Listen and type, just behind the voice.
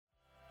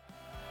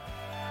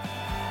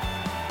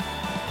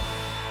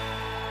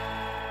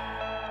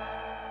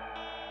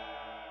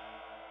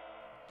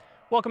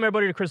Welcome,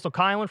 everybody, to Crystal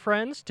Kyle and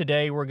Friends.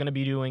 Today, we're going to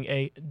be doing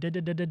a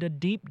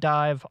deep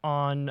dive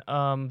on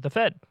the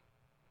Fed,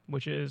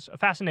 which is a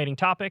fascinating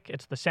topic.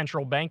 It's the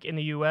central bank in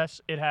the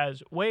U.S. It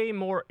has way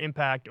more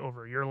impact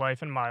over your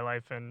life and my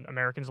life and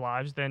Americans'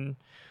 lives than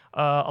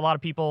a lot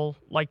of people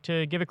like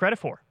to give it credit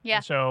for.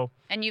 Yeah.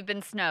 And you've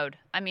been snowed.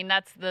 I mean,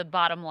 that's the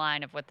bottom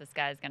line of what this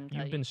guy's going to tell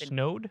you. You've been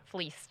snowed?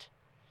 Fleeced.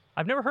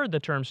 I've never heard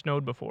the term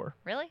snowed before.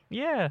 Really?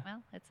 Yeah.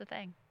 Well, it's a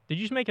thing. Did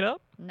you just make it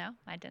up? No,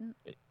 I didn't.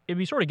 It'd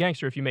be sort of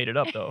gangster if you made it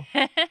up, though.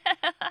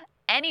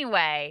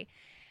 Anyway,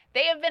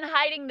 they have been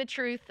hiding the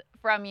truth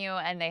from you,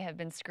 and they have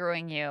been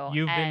screwing you.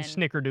 You've been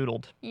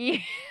snickerdoodled.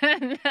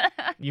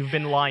 You've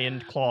been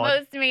lion-clawed.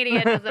 Most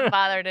media doesn't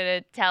bother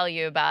to tell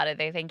you about it.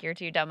 They think you're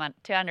too dumb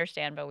to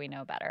understand, but we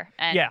know better.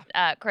 And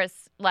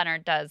Chris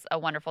Leonard does a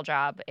wonderful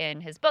job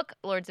in his book,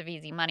 Lords of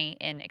Easy Money,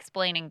 in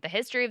explaining the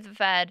history of the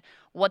Fed,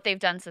 what they've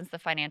done since the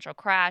financial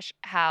crash,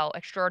 how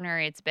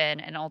extraordinary it's been,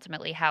 and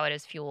ultimately how it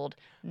has fueled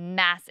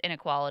mass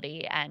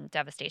inequality and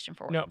devastation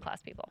for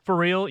working-class people. For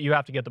real, you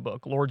have to get the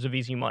book, Lords of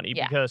Easy Money,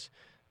 because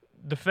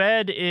the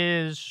Fed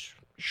is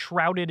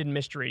shrouded in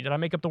mystery. Did I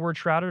make up the word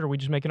shrouded, or are we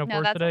just making up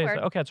words today?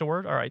 Okay, it's a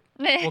word? All right.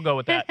 We'll go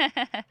with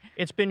that.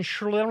 It's been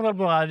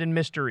shrouded in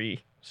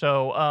mystery.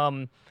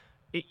 So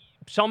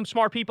some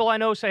smart people I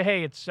know say,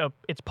 hey, it's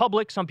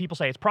public. Some people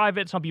say it's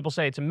private. Some people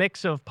say it's a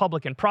mix of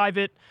public and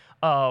private.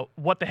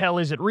 What the hell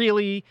is it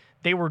really?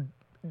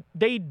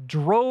 They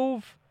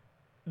drove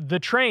the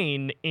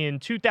train in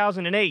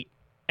 2008,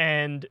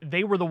 and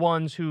they were the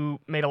ones who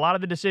made a lot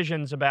of the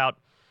decisions about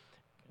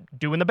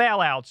doing the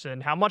bailouts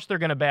and how much they're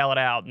going to bail it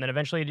out. And then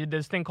eventually they did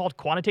this thing called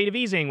quantitative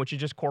easing, which is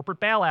just corporate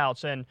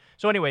bailouts. And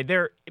so anyway,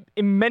 they're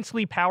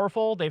immensely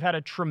powerful. They've had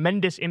a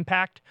tremendous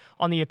impact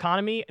on the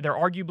economy. They're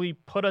arguably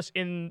put us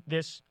in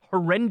this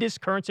horrendous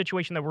current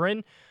situation that we're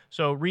in.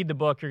 So read the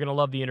book. You're going to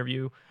love the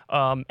interview.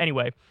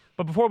 Anyway,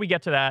 but before we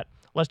get to that,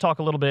 let's talk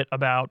a little bit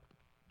about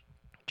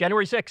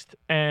January 6th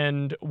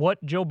and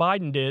what Joe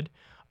Biden did.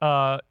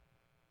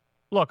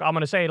 Look, I'm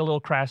going to say it a little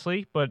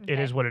crassly, but it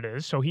is what it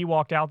is. So he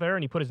walked out there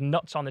and he put his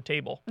nuts on the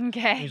table.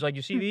 Okay. He's like,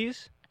 you see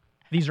these?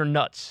 These are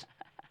nuts.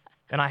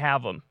 And I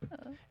have them.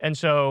 And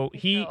so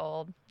He's so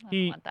old. I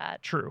don't want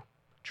that. True.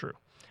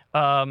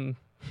 As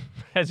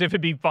if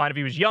it'd be fine if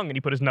he was young and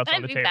he put his nuts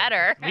on the table. It'd be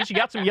better. At least you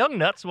got some young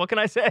nuts. What can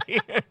I say?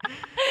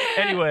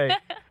 Anyway,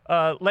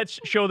 let's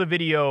show the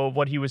video of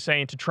what he was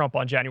saying to Trump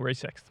on January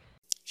 6th.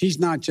 He's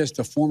not just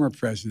a former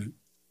president.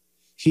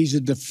 He's a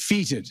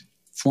defeated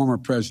former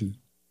president.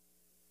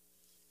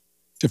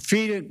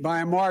 Defeated by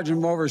a margin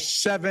of over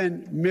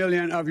 7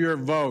 million of your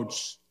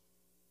votes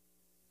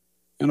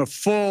in a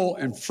full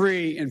and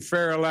free and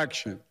fair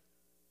election.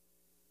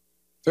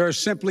 There is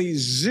simply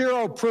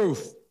zero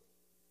proof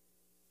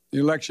the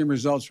election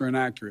results were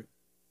inaccurate.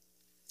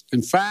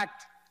 In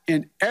fact,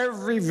 in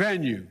every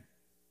venue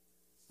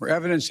where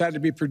evidence had to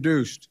be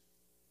produced,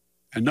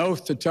 an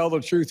oath to tell the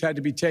truth had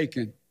to be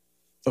taken,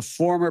 the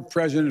former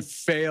president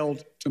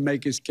failed to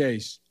make his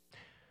case.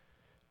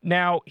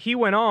 Now, he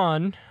went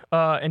on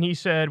and he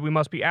said, we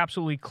must be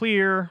absolutely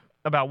clear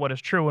about what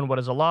is true and what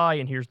is a lie,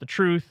 and here's the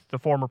truth. The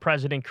former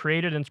president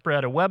created and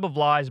spread a web of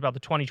lies about the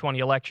 2020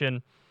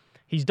 election.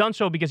 He's done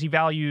so because he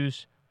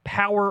values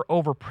power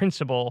over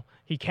principle.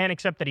 He can't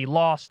accept that he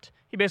lost.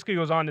 He basically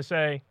goes on to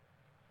say,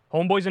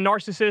 homeboy's a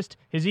narcissist.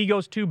 His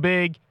ego's too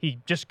big. He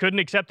just couldn't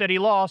accept that he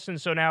lost, and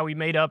so now he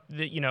made up,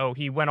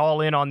 he went all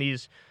in on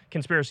these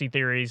conspiracy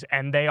theories,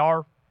 and they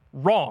are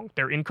wrong.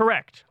 They're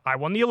incorrect. I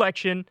won the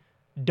election.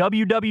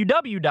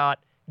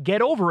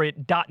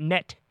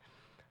 www.getoverit.net.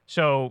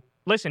 So,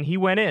 listen, he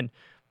went in.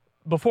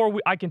 Before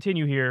I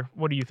continue here,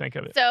 what do you think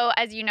of it? So,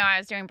 as you know, I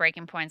was doing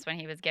breaking points when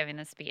he was giving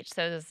the speech.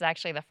 So this is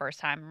actually the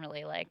first time I'm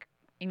really,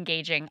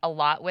 engaging a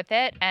lot with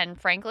it. And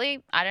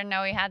frankly, I didn't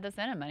know he had this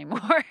in him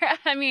anymore.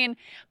 I mean,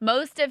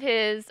 most of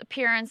his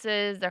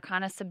appearances, they're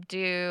kind of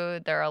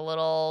subdued. They're a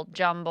little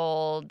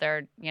jumbled.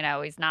 They're,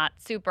 he's not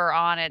super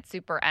on it,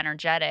 super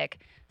energetic.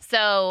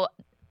 So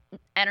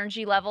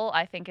energy level,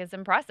 I think, is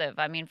impressive.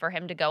 I mean, for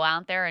him to go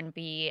out there and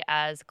be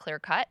as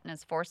clear-cut and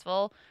as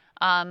forceful,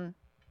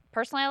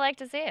 personally, I like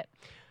to see it.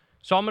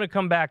 So I'm going to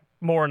come back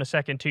more in a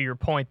second to your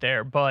point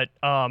there, but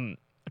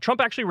Trump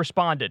actually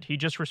responded. He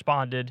just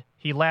responded.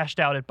 He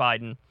lashed out at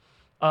Biden.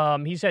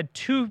 He said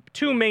two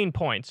main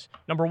points.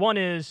 Number one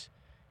is,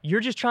 you're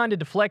just trying to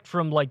deflect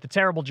from, the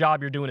terrible job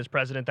you're doing as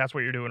president. That's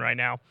what you're doing right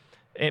now.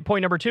 And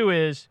point number two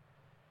is,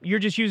 you're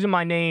just using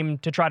my name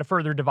to try to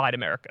further divide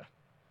America.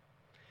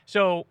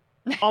 So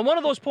on one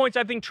of those points,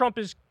 I think Trump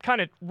is kind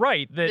of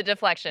right. The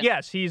deflection.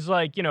 Yes, he's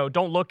like,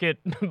 don't look at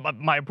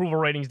my approval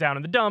ratings down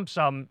in the dumps.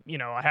 I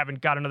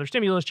haven't got another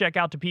stimulus check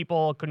out to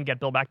people, couldn't get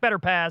Build Back Better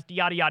passed,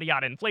 yada, yada,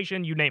 yada,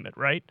 inflation, you name it,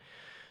 right?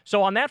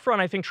 So on that front,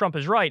 I think Trump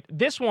is right.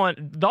 This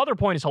one, the other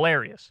point is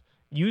hilarious.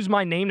 Use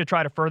my name to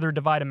try to further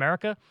divide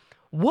America.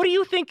 What do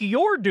you think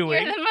you're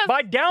doing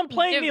by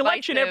downplaying the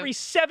election every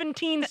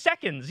 17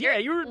 seconds? Yeah,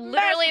 you're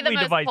literally the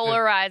most divisive.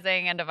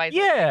 Polarizing and divisive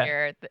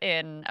figure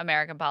in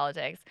American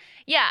politics.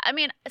 Yeah, I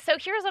mean, so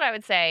here's what I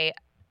would say,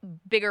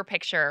 bigger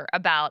picture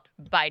about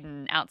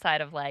Biden outside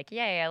of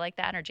yay, I like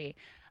the energy.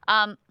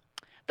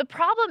 The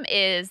problem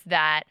is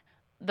that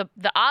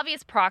the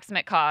obvious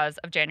proximate cause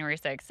of January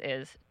 6th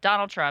is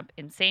Donald Trump,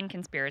 insane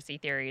conspiracy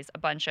theories, a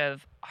bunch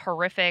of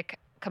horrific,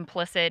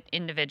 complicit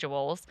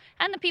individuals,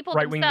 and the people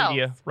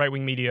themselves.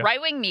 Right-wing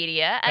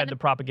media. And the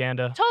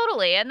propaganda.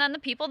 Totally. And then the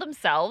people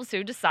themselves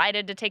who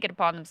decided to take it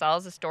upon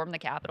themselves to storm the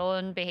Capitol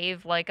and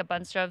behave like a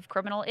bunch of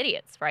criminal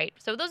idiots, right?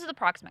 So those are the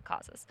proximate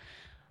causes.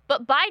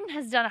 But Biden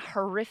has done a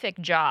horrific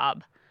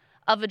job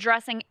of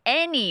addressing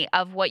any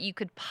of what you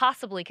could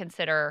possibly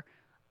consider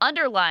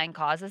underlying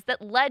causes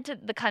that led to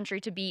the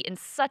country to be in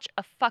such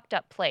a fucked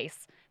up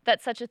place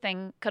that such a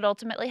thing could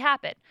ultimately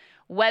happen.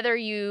 Whether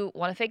you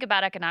want to think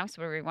about economics,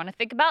 whether you want to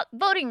think about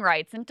voting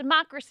rights and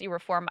democracy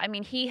reform, I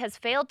mean, he has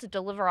failed to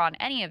deliver on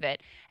any of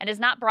it and has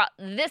not brought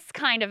this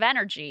kind of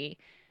energy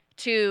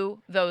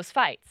to those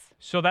fights.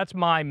 So that's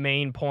my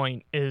main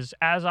point is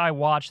as I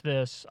watched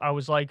this, I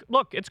was like,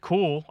 look, it's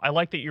cool. I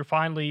like that you're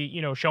finally,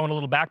 showing a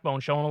little backbone,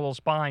 showing a little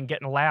spine,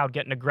 getting loud,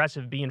 getting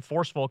aggressive, being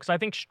forceful, because I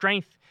think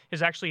strength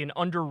is actually an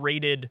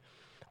underrated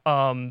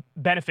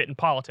benefit in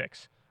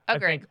politics.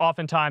 Agreed. I think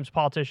oftentimes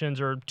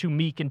politicians are too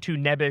meek and too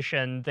nebbish,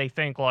 and they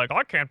think, like,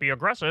 I can't be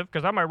aggressive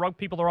because that might rub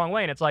people the wrong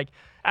way. And it's like,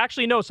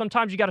 actually, no,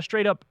 sometimes you got to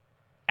straight up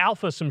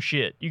alpha some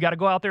shit. You got to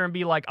go out there and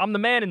be like, I'm the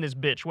man in this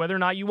bitch, whether or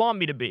not you want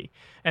me to be.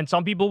 And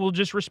some people will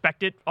just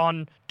respect it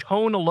on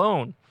tone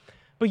alone.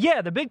 But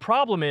yeah, the big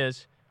problem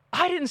is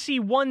I didn't see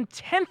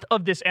 1/10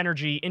 of this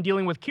energy in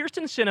dealing with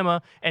Kyrsten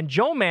Sinema and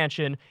Joe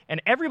Manchin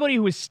and everybody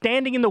who is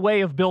standing in the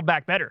way of Build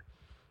Back Better.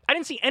 I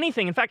didn't see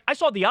anything. In fact, I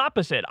saw the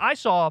opposite. I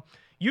saw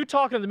you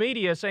talking to the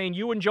media saying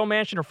you and Joe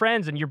Manchin are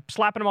friends and you're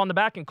slapping him on the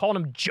back and calling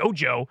him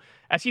JoJo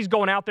as he's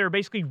going out there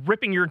basically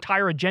ripping your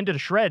entire agenda to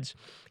shreds.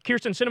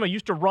 Kyrsten Sinema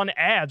used to run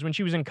ads when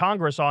she was in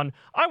Congress on,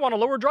 I want to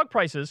lower drug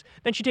prices.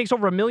 Then she takes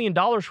over $1 million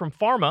from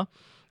pharma,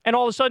 and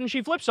all of a sudden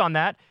she flips on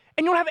that,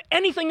 and you don't have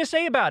anything to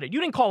say about it.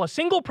 You didn't call a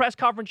single press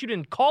conference. You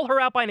didn't call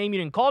her out by name. You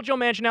didn't call Joe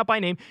Manchin out by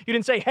name. You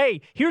didn't say, hey,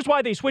 here's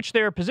why they switched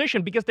their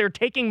position, because they're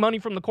taking money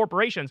from the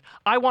corporations.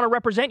 I want to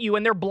represent you,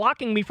 and they're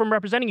blocking me from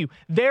representing you.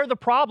 They're the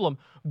problem.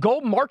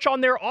 Go march on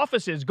their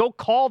offices. Go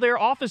call their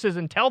offices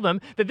and tell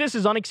them that this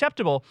is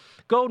unacceptable.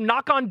 Go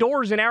knock on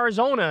doors in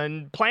Arizona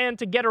and plan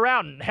to get her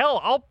out. And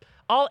hell,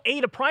 I'll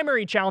aid a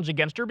primary challenge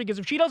against her, because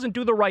if she doesn't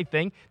do the right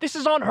thing, this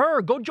is on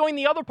her. Go join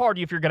the other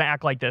party if you're going to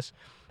act like this.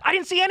 I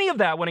didn't see any of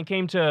that when it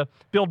came to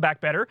Build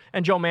Back Better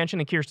and Joe Manchin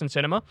and Kyrsten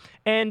Sinema.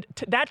 And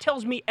that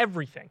tells me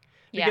everything.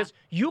 Because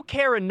you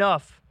care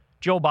enough,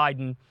 Joe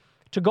Biden,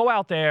 to go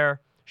out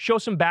there, show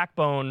some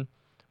backbone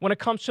when it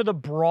comes to the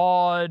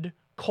broad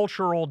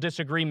cultural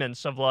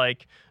disagreements of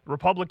like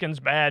Republicans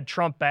bad,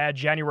 Trump bad,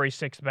 January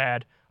 6th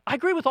bad. I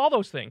agree with all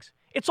those things.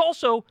 It's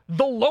also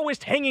the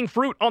lowest hanging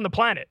fruit on the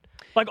planet.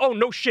 Like, oh,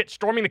 no shit,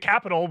 storming the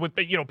Capitol with,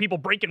 people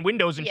breaking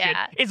windows and shit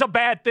is a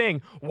bad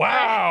thing.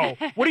 Wow.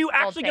 What are you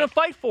actually going to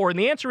fight for? And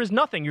the answer is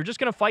nothing. You're just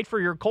going to fight for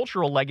your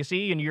cultural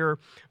legacy and your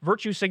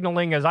virtue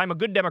signaling as I'm a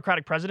good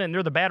Democratic president and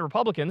they're the bad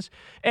Republicans.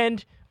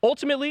 And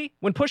ultimately,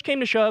 when push came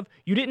to shove,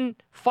 you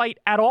didn't fight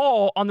at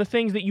all on the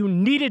things that you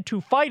needed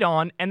to fight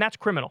on, and that's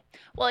criminal.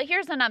 Well,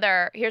 here's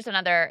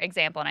another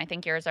example, and I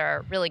think yours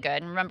are really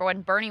good. And remember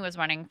when Bernie was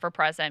running for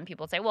president,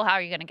 people say, well, how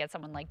are you going to get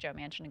someone like Joe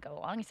Manchin to go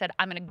along? He said,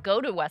 I'm going to go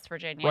to West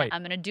Virginia. Right.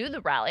 I'm going to do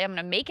the rally. I'm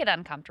going to make it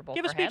uncomfortable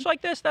Give for a speech him.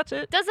 like this, that's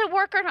it. Does it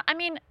work or not? I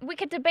mean, we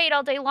could debate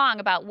all day long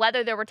about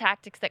whether there were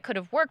tactics that could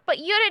have worked, but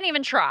you didn't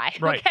even try,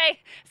 right. Okay?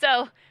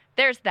 So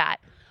there's that.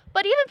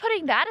 But even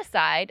putting that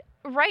aside,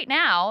 right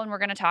now, and we're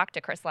going to talk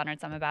to Chris Leonard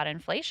some about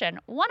inflation,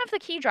 one of the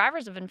key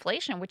drivers of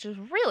inflation, which is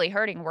really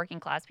hurting working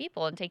class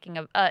people and taking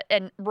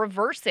and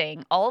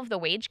reversing all of the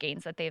wage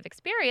gains that they've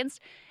experienced,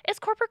 is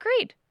corporate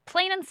greed.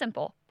 Plain and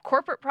simple.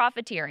 Corporate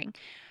profiteering.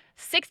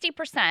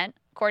 60%,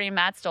 according to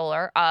Matt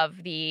Stoller,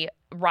 of the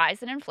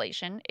rise in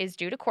inflation is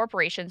due to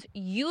corporations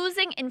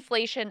using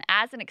inflation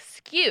as an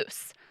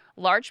excuse,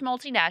 large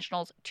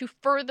multinationals, to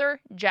further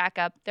jack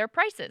up their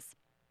prices.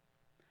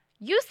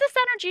 Use this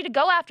energy to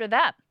go after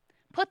them.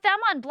 Put them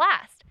on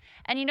blast.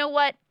 And you know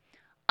what?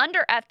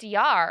 Under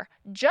FDR,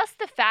 just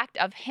the fact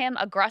of him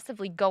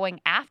aggressively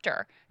going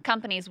after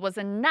companies was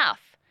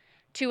enough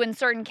to, in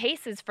certain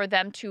cases, for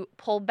them to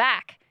pull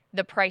back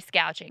the price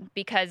gouging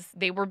because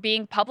they were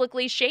being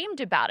publicly shamed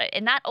about it.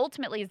 And that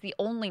ultimately is the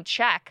only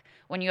check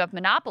when you have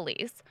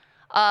monopolies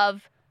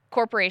of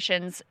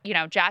corporations,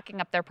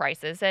 jacking up their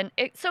prices. And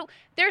so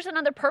there's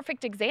another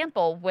perfect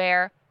example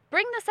where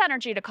bring this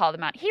energy to call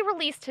them out. He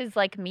released his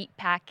meat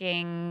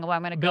packing. Well,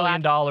 I'm going to go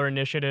 $1 billion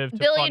initiative to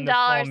fund the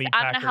small meat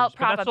I'm going to help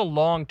but that's a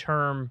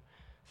long-term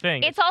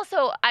thing. It's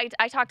also,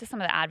 I talked to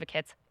some of the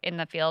advocates in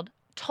the field,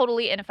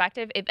 totally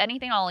ineffective. If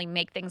anything, it'll only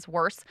make things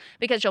worse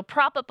because you'll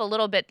prop up a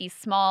little bit these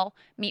small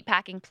meat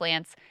packing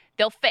plants.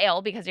 They'll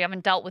fail because you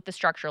haven't dealt with the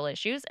structural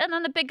issues. And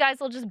then the big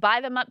guys will just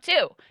buy them up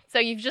too. So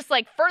you've just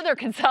further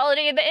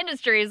consolidated the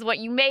industry is what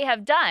you may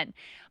have done.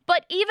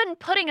 But even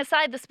putting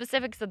aside the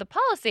specifics of the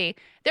policy,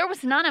 there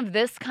was none of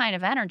this kind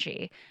of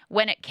energy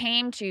when it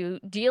came to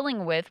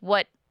dealing with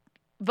what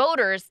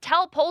voters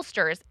tell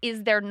pollsters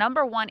is their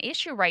number one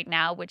issue right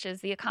now, which is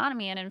the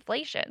economy and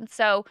inflation.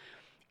 So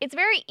it's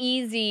very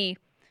easy,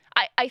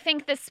 I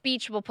think this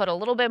speech will put a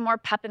little bit more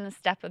pep in the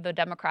step of the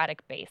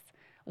Democratic base.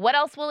 What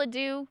else will it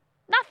do?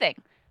 Nothing.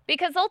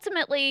 Because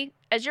ultimately,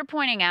 as you're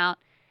pointing out,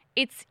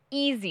 it's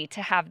easy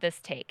to have this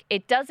take.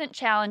 It doesn't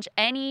challenge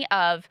any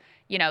of,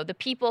 the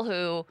people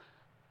who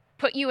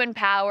put you in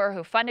power,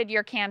 who funded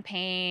your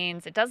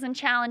campaigns. It doesn't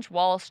challenge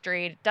Wall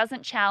Street. It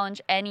doesn't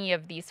challenge any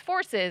of these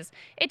forces.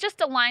 It just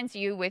aligns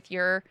you with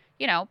your,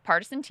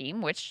 partisan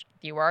team, which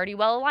you are already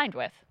well aligned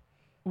with.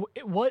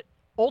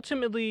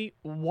 Ultimately,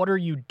 what are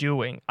you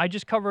doing? I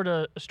just covered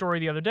a story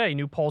the other day.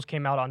 New polls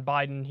came out on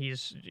Biden.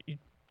 He's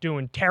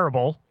doing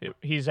terrible.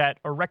 He's at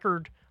a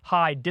record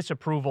high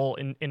disapproval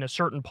in a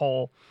certain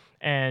poll,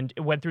 and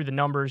it went through the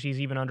numbers. He's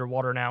even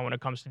underwater now when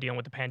it comes to dealing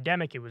with the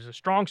pandemic. It was a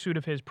strong suit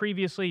of his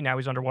previously. Now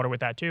he's underwater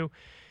with that too.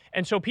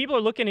 And so people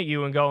are looking at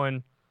you and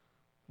going,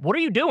 what are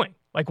you doing?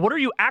 Like, what are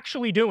you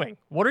actually doing?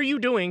 What are you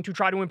doing to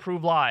try to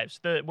improve lives?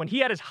 When he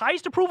had his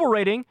highest approval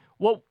rating,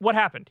 what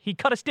happened? He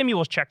cut a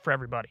stimulus check for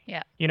everybody.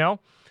 Yeah.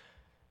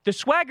 The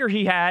swagger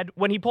he had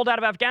when he pulled out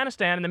of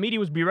Afghanistan and the media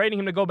was berating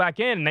him to go back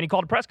in, and then he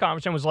called a press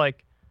conference and was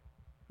like,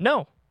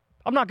 no,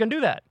 I'm not going to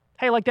do that.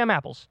 Hey, like them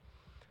apples.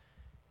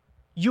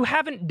 You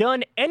haven't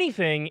done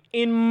anything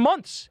in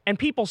months, and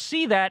people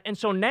see that, and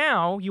so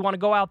now you want to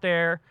go out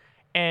there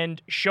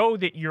and show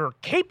that you're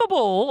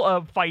capable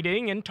of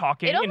fighting and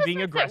talking and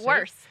being aggressive. It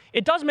worse.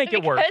 It does make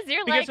it worse.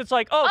 Because it's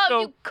like,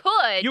 so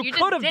you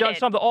could have done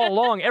something all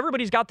along.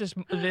 Everybody's got this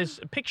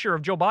picture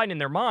of Joe Biden in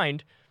their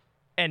mind,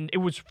 and it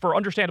was for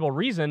understandable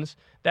reasons,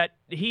 that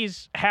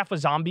he's half a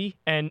zombie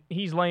and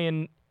he's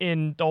laying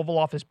in the Oval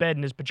Office bed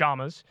in his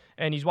pajamas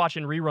and he's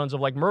watching reruns of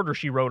like Murder,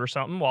 She Wrote or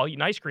something while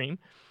eating ice cream.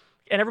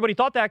 And everybody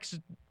thought that because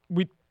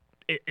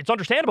it's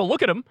understandable.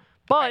 Look at him.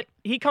 But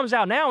he comes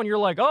out now and you're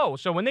like, oh,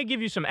 so when they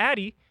give you some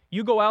Addy,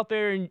 you go out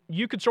there and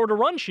you could sort of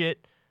run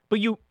shit, but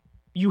you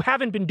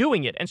haven't been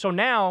doing it. And so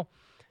now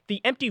the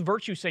empty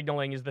virtue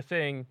signaling is the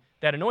thing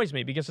that annoys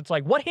me, because it's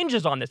like, what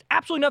hinges on this?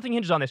 Absolutely nothing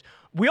hinges on this.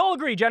 We all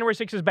agree January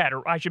 6th is bad,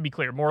 or I should be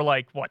clear, more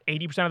like,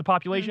 80% of the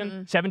population?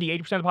 Mm-hmm. 70,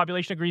 80% of the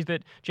population agrees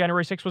that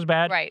January 6th was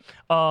bad? Right.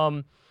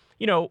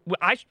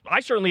 I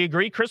certainly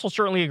agree. Crystal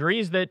certainly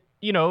agrees that,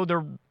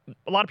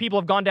 a lot of people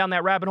have gone down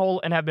that rabbit hole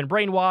and have been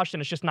brainwashed,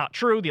 and it's just not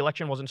true. The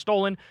election wasn't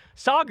stolen.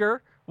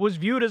 Sagar was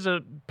viewed as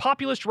a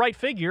populist right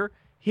figure.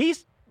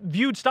 He's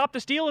viewed Stop the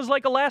Steal as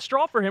like a last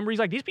straw for him, where he's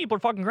like, these people are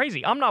fucking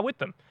crazy. I'm not with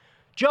them.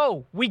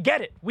 Joe, we get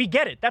it. We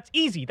get it. That's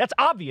easy. That's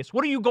obvious.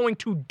 What are you going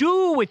to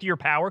do with your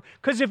power?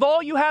 Because if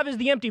all you have is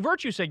the empty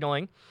virtue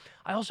signaling,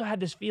 I also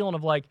had this feeling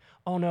of like,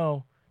 oh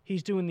no,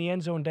 he's doing the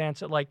end zone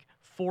dance at like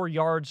 4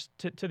 yards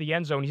to the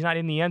end zone. He's not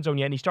in the end zone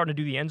yet, and he's starting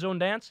to do the end zone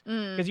dance.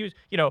 Because he was,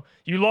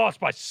 you lost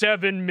by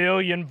 7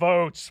 million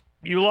votes.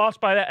 You lost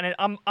by that.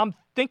 And I'm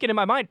thinking in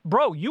my mind,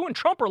 bro, you and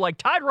Trump are like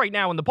tied right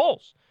now in the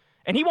polls.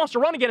 And he wants to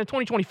run again in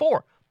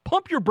 2024.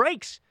 Pump your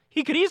brakes.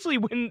 He could easily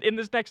win in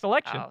this next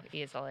election. Oh,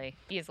 easily.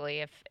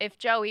 If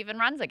Joe even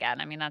runs again,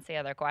 I mean, that's the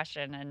other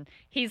question. And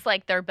he's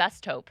like their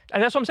best hope.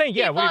 And that's what I'm saying.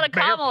 Yeah, Default to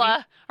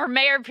Kamala or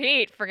Mayor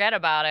Pete. Forget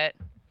about it.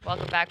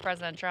 Welcome back,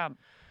 President Trump.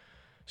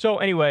 So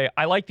anyway,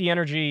 I like the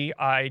energy.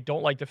 I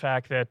don't like the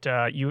fact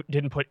that you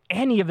didn't put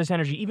any of this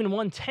energy, even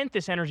 1/10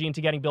 this energy,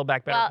 into getting Build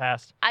Back Better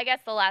passed. I guess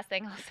the last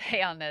thing I'll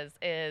say on this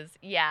is,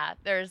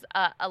 there's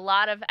a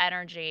lot of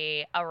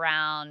energy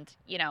around,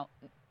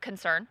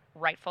 concern,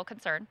 rightful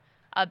concern,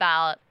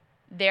 about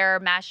their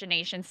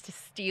machinations to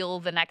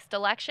steal the next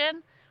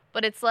election.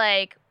 But it's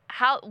like,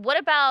 what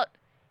about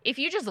if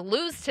you just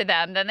lose to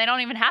them, then they don't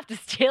even have to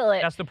steal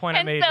it? That's the point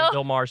I made when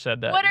Bill Maher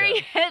said that. What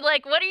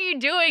are you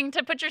doing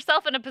to put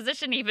yourself in a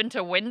position even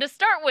to win to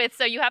start with,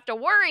 so you have to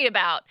worry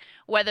about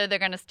whether they're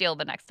going to steal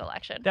the next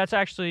election? That's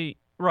actually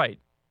right.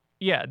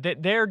 Yeah,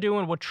 they're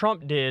doing what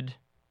Trump did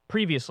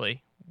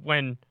previously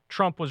when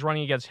Trump was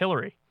running against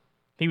Hillary.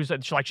 He was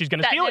like, she's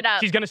going to steal it.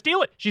 She's going to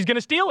steal it. She's going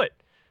to steal it.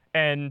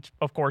 And,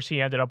 of course,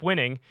 he ended up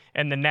winning.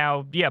 And then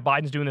now,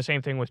 Biden's doing the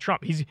same thing with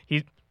Trump.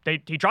 He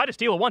tried to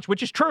steal it once,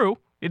 which is true.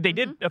 They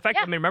did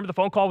effectively. Remember the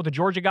phone call with the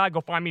Georgia guy,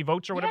 go find me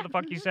votes or whatever the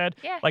fuck he said?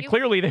 Yeah,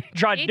 clearly they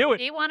tried to do it.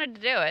 He wanted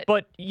to do it.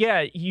 But,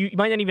 you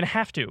might not even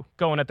have to,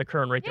 going at the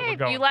current rate that we're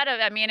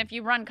going. If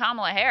you run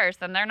Kamala Harris,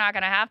 then they're not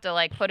going to have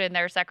to, put in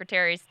their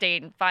Secretary of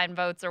State and find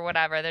votes or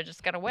whatever. They're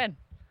just going to win.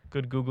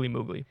 Good googly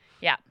moogly.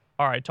 Yeah.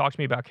 All right, talk to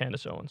me about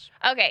Candace Owens.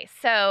 Okay,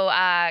 so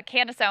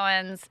Candace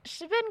Owens,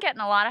 she's been getting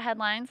a lot of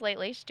headlines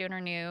lately. She's doing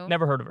her new...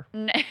 Never heard of her.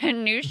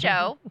 New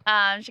show.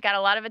 She got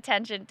a lot of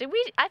attention.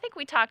 I think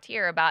we talked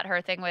here about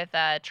her thing with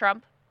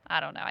Trump. I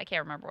don't know. I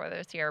can't remember whether it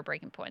was here or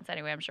Breaking Points.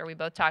 Anyway, I'm sure we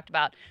both talked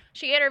about.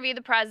 She interviewed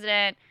the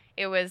president.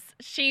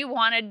 She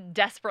wanted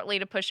desperately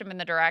to push him in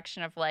the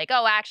direction of like,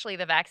 oh, actually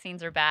the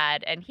vaccines are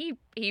bad. And he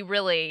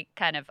really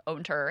kind of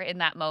owned her in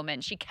that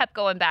moment. She kept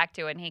going back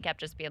to it, and he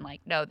kept just being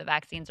like, no, the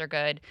vaccines are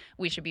good.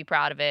 We should be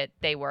proud of it.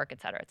 They work,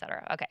 et cetera, et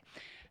cetera. Okay.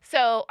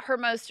 So her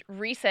most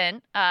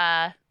recent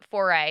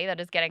foray that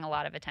is getting a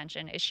lot of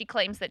attention is she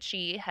claims that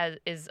she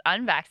is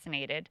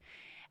unvaccinated.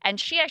 And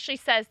she actually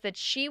says that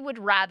she would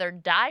rather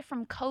die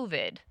from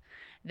COVID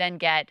than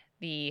get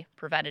the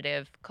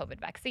preventative COVID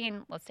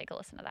vaccine. Let's take a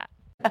listen to that.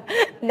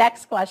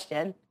 Next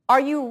question. Are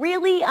you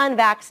really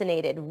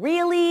unvaccinated?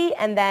 Really?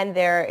 And then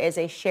there is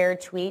a shared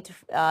tweet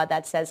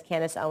that says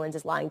Candace Owens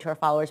is lying to her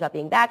followers about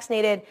being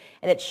vaccinated.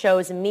 And it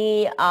shows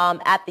me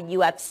at the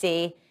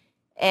UFC.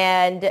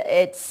 And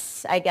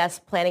it's, I guess,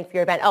 planning for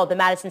your event. Oh, the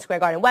Madison Square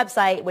Garden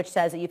website, which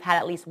says that you've had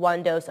at least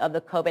one dose of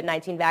the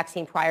COVID-19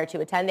 vaccine prior to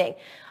attending.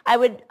 I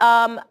would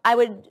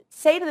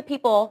say to the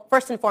people,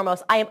 first and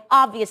foremost, I am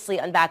obviously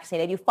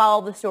unvaccinated. You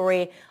follow the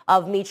story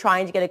of me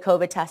trying to get a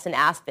COVID test in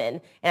Aspen,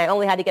 and I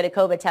only had to get a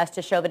COVID test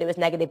to show that it was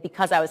negative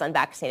because I was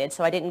unvaccinated.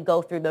 So I didn't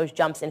go through those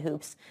jumps and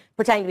hoops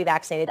pretending to be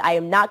vaccinated. I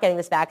am not getting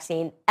this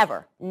vaccine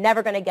ever.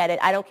 Never going to get it.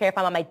 I don't care if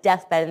I'm on my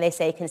deathbed and they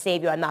say it can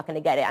save you. I'm not going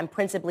to get it. I'm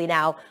principally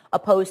now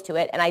opposed to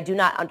it, and I do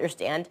not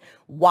understand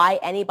why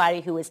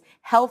anybody who is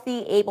healthy,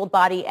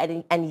 able-bodied,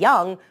 and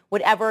young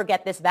would ever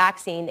get this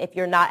vaccine if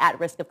you're not at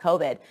risk of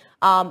COVID.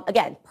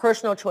 Again,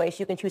 personal choice.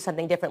 You can choose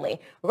something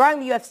differently.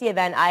 Regarding the UFC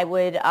event, I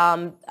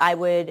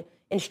would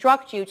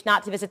instruct you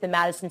not to visit the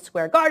Madison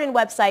Square Garden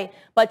website,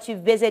 but to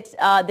visit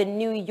the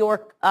New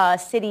York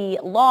City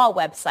Law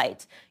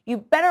website. You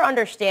better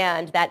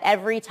understand that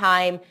every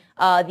time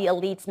the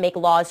elites make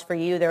laws for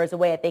you, there is a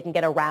way that they can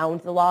get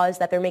around the laws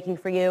that they're making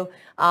for you.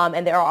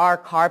 And there are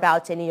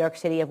carve-outs in New York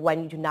City of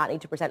when you do not need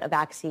to present a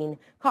vaccine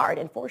card.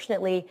 And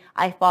fortunately,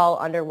 I fall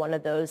under one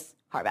of those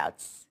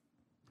carve-outs.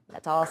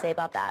 That's all I'll say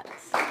about that.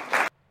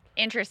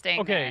 Interesting.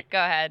 Okay. Go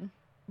ahead.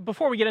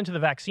 Before we get into the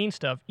vaccine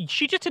stuff,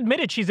 she just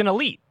admitted she's an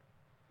elite.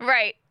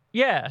 Right.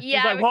 Yeah.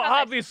 Yeah. She's like, well,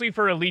 obviously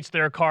for elites,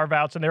 there are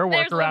carve-outs and there are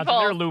workarounds and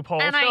there are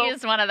loopholes. And I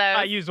used one of those.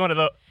 I used one of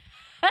those.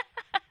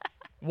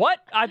 What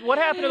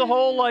happened to the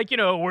whole,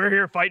 we're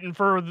here fighting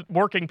for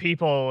working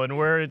people and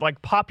we're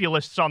like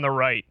populists on the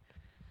right?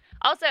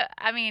 Also,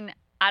 I mean,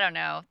 I don't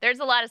know. There's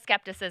a lot of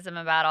skepticism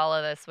about all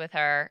of this with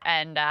her.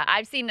 And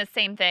I've seen the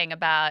same thing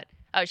about,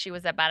 she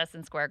was at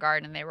Madison Square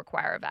Garden and they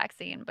require a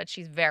vaccine, but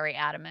she's very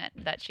adamant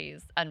that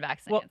she's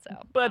unvaccinated.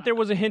 But there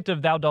was a hint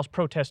of thou dost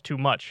protest too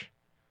much.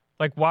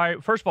 Like, why?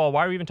 First of all,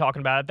 why are we even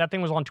talking about it? That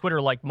thing was on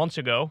Twitter like months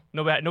ago.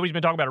 Nobody's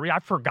been talking about it. I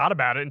forgot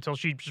about it until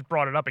she just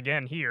brought it up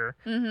again here.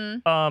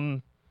 Mm-hmm.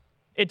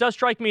 It does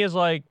strike me as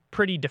like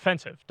pretty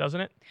defensive,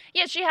 doesn't it?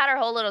 Yeah, she had her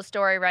whole little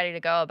story ready to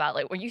go about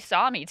like, when you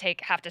saw me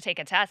have to take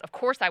a test, of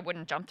course I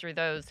wouldn't jump through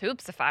those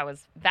hoops if I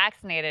was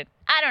vaccinated.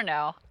 I don't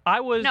know.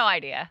 No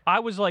idea.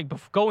 I was like,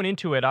 going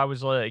into it, I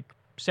was like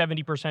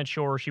 70%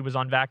 sure she was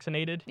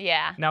unvaccinated.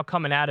 Yeah. Now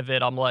coming out of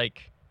it, I'm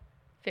like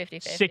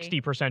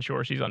 50-50. 60%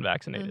 sure she's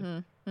unvaccinated.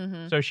 Mm-hmm.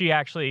 Mm-hmm. So she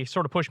actually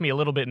sort of pushed me a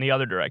little bit in the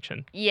other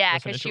direction. Yeah,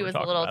 because she was a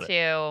little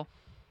too,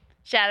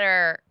 she had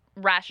her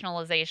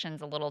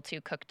rationalizations a little too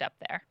cooked up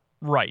there.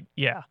 Right,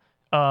 yeah.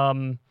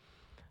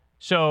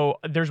 So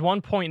there's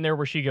one point in there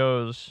where she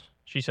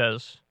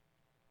says,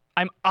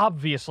 I'm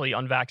obviously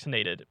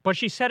unvaccinated. But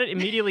she said it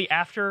immediately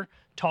after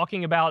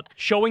talking about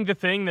showing the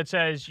thing that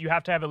says you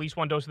have to have at least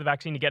one dose of the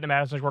vaccine to get to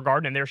Madison Square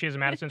Garden, and there she is in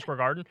Madison Square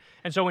Garden.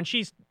 And so when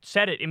she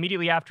said it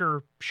immediately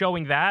after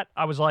showing that,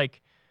 I was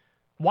like,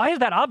 why is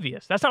that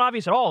obvious? That's not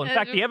obvious at all. In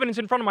fact, the evidence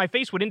in front of my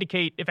face would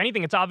indicate, if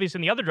anything, it's obvious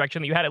in the other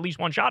direction that you had at least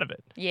one shot of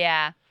it.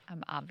 Yeah.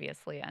 I'm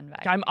obviously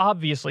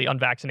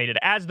unvaccinated.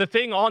 As the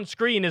thing on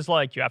screen is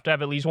like, you have to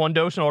have at least one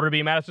dose in order to be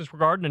in Madison Square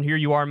Garden, and here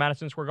you are in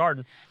Madison Square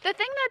Garden. The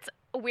thing that's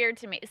weird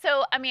to me,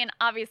 so, I mean,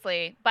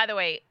 obviously, by the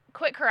way,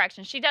 quick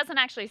correction, she doesn't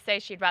actually say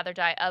she'd rather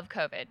die of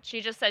COVID.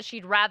 She just says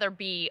she'd rather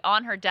be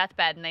on her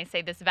deathbed, and they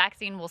say this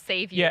vaccine will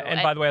save you. Yeah,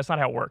 and by the way, that's not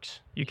how it works.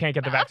 You can't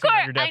get the vaccine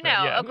on your deathbed.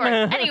 I know, of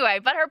course. Anyway,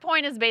 but her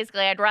point is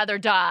basically, I'd rather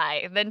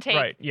die than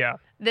take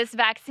this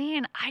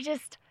vaccine.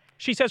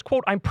 She says,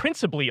 quote, I'm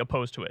principally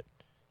opposed to it.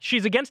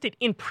 She's against it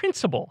in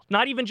principle,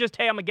 not even just,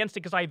 hey, I'm against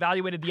it because I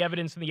evaluated the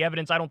evidence and the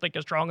evidence I don't think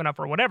is strong enough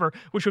or whatever,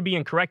 which would be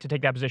incorrect to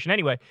take that position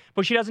anyway.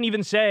 But she doesn't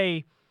even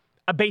say,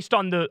 based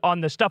on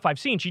the stuff I've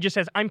seen, she just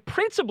says, I'm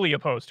principally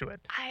opposed to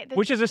it,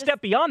 which is a step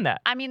beyond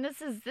that. I mean,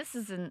 this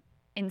is an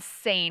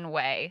insane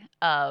way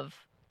of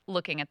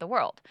looking at the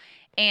world.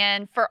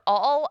 And for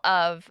all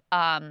of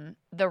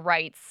the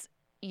right's,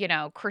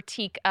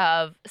 critique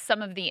of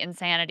some of the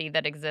insanity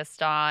that exists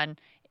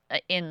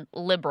in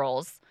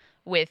liberals,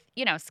 with,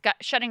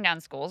 shutting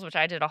down schools, which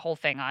I did a whole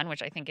thing on,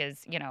 which I think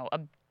is,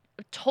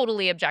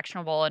 totally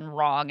objectionable and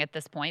wrong at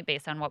this point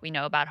based on what we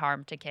know about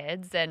harm to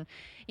kids. And,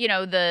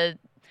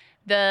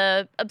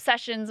 the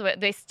obsessions with,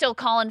 they still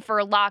calling for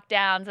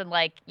lockdowns and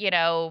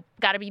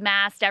got to be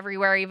masked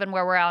everywhere, even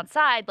where we're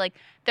outside. Like,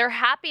 they're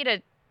happy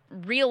to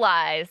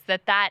realize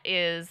that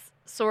is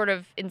sort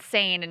of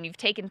insane and you've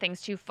taken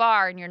things too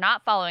far and you're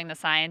not following the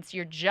science.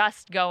 You're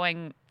just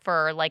going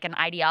for like an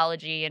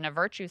ideology and a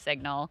virtue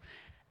signal.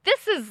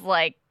 This is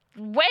like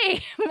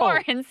way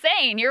more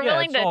insane. You're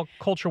willing to all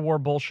culture war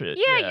bullshit.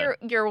 Yeah,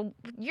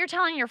 you're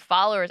telling your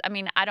followers. I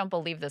mean, I don't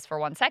believe this for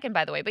 1 second,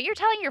 by the way, but you're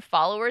telling your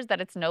followers that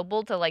it's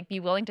noble to be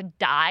willing to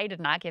die to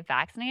not get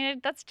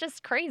vaccinated. That's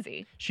just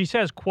crazy. She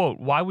says, quote,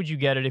 why would you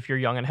get it if you're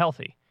young and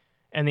healthy?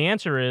 And the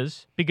answer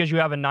is because you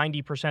have a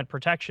 90%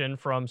 protection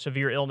from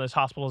severe illness,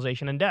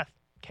 hospitalization, and death,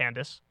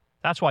 Candace.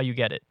 That's why you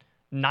get it.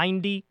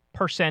 90%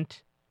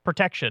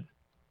 protection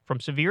from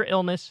severe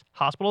illness,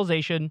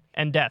 hospitalization,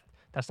 and death.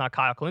 That's not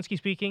Kyle Kalinske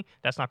speaking.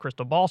 That's not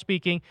Crystal Ball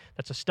speaking.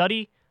 That's a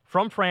study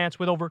from France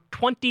with over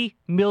 20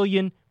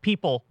 million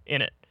people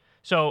in it.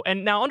 So,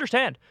 and now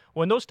understand,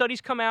 when those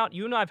studies come out,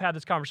 you and I have had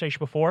this conversation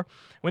before,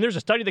 when there's a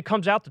study that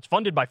comes out that's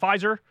funded by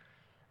Pfizer,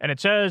 and it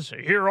says,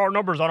 here are our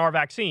numbers on our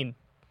vaccine,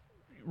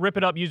 rip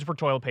it up, use it for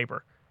toilet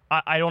paper.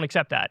 I don't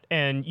accept that.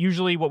 And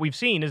usually what we've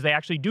seen is they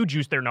actually do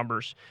juice their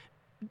numbers.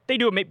 They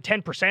do it maybe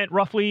 10%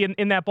 roughly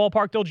in that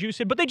ballpark, they'll juice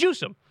it, but they juice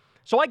them.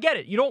 So I get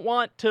it. You don't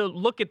want to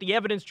look at the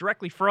evidence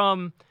directly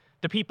from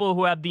the people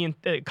who have the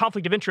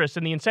conflict of interest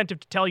and the incentive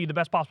to tell you the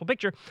best possible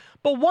picture.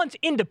 But once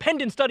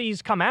independent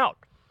studies come out,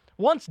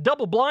 once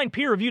double-blind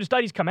peer-reviewed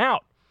studies come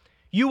out,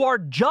 you are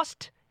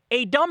just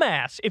a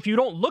dumbass if you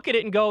don't look at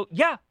it and go,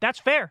 yeah, that's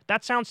fair.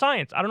 That sounds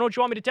science. I don't know what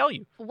you want me to tell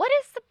you. What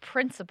is the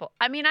principle?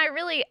 I mean, I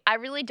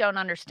really don't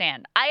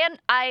understand.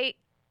 I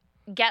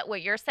get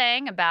what you're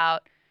saying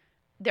about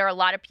there are a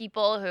lot of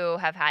people who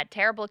have had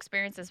terrible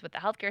experiences with the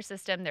healthcare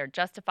system. They're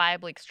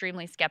justifiably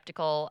extremely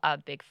skeptical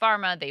of Big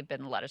Pharma. They've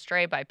been led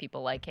astray by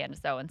people like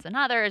Candace Owens and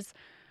others.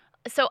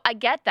 So I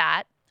get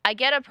that. I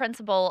get a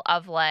principle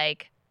of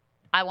like,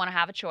 I want to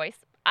have a choice.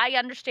 I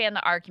understand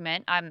the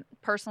argument. I'm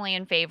personally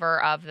in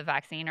favor of the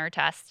vaccine or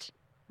test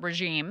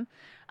regime.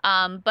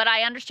 But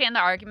I understand the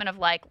argument of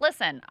like,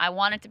 listen, I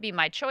want it to be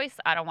my choice.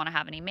 I don't want to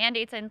have any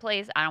mandates in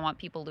place. I don't want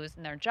people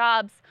losing their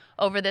jobs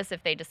over this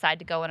if they decide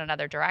to go in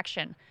another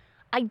direction.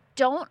 I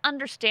don't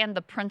understand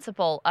the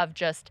principle of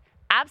just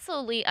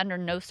absolutely under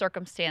no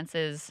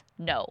circumstances,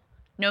 no.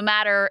 No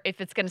matter if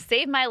it's going to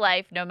save my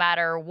life, no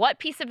matter what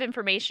piece of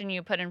information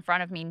you put in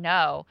front of me,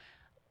 no.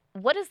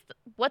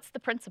 What's the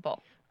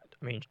principle?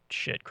 I mean,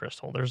 shit,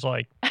 Crystal. There's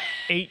like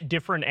 8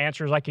 different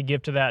answers I could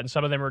give to that, and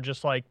some of them are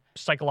just like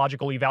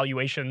psychological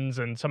evaluations,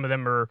 and some of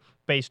them are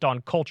based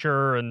on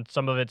culture, and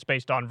some of it's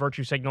based on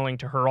virtue signaling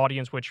to her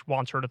audience, which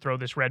wants her to throw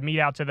this red meat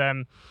out to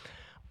them.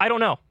 I don't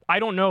know. I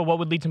don't know what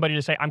would lead somebody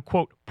to say, I'm,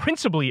 quote,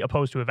 principally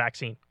opposed to a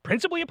vaccine.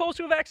 Principally opposed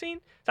to a vaccine?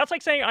 That's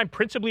like saying I'm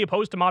principally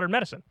opposed to modern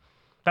medicine.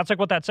 That's like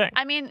what that's saying.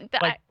 I mean,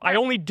 I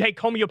only take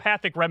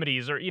homeopathic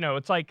remedies, or,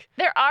 it's like.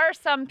 There are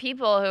some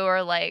people who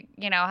are like,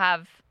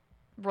 have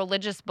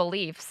religious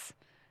beliefs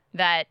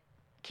that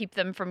keep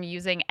them from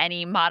using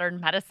any modern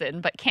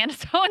medicine, but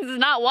Candace Owens is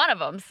not one of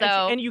them. So,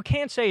 and you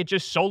can't say it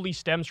just solely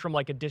stems from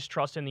like a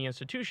distrust in the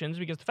institutions,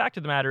 because the fact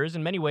of the matter is,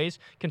 in many ways,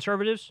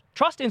 conservatives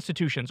trust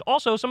institutions.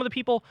 Also, some of the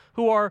people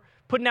who are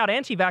putting out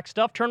anti-vax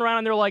stuff turn around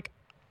and they're like,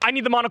 I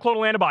need the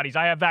monoclonal antibodies.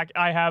 I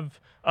have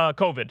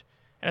COVID.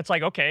 And it's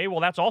like, okay, well,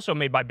 that's also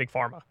made by Big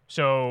Pharma.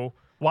 So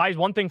why is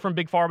one thing from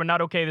Big Pharma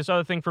not okay? This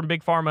other thing from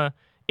Big Pharma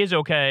is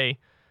okay.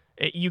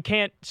 You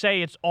can't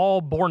say it's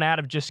all born out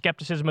of just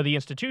skepticism of the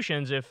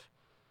institutions if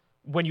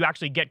when you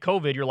actually get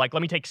COVID, you're like,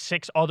 let me take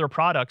 6 other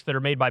products that are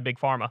made by Big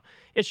Pharma.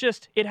 It's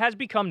just, it has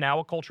become now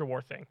a culture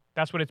war thing.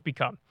 That's what it's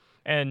become.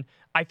 And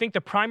I think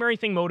the primary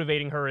thing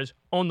motivating her is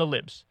own the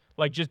libs.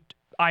 Like, just,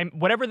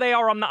 whatever they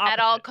are, I'm the opposite. At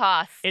all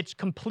costs. It's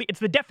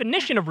the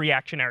definition of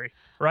reactionary,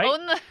 right?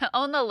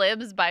 Own the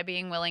libs by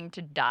being willing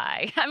to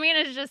die. I mean,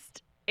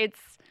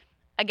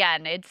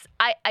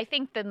 I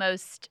think the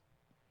most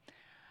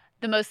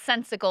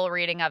sensical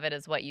reading of it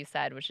is what you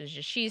said, which is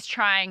just she's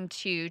trying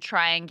to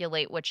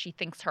triangulate what she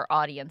thinks her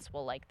audience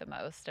will like the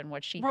most and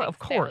what she thinks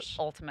they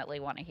ultimately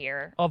want to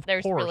hear.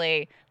 There's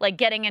really, like,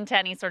 getting into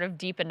any sort of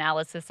deep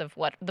analysis of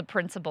what the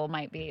principle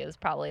might be is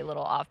probably a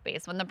little off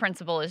base, when the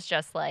principle is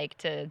just like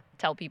to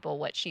tell people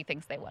what she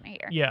thinks they want to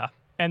hear. Yeah.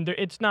 And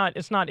it's not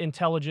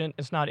intelligent,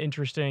 it's not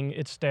interesting,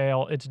 it's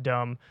stale, it's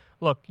dumb.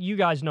 Look, you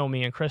guys know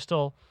me and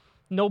Crystal.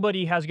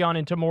 Nobody has gone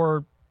into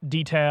more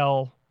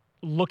detail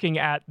looking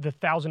at the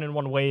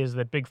 1,001 ways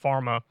that Big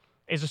Pharma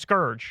is a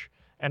scourge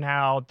and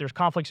how there's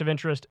conflicts of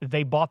interest.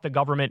 They bought the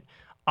government.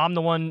 I'm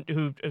the one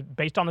who,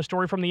 based on the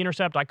story from The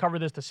Intercept, I covered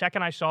this the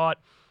second I saw it.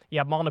 You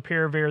have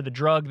molnupiravir, the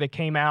drug that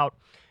came out.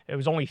 It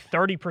was only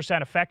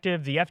 30%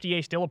 effective. The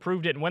FDA still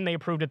approved it, and when they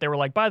approved it, they were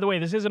like, by the way,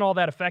 this isn't all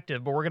that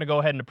effective, but we're going to go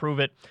ahead and approve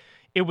it.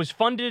 It was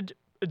funded,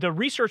 the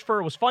research for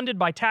it was funded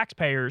by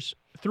taxpayers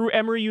through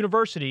Emory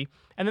University,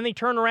 and then they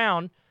turn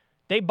around,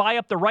 they buy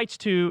up the rights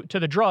to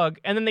the drug,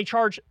 and then they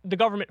charge the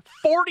government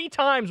 40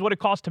 times what it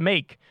costs to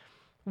make.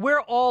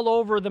 We're all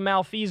over the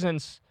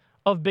malfeasance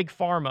of Big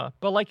Pharma.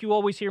 But like you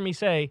always hear me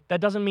say,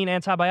 that doesn't mean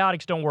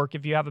antibiotics don't work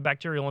if you have a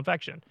bacterial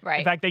infection. Right.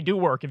 In fact, they do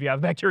work if you have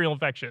a bacterial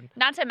infection.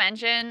 Not to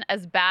mention,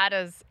 as bad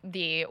as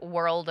the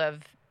world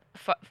of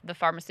the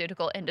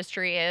pharmaceutical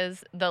industry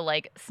is, the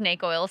like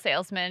snake oil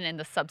salesman in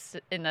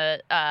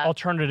the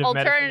alternative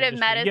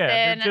medicine.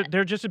 Yeah,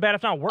 they're just as bad,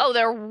 if not worse. Oh,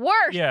 they're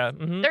worse. Yeah.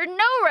 Mm-hmm. There's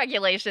no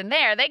regulation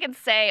there. They can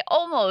say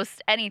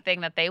almost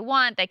anything that they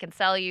want. They can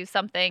sell you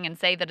something and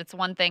say that it's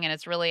one thing and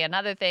it's really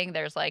another thing.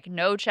 There's like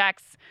no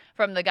checks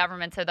from the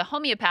government. So the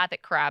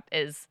homeopathic crap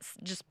is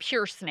just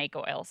pure snake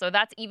oil. So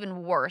that's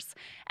even worse.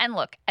 And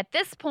look, at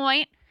this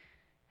point,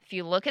 if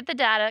you look at the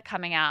data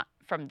coming out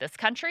from this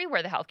country,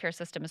 where the healthcare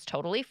system is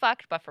totally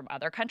fucked, but from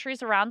other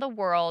countries around the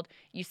world,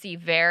 you see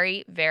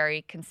very,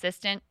 very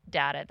consistent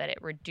data that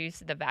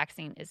the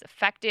vaccine is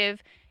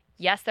effective.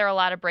 Yes, there are a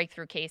lot of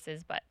breakthrough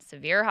cases, but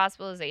severe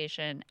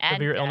hospitalization and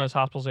severe death, illness,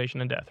 hospitalization,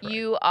 and death. Right.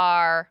 You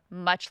are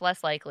much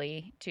less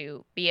likely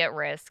to be at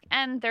risk.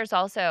 And there's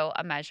also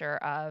a measure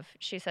of,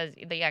 she says,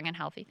 the young and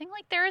healthy thing.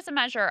 Like, there is a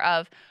measure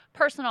of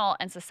personal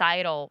and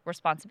societal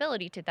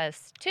responsibility to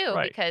this, too,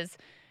 right. because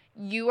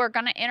you are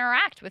going to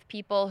interact with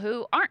people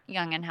who aren't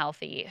young and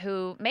healthy,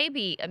 who may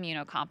be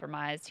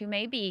immunocompromised, who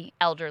may be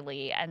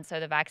elderly. And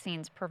so the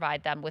vaccines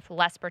provide them with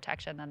less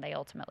protection than they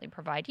ultimately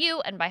provide you.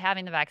 And by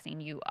having the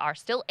vaccine, you are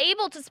still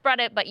able to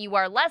spread it, but you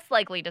are less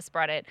likely to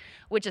spread it,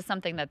 which is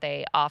something that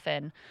they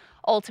often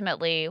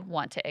ultimately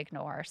want to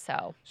ignore.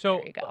 So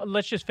there you go.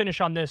 Let's just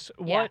finish on this.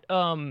 Yeah.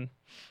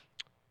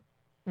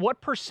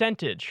 What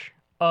percentage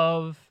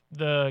of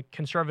the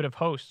conservative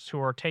hosts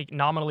who are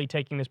nominally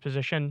taking this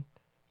position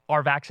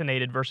are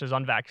vaccinated versus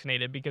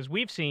unvaccinated? Because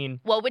we've seen...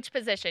 Well, which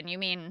position? You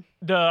mean...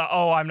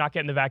 I'm not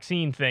getting the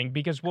vaccine thing.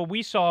 Because what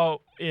we saw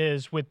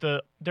is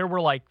there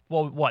were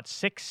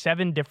 6,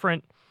 7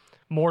 different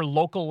more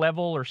local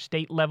level or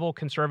state level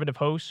conservative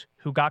hosts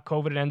who got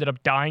COVID and ended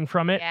up dying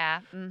from it. Yeah.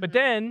 Mm-hmm. But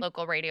then...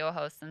 Local radio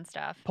hosts and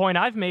stuff. Point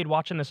I've made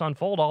watching this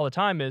unfold all the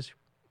time is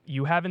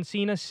you haven't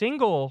seen a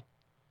single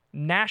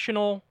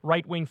national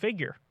right-wing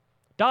figure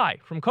die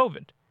from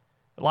COVID.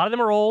 A lot of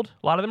them are old.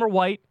 A lot of them are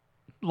white.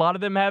 A lot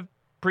of them have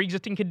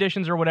pre-existing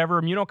conditions or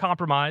whatever,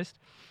 immunocompromised.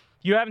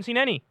 You haven't seen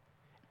any.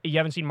 You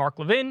haven't seen Mark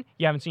Levin.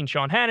 You haven't seen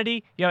Sean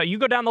Hannity. You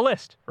go down the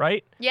list,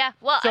 right? Yeah.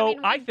 Well,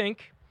 so I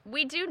think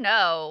we do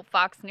know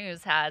Fox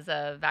News has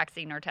a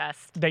vaccine or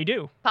test. They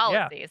do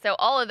policy. Yeah. So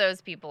all of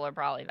those people are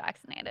probably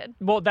vaccinated.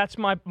 Well,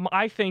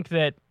 I think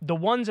that the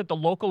ones at the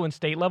local and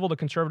state level, the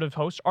conservative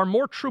hosts, are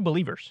more true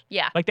believers.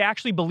 Yeah. Like they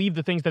actually believe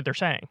the things that they're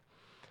saying.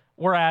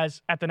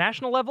 Whereas at the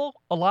national level,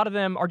 a lot of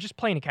them are just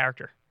playing a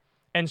character.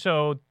 And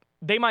so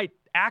they might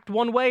act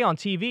one way on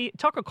TV.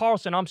 Tucker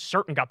Carlson, I'm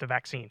certain, got the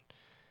vaccine.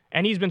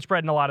 And he's been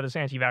spreading a lot of this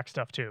anti-vax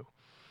stuff too.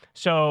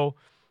 So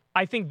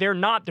I think they're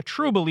not the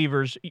true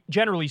believers,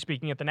 generally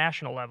speaking, at the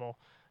national level.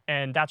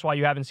 And that's why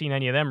you haven't seen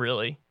any of them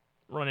really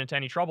run into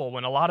any trouble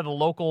when a lot of the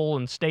local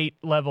and state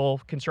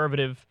level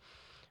conservative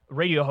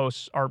radio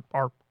hosts are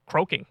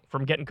croaking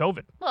from getting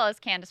COVID. Well, as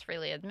Candace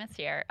freely admits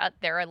here,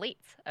 they're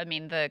elites. I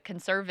mean, the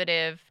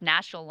conservative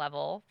national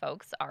level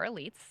folks are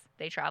elites.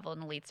 They travel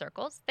in elite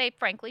circles. They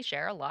frankly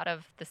share a lot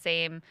of the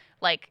same,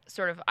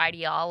 sort of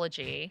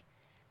ideology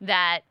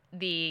that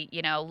the,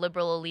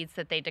 liberal elites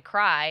that they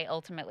decry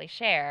ultimately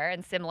share,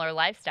 and similar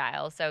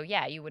lifestyles. So,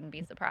 yeah, you wouldn't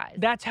be surprised.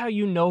 That's how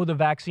you know the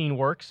vaccine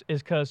works,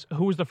 is because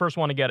who was the first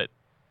one to get it?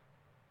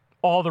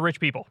 All the rich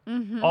people,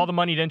 all the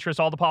moneyed interests,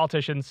 all the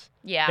politicians.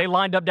 Yeah. They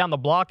lined up down the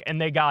block and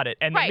they got it.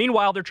 And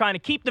meanwhile, they're trying to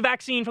keep the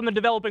vaccine from the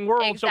developing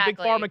world so Big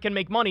Pharma can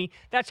make money.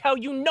 That's how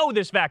you know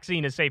this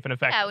vaccine is safe and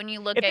effective. Yeah, when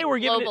you look at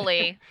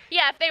globally.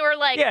 If they were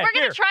like, we're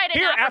going to try it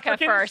in Africa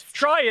first.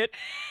 Try it.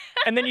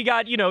 And then you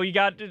got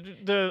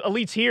the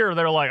elites here.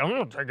 They're like, I'm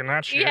not taking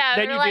that shit. Yeah,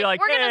 then you'd be like,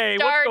 hey,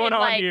 what's going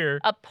on here?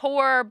 A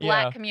poor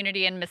black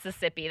community in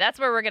Mississippi. That's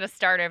where we're going to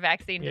start our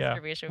vaccine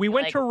distribution. We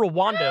went to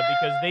Rwanda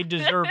because they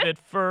deserved it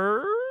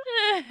first.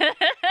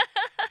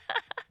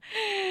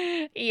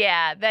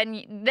 Yeah,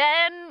 then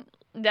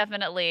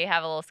definitely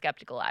have a little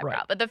skeptical eyebrow.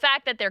 Right. But the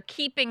fact that they're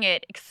keeping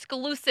it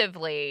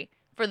exclusively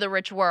for the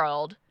rich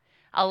world,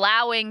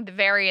 allowing the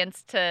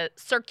variants to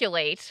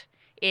circulate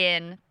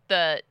in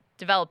the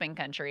developing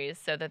countries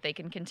so that they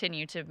can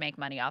continue to make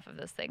money off of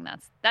this thing.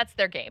 That's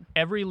their game.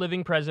 Every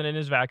living president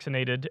is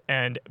vaccinated,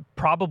 and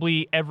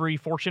probably every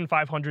Fortune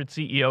 500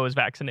 CEO is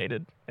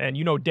vaccinated. And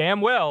you know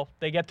damn well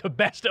they get the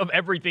best of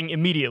everything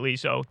immediately.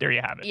 So there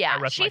you have it. Yeah,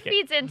 she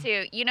feeds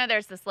into,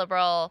 there's this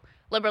liberals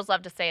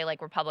love to say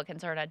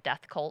Republicans are in a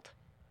death cult.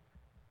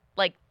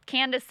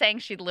 Candace saying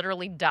she'd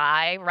literally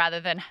die rather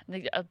than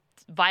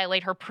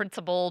violate her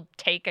principled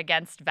take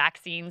against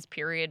vaccines,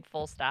 period,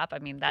 full stop. I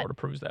mean, that sort of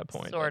proves that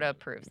point.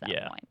 Proves that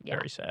point. Yeah.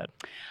 Very sad.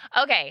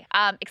 Okay,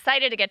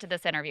 excited to get to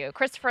this interview.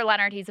 Christopher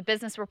Leonard, he's a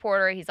business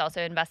reporter. He's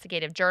also an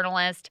investigative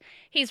journalist.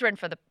 He's written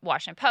for the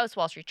Washington Post,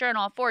 Wall Street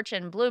Journal,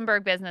 Fortune,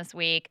 Bloomberg Business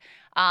Week.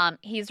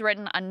 He's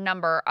written a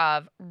number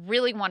of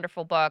really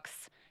wonderful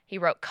books. He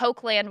wrote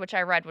Cokeland, which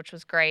I read, which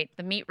was great.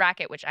 The Meat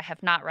Racket, which I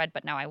have not read,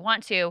 but now I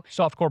want to.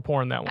 Softcore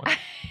porn, that one.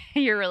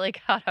 You're really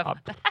caught up on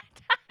that.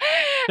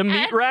 The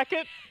Meat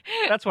Racket?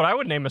 That's what I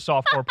would name a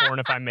softcore porn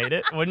if I made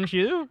it, wouldn't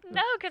you?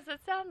 No, because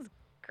it sounds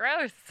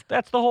gross.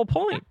 That's the whole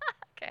point.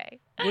 Okay.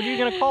 What are you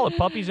going to call it?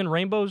 Puppies and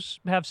rainbows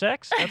have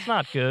sex? That's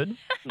not good.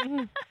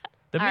 The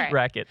Meat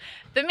Racket.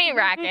 The Meat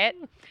Racket.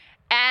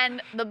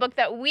 And the book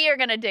that we are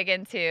going to dig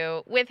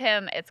into with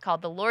him, it's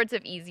called The Lords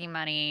of Easy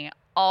Money,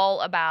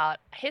 all about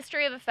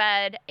history of the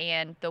Fed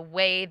and the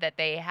way that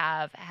they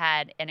have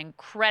had an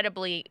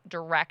incredibly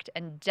direct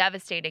and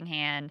devastating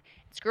hand in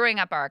screwing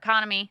up our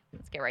economy.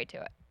 Let's get right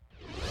to it.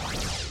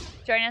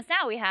 Joining us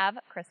now, we have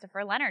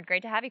Christopher Leonard.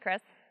 Great to have you,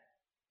 Chris.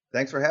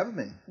 Thanks for having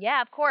me.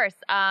 Yeah, of course.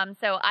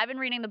 So I've been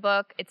reading the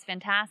book. It's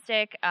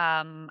fantastic.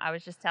 I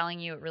was just telling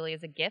you, it really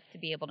is a gift to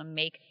be able to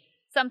make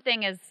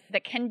something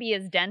that can be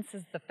as dense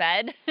as the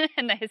Fed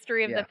and the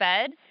history of the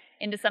Fed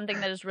into something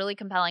that is really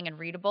compelling and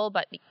readable,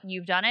 but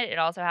you've done it. It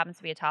also happens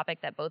to be a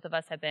topic that both of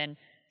us have been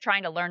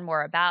trying to learn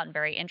more about and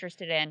very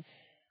interested in.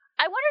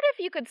 I wondered if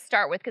you could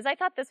start with, because I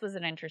thought this was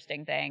an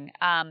interesting thing,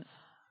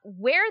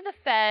 where the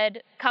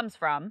Fed comes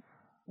from,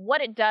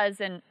 what it does,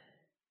 and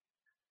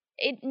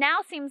it now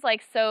seems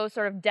like so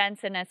sort of dense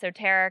and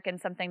esoteric and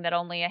something that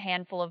only a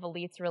handful of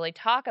elites really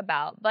talk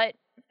about. But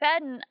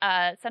Fed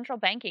and central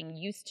banking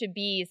used to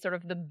be sort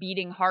of the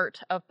beating heart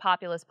of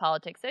populist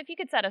politics. So if you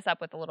could set us up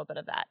with a little bit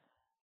of that.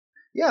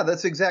 Yeah,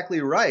 that's exactly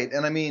right.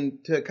 And I mean,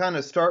 to kind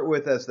of start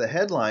with as the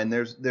headline,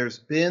 there's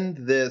been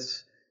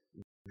this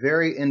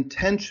very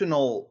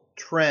intentional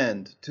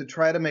trend to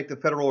try to make the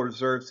Federal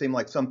Reserve seem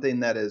like something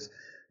that is,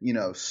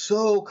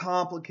 so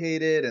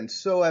complicated and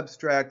so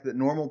abstract that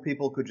normal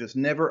people could just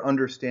never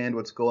understand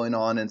what's going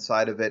on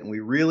inside of it. And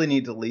we really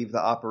need to leave the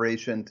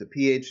operation to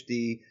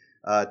PhD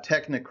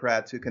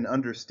technocrats who can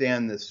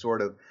understand this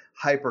sort of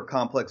hyper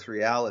complex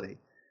reality.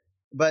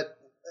 But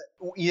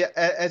yeah,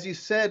 as you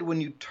said,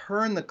 when you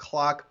turn the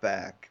clock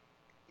back,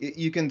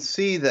 you can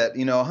see that,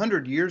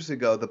 100 years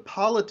ago, the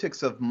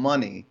politics of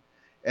money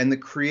and the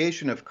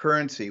creation of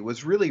currency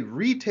was really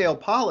retail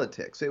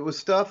politics. It was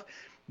stuff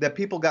that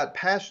people got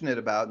passionate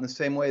about in the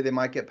same way they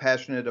might get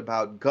passionate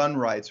about gun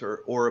rights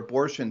or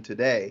abortion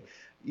today.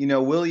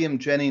 William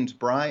Jennings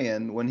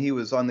Bryan, when he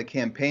was on the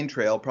campaign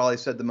trail, probably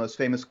said the most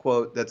famous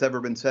quote that's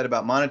ever been said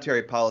about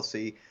monetary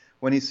policy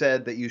when he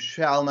said that you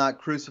shall not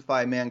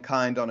crucify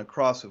mankind on a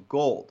cross of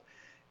gold.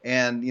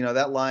 And,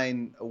 that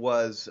line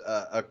was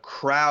a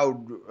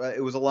crowd.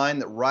 It was a line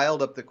that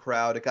riled up the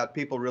crowd. It got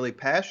people really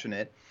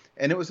passionate.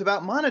 And it was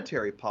about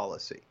monetary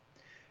policy.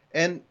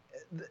 And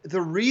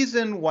the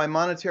reason why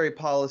monetary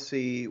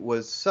policy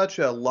was such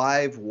a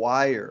live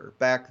wire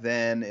back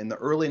then in the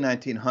early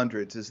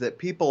 1900s is that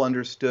people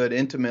understood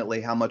intimately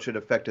how much it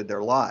affected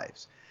their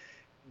lives.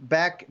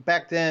 Back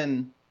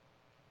then,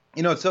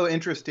 it's so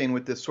interesting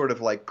with this sort of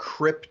like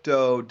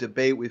crypto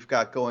debate we've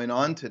got going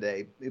on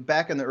today.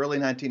 Back in the early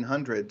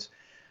 1900s,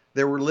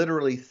 there were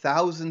literally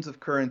thousands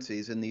of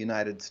currencies in the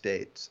United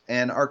States,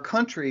 and our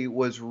country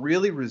was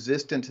really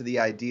resistant to the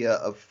idea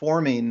of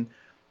forming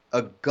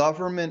a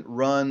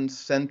government-run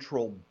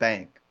central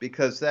bank,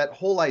 because that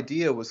whole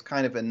idea was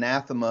kind of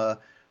anathema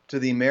to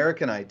the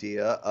American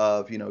idea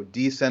of,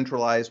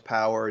 decentralized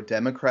power,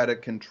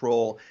 democratic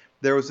control.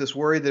 There was this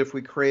worry that if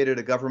we created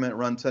a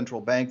government-run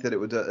central bank, that it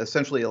would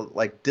essentially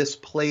like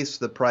displace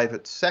the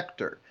private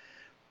sector.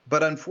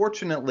 But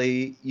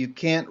unfortunately, you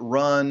can't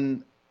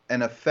run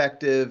an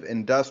effective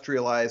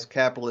industrialized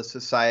capitalist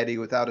society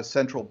without a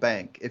central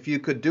bank. If you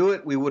could do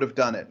it, we would have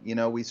done it.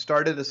 We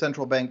started a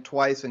central bank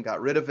twice and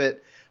got rid of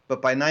it.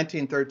 But by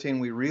 1913,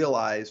 we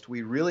realized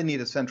we really need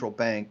a central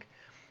bank.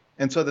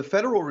 And so the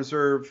Federal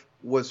Reserve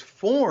was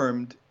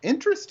formed,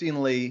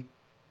 interestingly,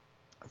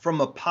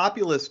 from a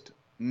populist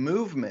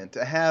movement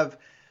to have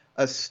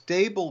a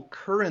stable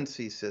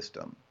currency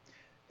system.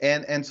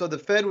 And so the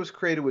Fed was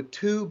created with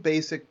two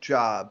basic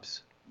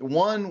jobs.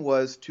 One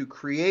was to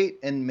create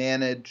and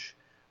manage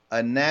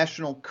a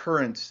national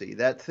currency.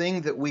 That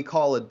thing that we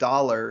call a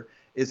dollar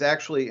is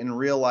actually in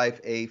real life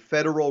a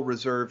Federal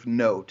Reserve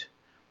note.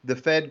 The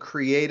Fed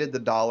created the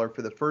dollar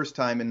for the first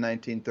time in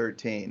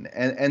 1913.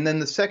 And then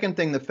the second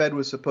thing the Fed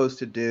was supposed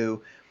to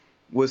do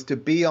was to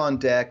be on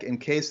deck in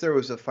case there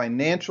was a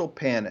financial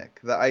panic.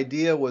 The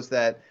idea was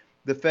that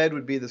the Fed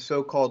would be the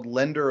so-called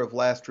lender of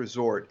last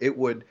resort. It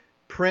would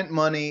print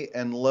money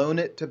and loan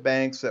it to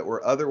banks that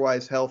were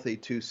otherwise healthy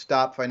to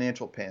stop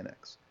financial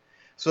panics.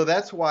 So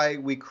that's why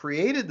we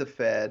created the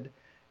Fed,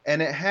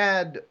 and it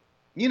had,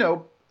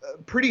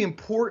 pretty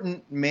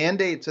important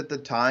mandates at the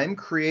time.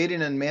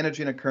 Creating and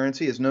managing a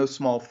currency is no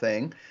small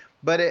thing,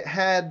 but it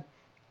had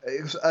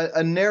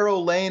a narrow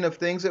lane of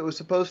things it was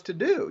supposed to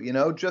do,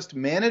 just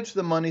manage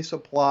the money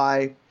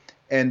supply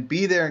and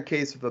be there in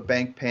case of a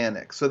bank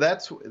panic. So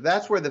that's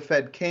where the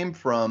Fed came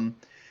from.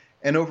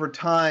 And over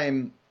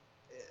time,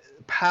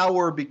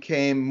 power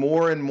became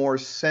more and more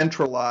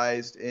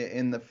centralized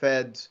in the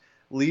Fed's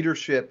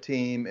leadership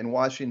team in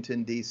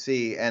Washington,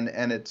 D.C.,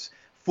 and its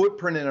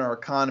footprint in our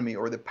economy,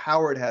 or the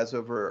power it has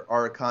over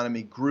our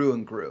economy, grew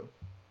and grew.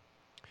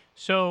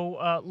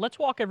 So let's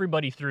walk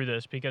everybody through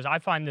this, because I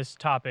find this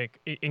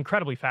topic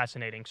incredibly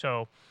fascinating.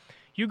 So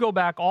you go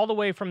back all the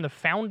way from the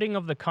founding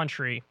of the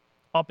country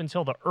up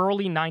until the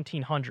early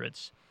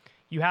 1900s.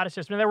 You had a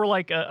system. There were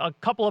like a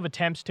couple of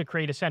attempts to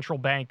create a central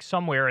bank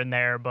somewhere in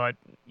there, but,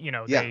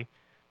 they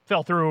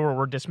fell through or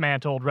were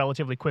dismantled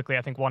relatively quickly.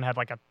 I think one had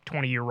like a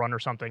 20-year run or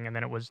something, and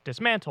then it was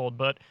dismantled.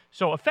 But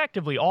so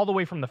effectively, all the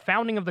way from the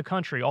founding of the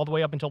country all the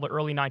way up until the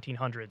early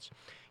 1900s,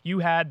 you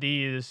had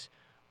these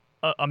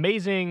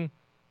amazing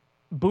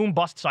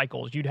boom-bust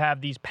cycles. You'd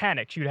have these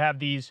panics. You'd have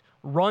these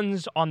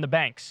runs on the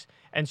banks.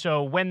 And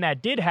so when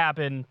that did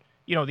happen,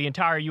 the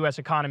entire U.S.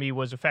 economy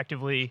was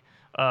effectively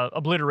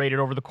obliterated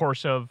over the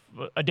course of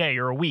a day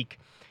or a week.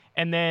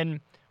 And then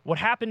what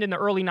happened in the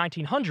early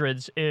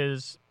 1900s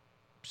is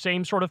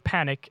same sort of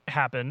panic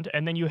happened.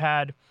 And then you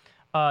had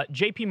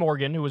J.P.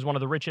 Morgan, who was one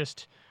of the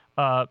richest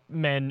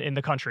men in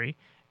the country.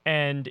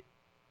 And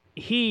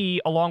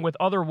he, along with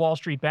other Wall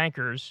Street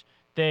bankers,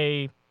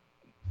 they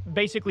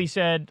basically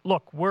said,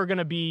 look, we're going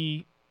to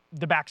be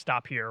the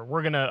backstop here.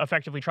 We're going to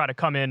effectively try to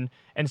come in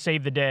and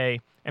save the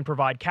day and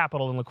provide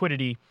capital and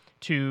liquidity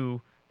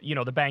to,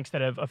 the banks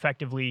that have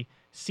effectively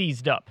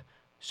seized up.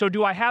 So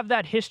do I have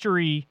that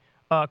history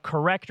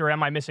correct, or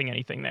am I missing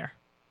anything there?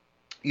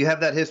 You have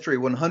that history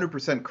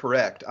 100%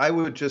 correct. I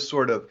would just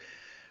sort of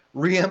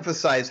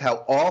reemphasize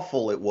how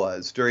awful it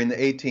was during the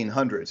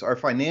 1800s. Our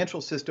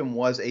financial system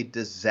was a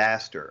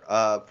disaster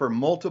for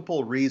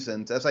multiple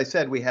reasons. As I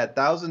said, we had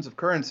thousands of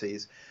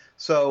currencies.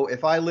 So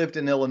if I lived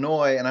in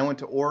Illinois and I went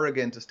to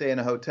Oregon to stay in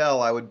a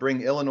hotel, I would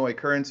bring Illinois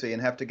currency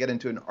and have to get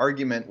into an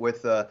argument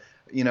with the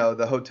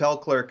hotel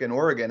clerk in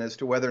Oregon as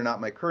to whether or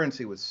not my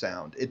currency was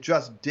sound. It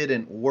just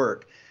didn't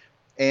work.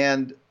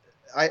 And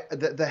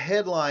the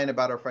headline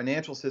about our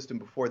financial system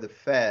before the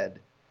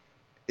Fed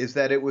is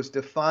that it was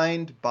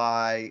defined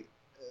by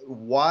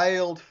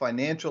wild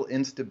financial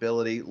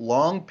instability,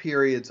 long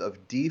periods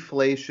of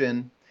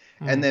deflation,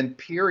 and then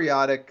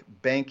periodic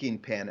banking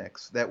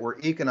panics that were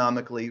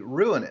economically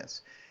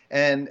ruinous.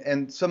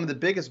 And some of the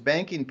biggest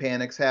banking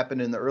panics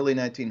happened in the early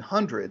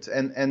 1900s.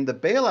 And the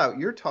bailout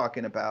you're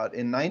talking about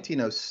in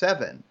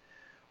 1907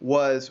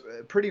 was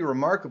pretty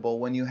remarkable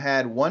when you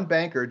had one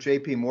banker,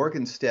 J.P.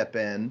 Morgan, step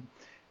in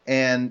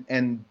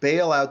and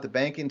bail out the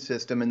banking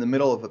system in the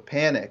middle of a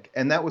panic.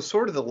 And that was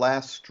sort of the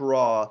last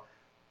straw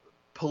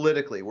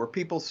politically, where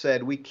people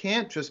said, we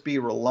can't just be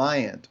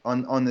reliant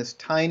on this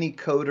tiny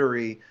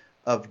coterie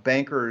of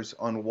bankers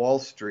on Wall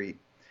Street.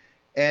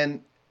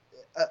 And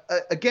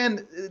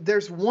again,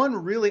 there's one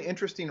really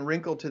interesting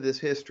wrinkle to this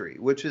history,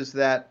 which is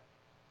that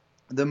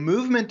the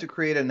movement to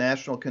create a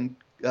national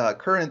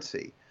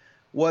currency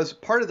was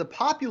part of the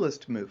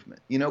populist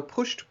movement,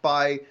 pushed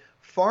by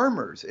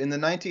farmers in the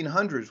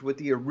 1900s with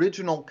the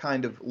original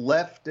kind of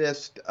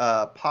leftist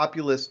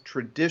populist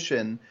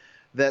tradition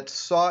that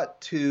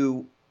sought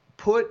to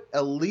put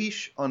a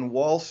leash on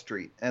Wall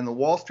Street and the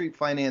Wall Street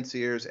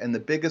financiers and the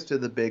biggest of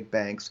the big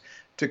banks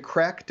to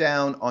crack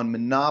down on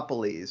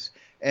monopolies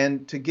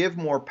and to give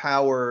more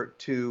power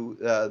to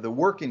the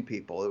working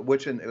people,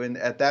 which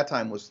at that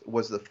time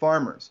was the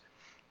farmers.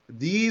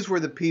 These were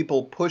the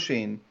people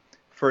pushing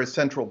for a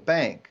central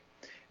bank.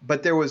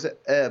 But there was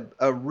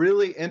a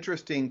really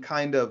interesting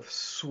kind of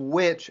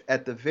switch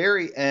at the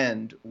very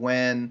end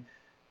when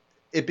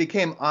it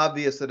became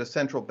obvious that a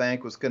central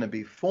bank was going to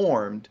be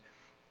formed.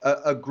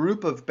 A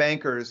group of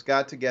bankers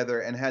got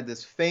together and had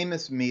this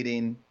famous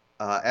meeting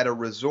at a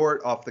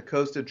resort off the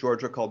coast of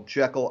Georgia called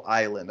Jekyll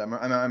Island.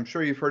 I'm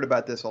sure you've heard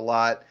about this a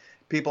lot.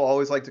 People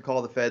always like to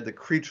call the Fed the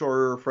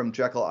creature from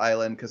Jekyll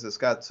Island because it's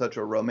got such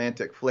a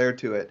romantic flair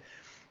to it.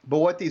 But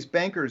what these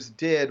bankers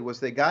did was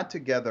they got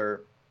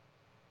together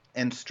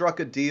and struck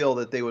a deal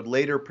that they would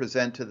later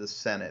present to the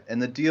Senate.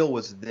 And the deal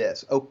was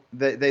this.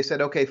 They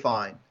said, okay,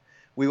 fine.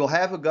 We will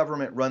have a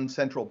government-run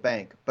central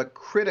bank, but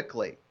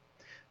critically,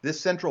 this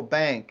central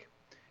bank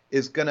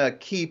is going to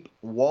keep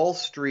Wall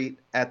Street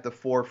at the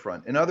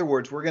forefront. In other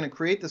words, we're going to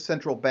create the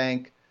central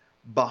bank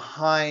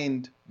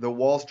behind the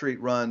Wall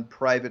Street-run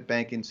private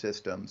banking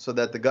system so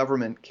that the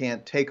government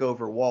can't take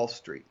over Wall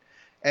Street.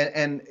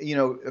 And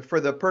for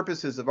the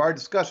purposes of our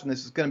discussion,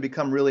 this is going to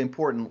become really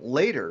important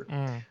later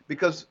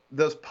because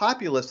those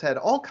populists had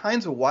all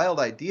kinds of wild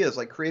ideas,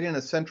 like creating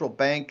a central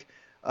bank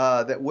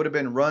that would have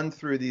been run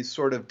through these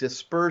sort of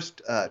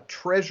dispersed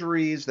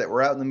treasuries that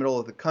were out in the middle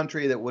of the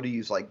country that would have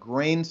used like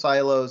grain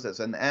silos as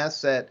an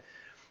asset.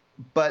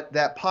 But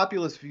that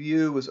populist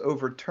view was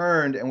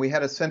overturned, and we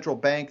had a central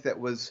bank that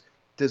was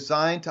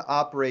designed to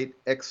operate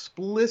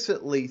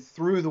explicitly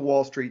through the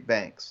Wall Street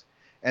banks.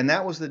 And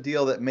that was the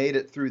deal that made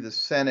it through the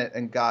Senate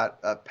and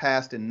got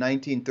passed in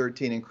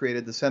 1913 and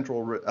created the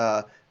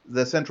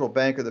central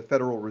bank, or the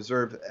Federal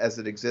Reserve, as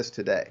it exists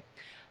today.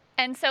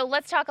 And so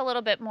let's talk a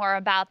little bit more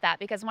about that,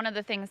 because one of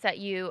the things that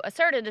you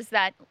asserted is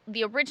that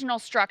the original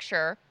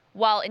structure,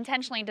 while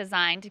intentionally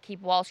designed to keep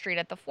Wall Street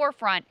at the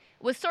forefront,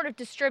 was sort of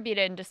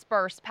distributed and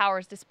dispersed,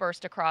 powers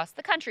dispersed across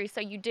the country.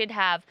 So you did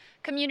have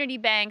community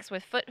banks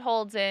with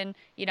footholds in,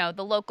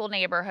 the local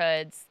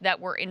neighborhoods that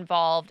were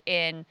involved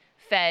in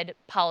Fed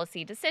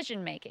policy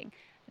decision making.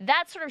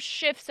 That sort of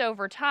shifts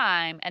over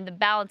time, and the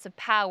balance of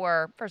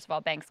power, first of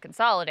all, banks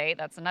consolidate.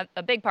 That's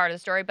a big part of the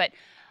story, but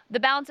the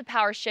balance of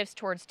power shifts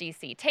towards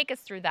DC. Take us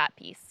through that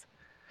piece.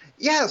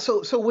 Yeah,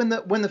 so when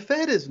the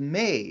Fed is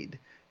made,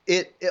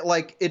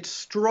 its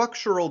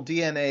structural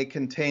DNA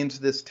contains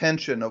this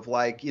tension of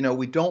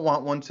we don't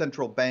want one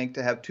central bank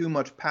to have too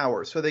much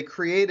power. So they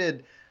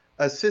created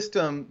a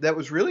system that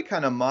was really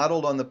kind of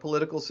modeled on the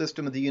political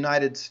system of the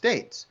United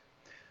States.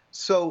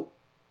 So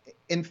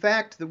in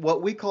fact,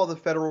 what we call the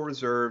Federal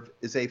Reserve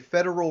is a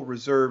Federal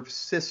Reserve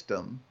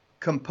system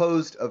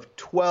composed of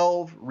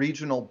 12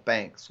 regional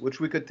banks, which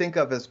we could think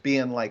of as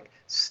being like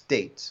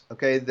states.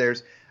 Okay,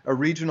 there's a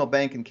regional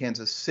bank in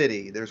Kansas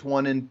City, there's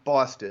one in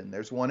Boston,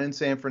 there's one in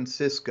San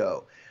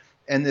Francisco.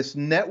 And this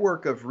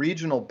network of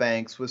regional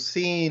banks was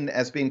seen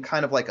as being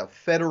kind of like a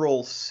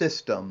federal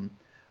system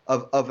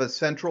of a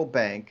central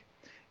bank.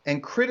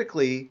 And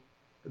critically,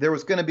 there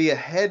was going to be a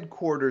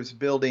headquarters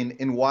building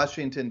in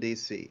Washington,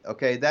 D.C.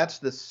 Okay, that's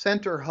the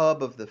center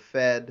hub of the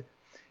Fed.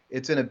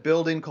 It's in a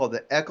building called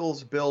the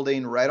Eccles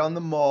Building right on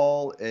the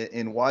mall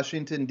in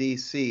Washington,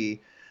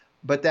 D.C.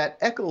 But that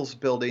Eccles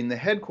Building, the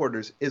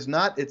headquarters, is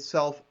not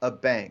itself a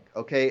bank.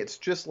 Okay, it's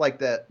just like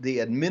the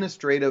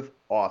administrative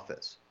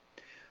office.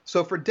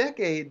 So for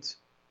decades,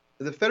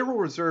 the Federal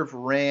Reserve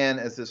ran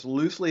as this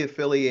loosely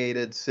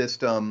affiliated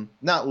system,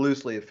 not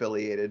loosely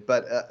affiliated,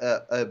 but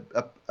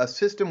a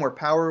system where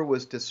power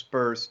was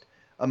dispersed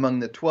among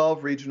the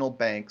 12 regional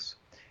banks.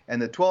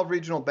 And the 12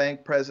 regional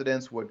bank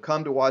presidents would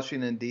come to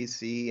Washington,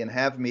 D.C. and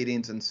have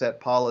meetings and set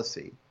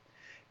policy.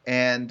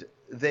 And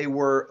they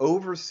were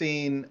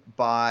overseen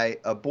by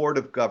a board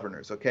of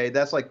governors, okay?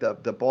 That's like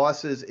the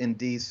bosses in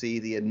D.C.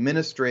 The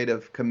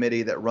administrative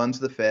committee that runs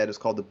the Fed is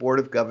called the Board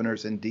of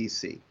Governors in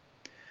D.C.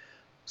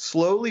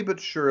 Slowly but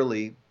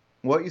surely,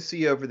 what you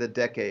see over the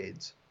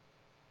decades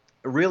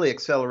really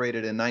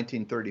accelerated in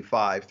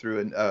 1935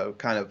 through a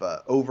kind of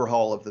a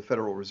overhaul of the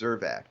Federal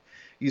Reserve Act.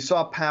 You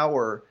saw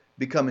power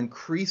become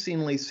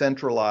increasingly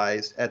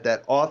centralized at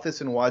that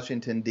office in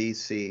Washington,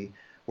 D.C.,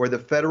 where the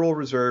Federal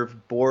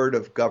Reserve Board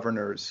of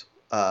Governors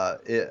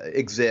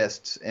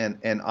exists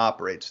and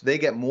operates. They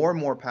get more and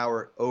more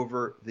power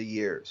over the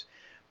years.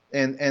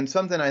 And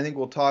something I think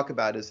we'll talk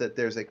about is that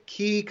there's a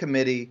key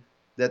committee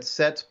that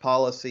sets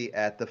policy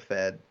at the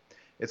Fed.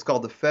 It's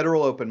called the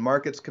Federal Open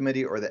Markets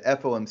Committee, or the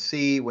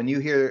FOMC. When you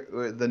hear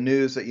the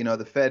news that,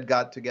 the Fed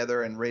got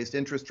together and raised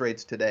interest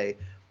rates today,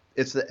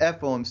 it's the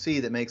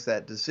FOMC that makes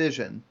that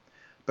decision.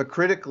 But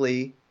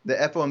critically, the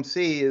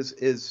FOMC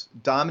is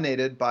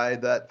dominated by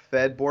that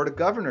Fed Board of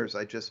Governors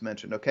I just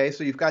mentioned, okay?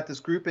 So you've got this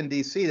group in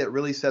D.C. that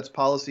really sets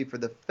policy for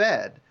the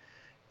Fed.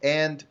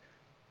 And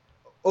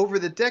over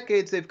the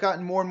decades, they've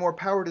gotten more and more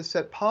power to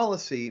set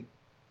policy.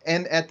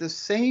 And at the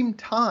same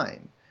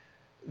time,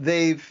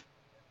 they've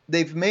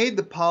made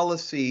the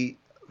policy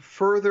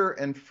further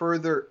and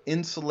further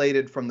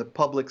insulated from the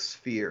public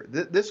sphere.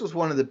 This was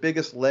one of the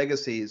biggest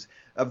legacies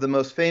of the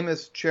most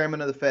famous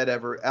chairman of the Fed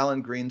ever,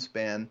 Alan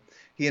Greenspan.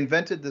 He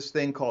invented this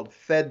thing called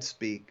Fed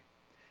speak.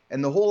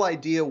 And the whole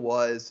idea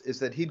is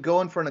that he'd go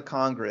in front of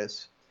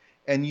Congress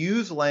and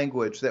use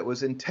language that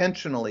was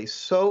intentionally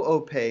so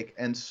opaque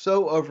and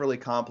so overly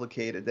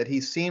complicated that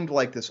he seemed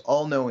like this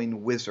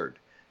all-knowing wizard.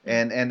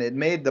 And it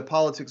made the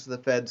politics of the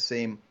Fed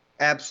seem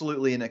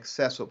absolutely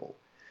inaccessible.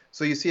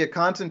 So you see a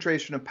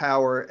concentration of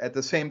power at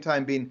the same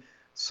time being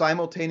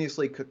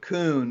simultaneously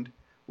cocooned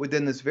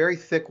within this very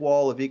thick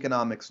wall of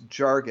economics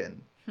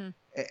jargon.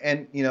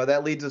 And,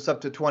 that leads us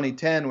up to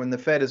 2010 when the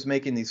Fed is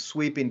making these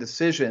sweeping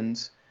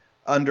decisions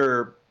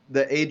under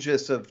the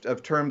aegis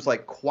of terms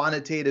like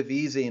quantitative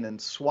easing and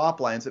swap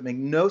lines that make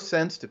no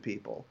sense to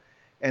people.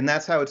 And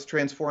that's how it's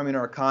transforming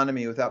our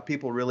economy without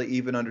people really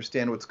even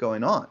understand what's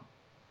going on.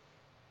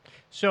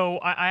 So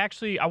I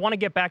want to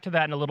get back to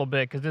that in a little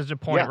bit, because this is a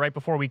point right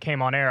before we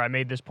came on air. I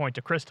made this point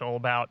to Crystal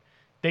about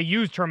they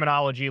use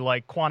terminology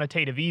like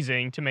quantitative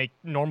easing to make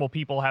normal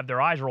people have their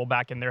eyes roll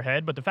back in their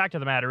head. But the fact of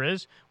the matter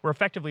is we're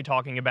effectively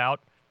talking about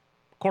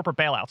corporate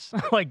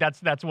bailouts. Like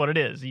that's what it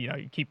is.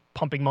 You keep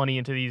pumping money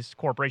into these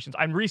corporations.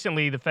 And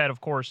recently the Fed, of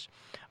course,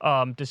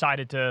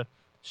 decided to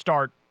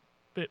start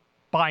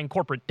buying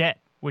corporate debt,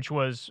 which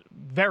was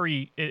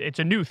it's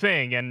a new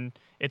thing, and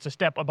it's a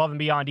step above and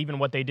beyond even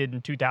what they did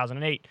in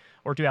 2008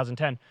 or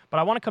 2010. But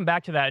I want to come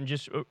back to that and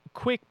just a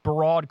quick,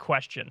 broad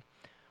question.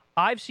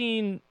 I've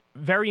seen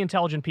very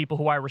intelligent people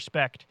who I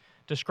respect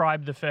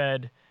describe the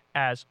Fed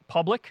as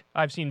public.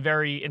 I've seen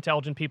very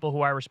intelligent people who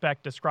I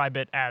respect describe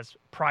it as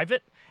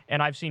private.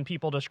 And I've seen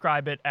people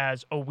describe it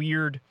as a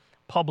weird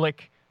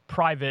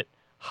public-private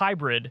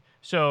hybrid.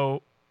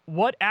 So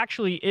what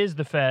actually is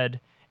the Fed?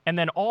 And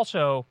then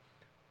also,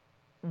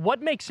 what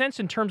makes sense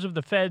in terms of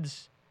the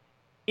Fed's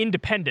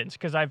independence?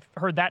 Because I've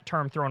heard that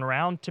term thrown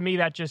around. To me,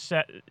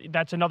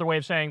 that's another way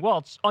of saying, well,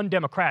 it's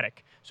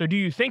undemocratic. So do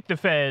you think the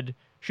Fed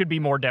should be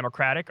more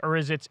democratic, or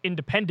is its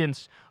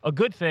independence a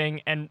good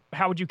thing? And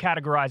how would you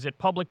categorize it,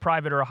 public,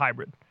 private, or a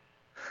hybrid?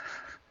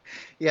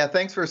 Yeah,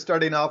 thanks for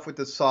starting off with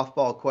the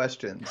softball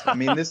questions. I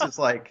mean, this is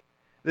like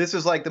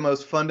the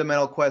most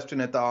fundamental question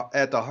at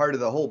the heart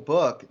of the whole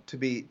book, to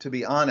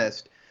be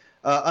honest.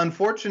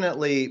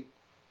 Unfortunately,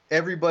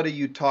 everybody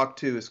you talk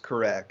to is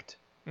correct.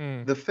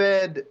 The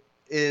Fed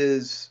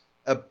is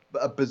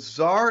a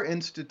bizarre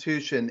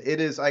institution.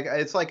 It's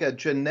like a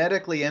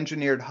genetically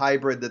engineered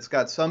hybrid that's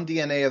got some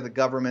DNA of the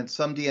government,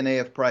 some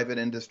DNA of private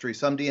industry,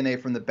 some DNA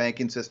from the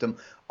banking system,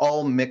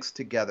 all mixed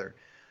together.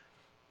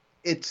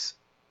 It's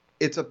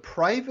a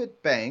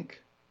private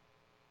bank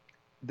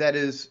that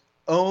is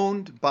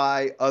owned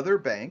by other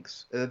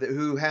banks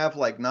who have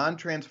like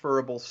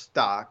non-transferable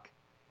stock,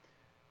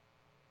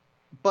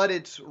 but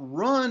it's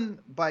run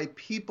by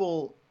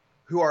people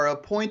who are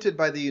appointed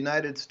by the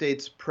United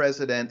States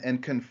president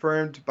and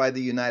confirmed by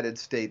the United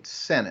States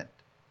Senate.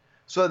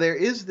 So there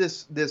is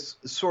this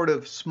sort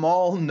of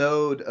small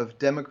node of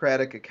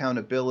democratic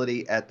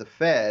accountability at the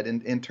Fed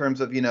in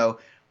terms of,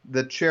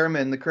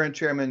 the current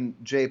chairman,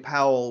 Jay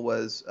Powell,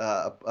 was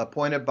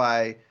appointed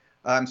by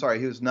I'm sorry,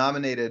 he was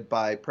nominated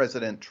by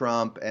President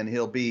Trump, and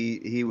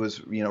he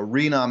was,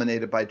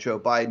 renominated by Joe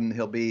Biden.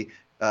 He'll be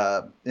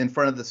in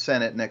front of the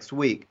Senate next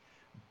week.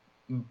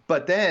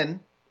 But then,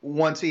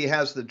 once he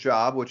has the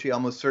job, which he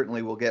almost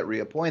certainly will get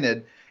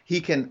reappointed, he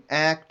can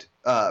act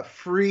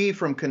free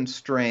from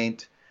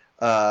constraint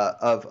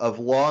of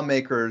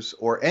lawmakers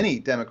or any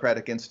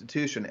democratic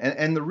institution.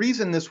 And the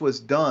reason this was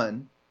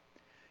done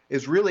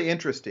is really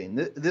interesting.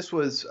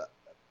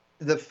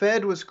 The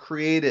Fed was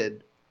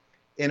created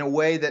in a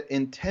way that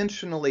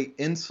intentionally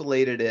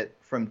insulated it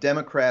from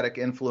democratic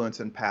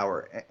influence and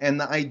power. And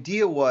the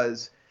idea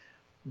was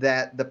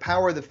that the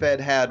power the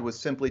Fed had was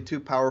simply too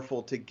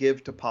powerful to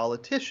give to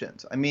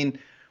politicians. I mean,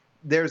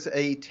 there's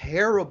a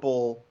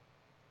terrible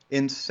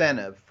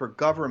incentive for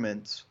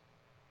governments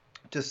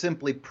to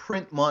simply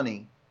print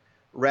money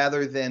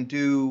rather than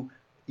do,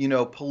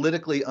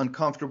 politically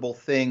uncomfortable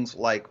things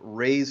like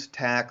raise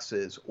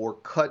taxes or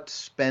cut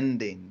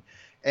spending.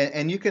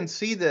 And you can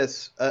see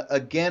this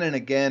again and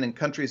again in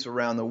countries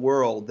around the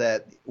world,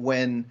 that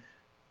when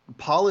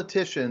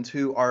politicians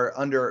who are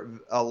under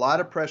a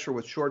lot of pressure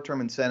with short-term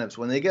incentives,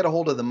 when they get a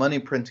hold of the money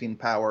printing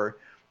power,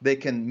 they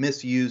can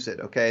misuse it,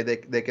 okay?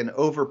 They can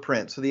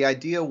overprint. So the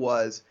idea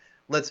was,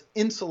 let's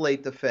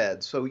insulate the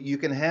Fed. So you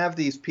can have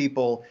these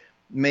people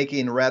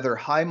making rather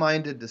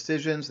high-minded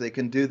decisions. They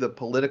can do the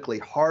politically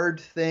hard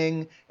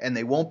thing, and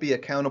they won't be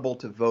accountable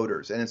to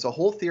voters. And it's a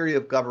whole theory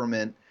of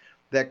government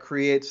that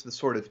creates the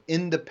sort of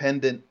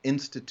independent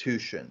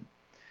institution.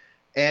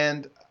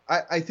 And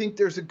I think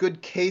there's a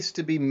good case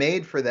to be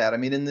made for that. I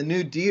mean, in the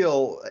New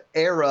Deal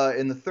era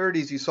in the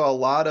 30s, you saw a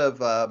lot of,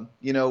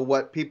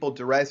 what people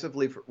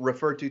derisively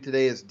refer to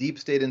today as deep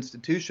state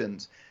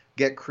institutions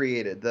get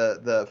created.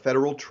 The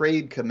Federal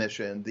Trade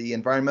Commission, the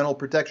Environmental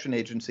Protection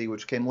Agency,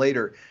 which came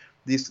later,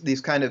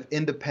 these kind of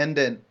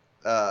independent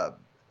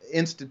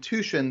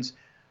institutions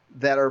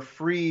that are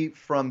free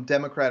from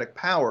democratic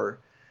power.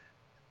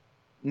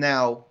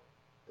 Now,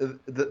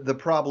 the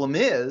problem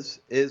is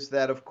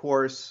that, of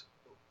course,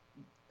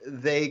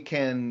 they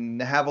can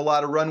have a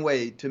lot of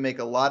runway to make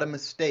a lot of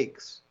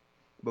mistakes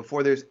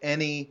before there's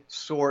any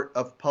sort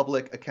of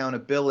public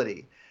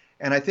accountability.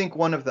 And I think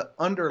one of the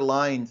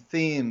underlying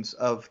themes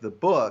of the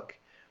book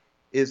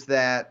is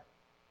that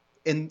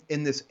in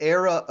this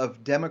era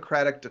of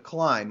democratic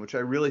decline, which I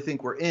really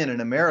think we're in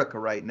America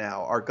right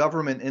now, our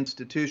government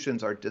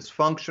institutions are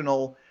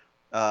dysfunctional.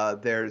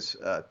 There's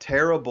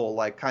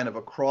terrible, kind of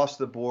across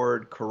the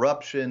board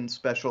corruption,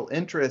 special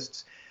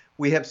interests.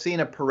 We have seen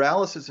a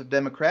paralysis of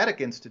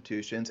democratic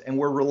institutions, and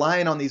we're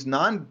relying on these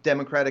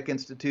non-democratic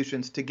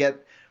institutions to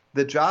get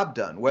the job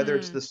done, whether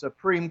it's the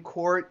Supreme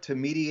Court to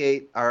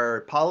mediate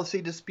our policy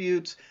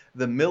disputes,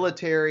 the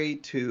military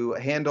to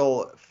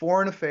handle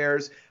foreign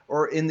affairs,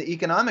 or in the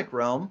economic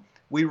realm,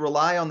 we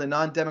rely on the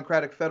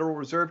non-democratic Federal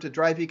Reserve to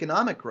drive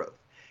economic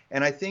growth.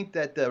 And I think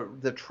that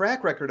the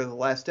track record of the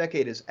last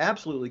decade is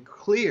absolutely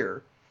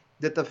clear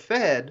that the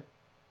Fed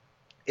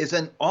is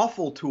an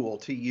awful tool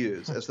to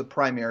use as the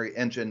primary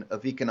engine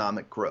of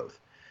economic growth,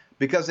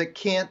 because it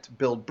can't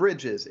build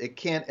bridges, it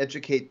can't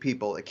educate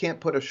people, it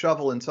can't put a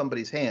shovel in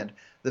somebody's hand.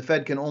 The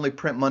Fed can only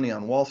print money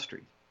on Wall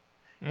Street.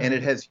 And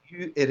it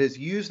has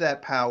used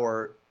that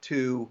power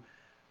to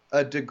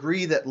a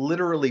degree that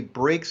literally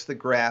breaks the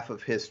graph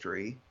of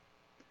history.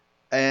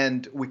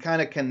 And we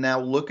kind of can now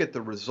look at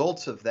the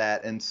results of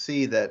that and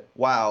see that,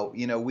 wow,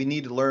 we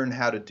need to learn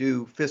how to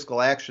do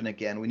fiscal action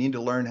again. We need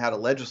to learn how to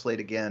legislate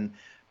again,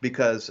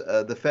 because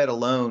the Fed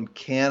alone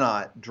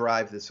cannot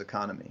drive this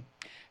economy.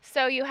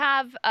 So you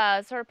have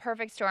a sort of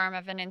perfect storm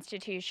of an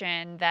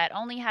institution that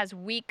only has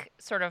weak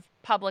sort of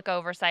public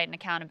oversight and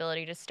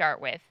accountability to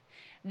start with.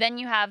 Then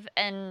you have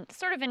an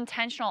sort of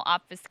intentional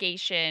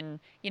obfuscation,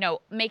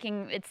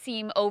 making it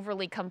seem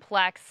overly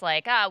complex,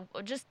 like,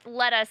 just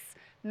let us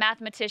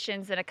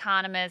mathematicians and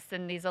economists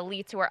and these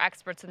elites who are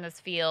experts in this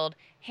field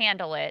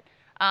handle it.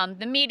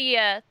 The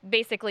media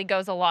basically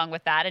goes along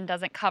with that and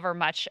doesn't cover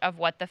much of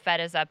what the Fed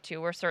is up to,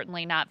 or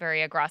certainly not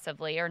very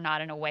aggressively, or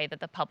not in a way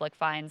that the public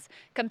finds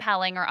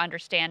compelling or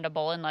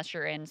understandable, unless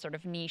you're in sort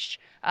of niche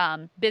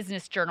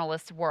business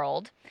journalist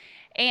world.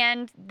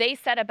 And they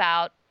set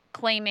about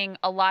claiming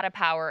a lot of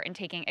power and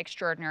taking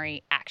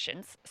extraordinary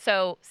actions.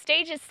 So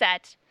stage is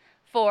set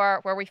for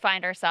where we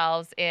find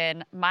ourselves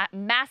in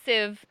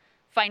massive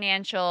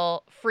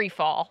financial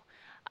freefall.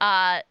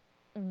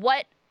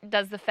 What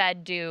does the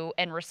Fed do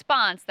in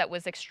response that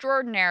was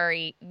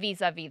extraordinary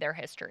vis-a-vis their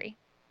history?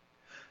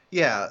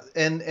 Yeah,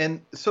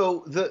 and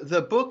so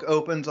the book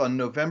opens on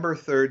November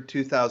 3rd,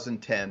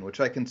 2010,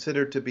 which I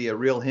consider to be a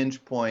real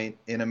hinge point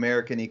in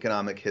American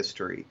economic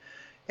history.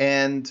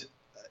 And,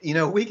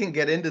 we can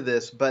get into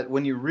this, but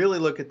when you really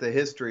look at the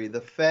history,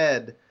 the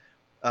Fed,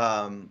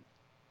 when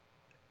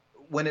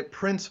it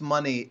prints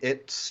money,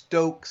 it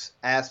stokes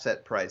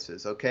asset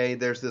prices, okay?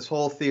 There's this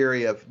whole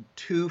theory of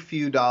too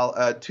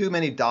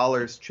many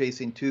dollars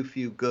chasing too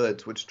few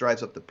goods, which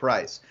drives up the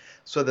price.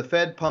 So the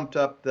Fed pumped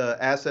up the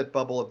asset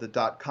bubble of the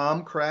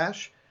dot-com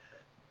crash,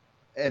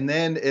 And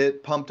then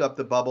it pumped up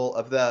the bubble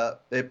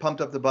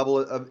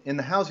in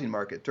the housing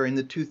market during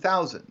the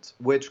 2000s,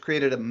 which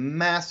created a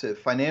massive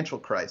financial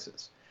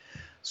crisis.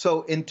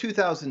 So in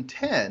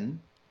 2010,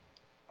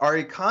 our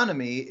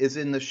economy is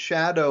in the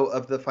shadow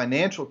of the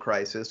financial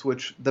crisis,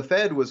 which the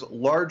Fed was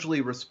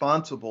largely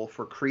responsible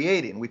for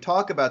creating. We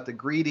talk about the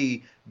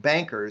greedy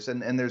bankers,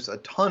 and there's a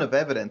ton of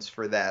evidence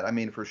for that, I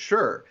mean, for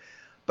sure.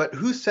 But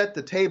who set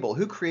the table?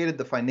 Who created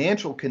the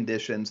financial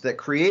conditions that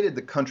created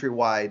the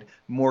countrywide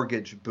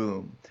mortgage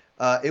boom?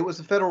 It was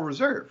the Federal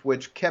Reserve,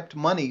 which kept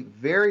money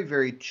very,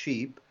 very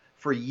cheap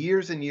for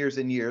years and years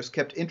and years,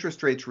 kept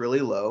interest rates really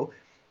low,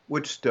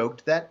 which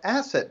stoked that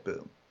asset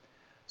boom.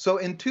 So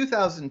in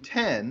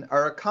 2010,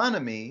 our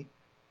economy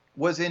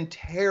was in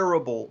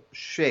terrible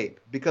shape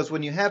because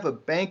when you have a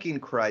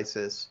banking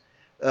crisis,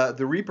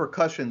 the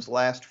repercussions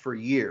last for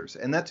years.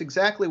 And that's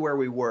exactly where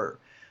we were.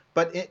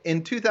 But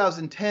in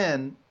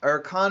 2010, our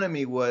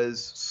economy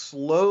was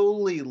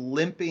slowly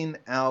limping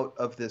out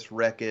of this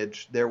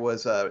wreckage. There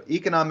was an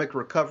economic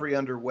recovery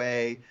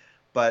underway,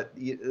 but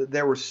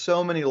there were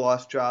so many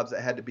lost jobs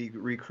that had to be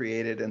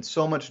recreated, and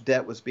so much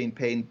debt was being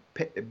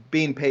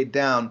paid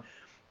down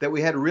that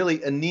we had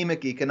really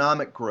anemic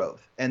economic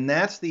growth. And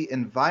that's the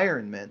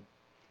environment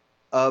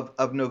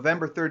of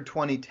November 3rd,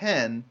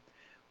 2010,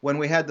 when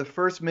we had the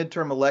first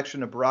midterm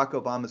election of Barack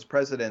Obama's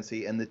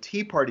presidency and the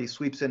Tea Party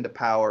sweeps into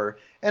power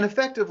and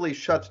effectively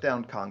shuts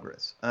down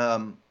Congress.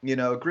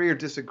 Agree or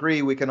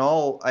disagree, we can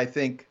all, I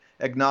think,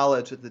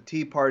 acknowledge that the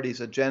Tea Party's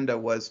agenda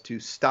was to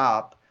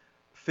stop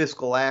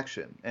fiscal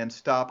action and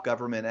stop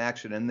government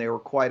action, and they were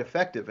quite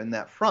effective in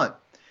that front.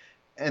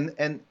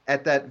 And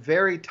at that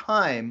very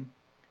time,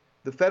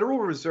 the Federal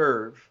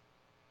Reserve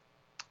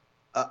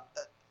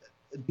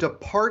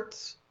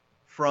departs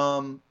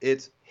from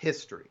its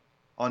history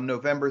on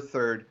November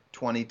 3rd,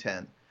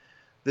 2010.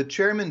 The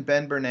chairman,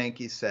 Ben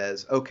Bernanke,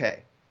 says,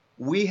 okay,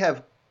 we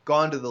have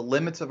gone to the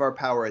limits of our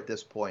power at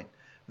this point.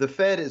 The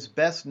Fed is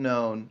best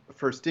known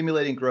for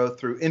stimulating growth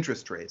through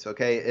interest rates,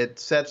 okay? It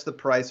sets the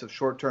price of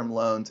short-term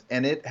loans,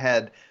 and it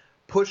had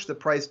pushed the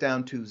price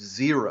down to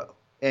zero.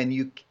 And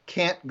you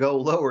can't go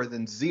lower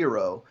than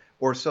zero,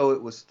 or so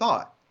it was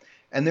thought.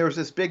 And there was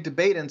this big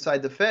debate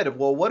inside the Fed of,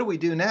 well, what do we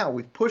do now?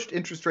 We've pushed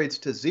interest rates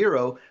to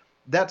zero.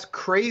 That's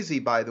crazy,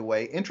 by the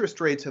way. Interest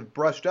rates have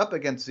brushed up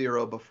against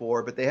zero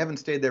before, but they haven't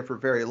stayed there for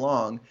very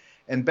long.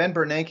 And Ben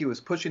Bernanke was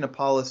pushing a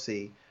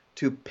policy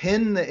to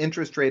pin the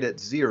interest rate at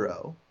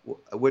zero,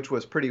 which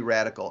was pretty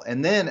radical.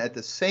 And then at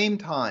the same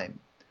time,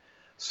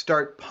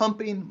 start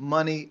pumping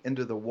money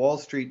into the Wall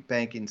Street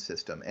banking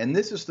system. And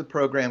this is the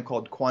program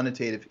called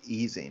quantitative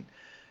easing.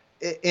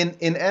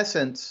 In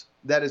essence,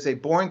 that is a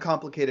boring,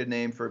 complicated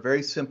name for a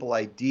very simple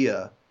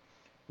idea,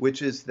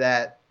 which is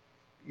that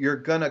you're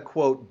going to,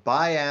 quote,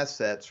 buy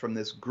assets from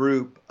this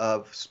group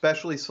of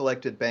specially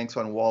selected banks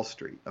on Wall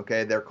Street,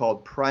 okay? They're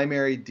called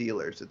primary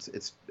dealers.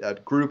 It's a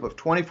group of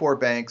 24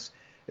 banks.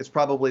 It's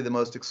probably the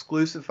most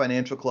exclusive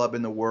financial club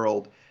in the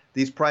world.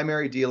 These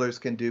primary dealers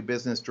can do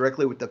business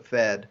directly with the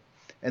Fed.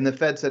 And the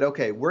Fed said,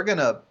 okay, we're going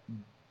to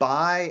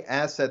buy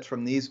assets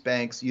from these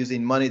banks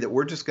using money that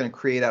we're just going to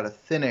create out of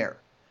thin air.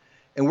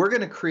 And we're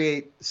going to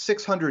create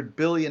 $600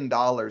 billion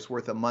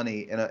worth of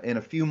money in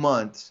a few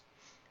months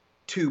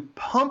to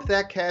pump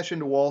that cash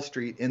into Wall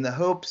Street in the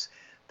hopes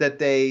that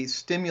they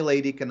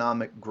stimulate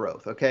economic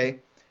growth, okay?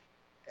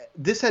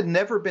 This had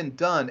never been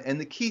done.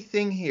 And the key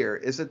thing here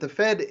is that the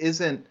Fed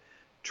isn't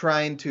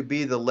trying to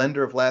be the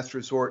lender of last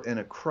resort in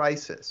a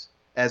crisis,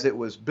 as it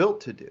was built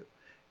to do.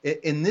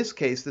 In this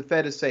case, the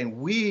Fed is saying,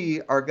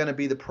 we are going to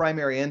be the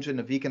primary engine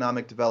of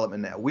economic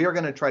development now. We are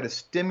going to try to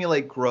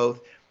stimulate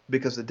growth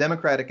because the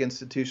democratic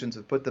institutions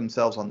have put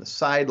themselves on the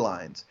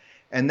sidelines.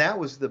 And that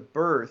was the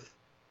birth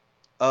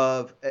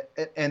of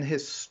an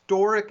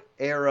historic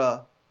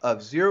era of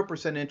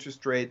 0%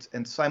 interest rates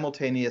and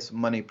simultaneous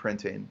money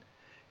printing.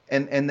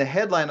 And the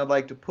headline I'd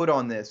like to put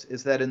on this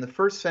is that in the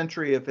first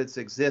century of its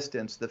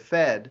existence, the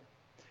Fed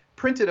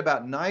printed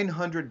about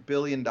 $900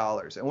 billion.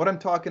 And what I'm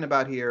talking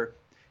about here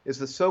is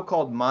the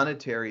so-called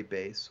monetary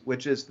base,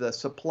 which is the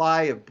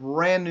supply of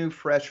brand new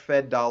fresh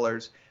Fed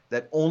dollars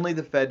that only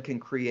the Fed can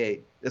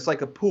create. It's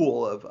like a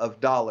pool of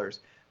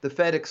dollars. The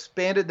Fed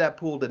expanded that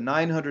pool to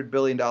 $900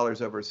 billion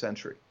over a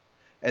century.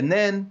 And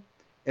then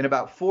in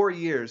about 4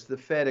 years, the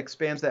Fed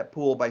expands that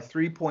pool by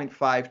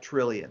 3.5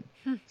 trillion.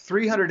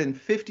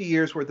 350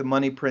 years worth of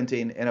money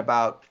printing in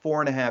about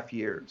 4.5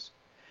 years.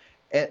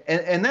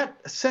 And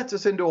that sets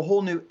us into a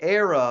whole new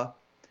era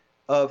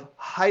of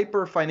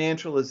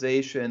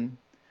hyper-financialization,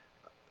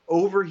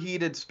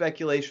 overheated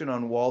speculation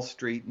on Wall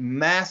Street,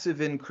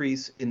 massive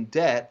increase in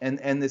debt,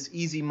 and this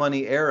easy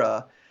money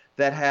era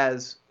that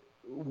has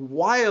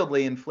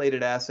wildly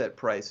inflated asset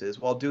prices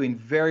while doing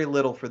very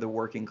little for the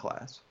working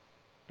class.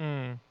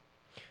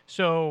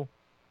 So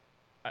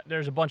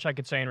there's a bunch I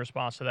could say in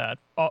response to that.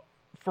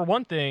 For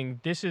one thing,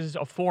 this is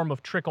a form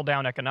of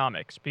trickle-down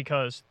economics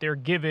because they're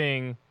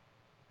giving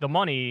the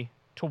money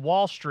to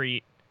Wall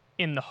Street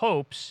in the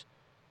hopes,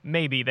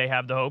 maybe they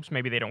have the hopes,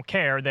 maybe they don't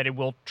care, that it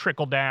will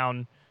trickle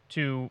down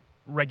to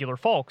regular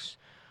folks.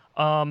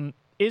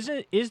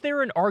 is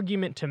there an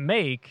argument to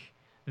make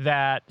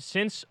that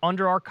since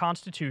under our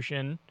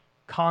Constitution,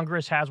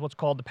 Congress has what's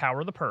called the power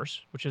of the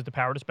purse, which is the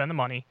power to spend the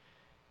money,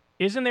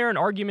 isn't there an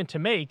argument to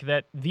make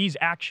that these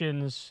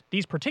actions,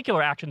 these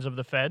particular actions of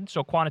the Fed,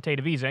 so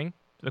quantitative easing,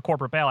 the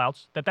corporate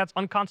bailouts, that's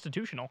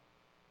unconstitutional?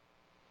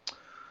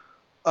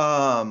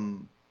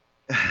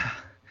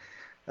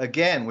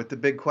 Again, with the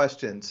big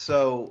question.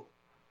 So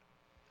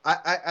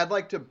I'd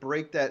like to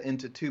break that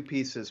into two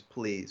pieces,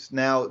 please.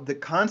 Now, the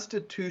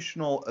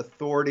constitutional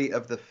authority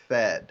of the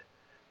Fed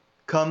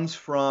comes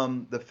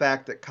from the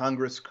fact that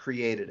Congress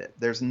created it.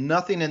 There's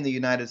nothing in the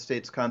United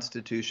States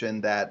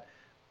Constitution that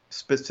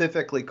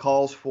specifically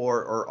calls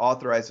for or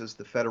authorizes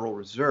the Federal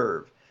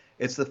Reserve.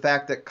 It's the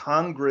fact that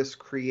Congress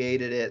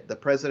created it. The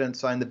president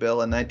signed the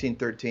bill in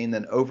 1913,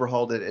 then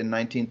overhauled it in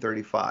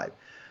 1935.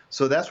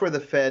 So that's where the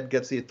Fed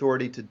gets the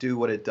authority to do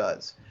what it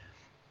does.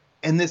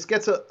 And this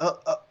gets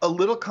a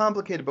little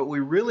complicated, but we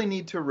really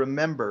need to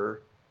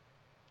remember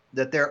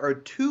that there are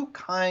two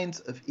kinds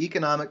of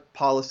economic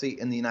policy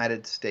in the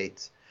United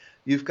States.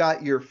 You've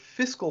got your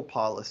fiscal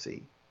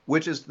policy,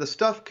 which is the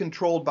stuff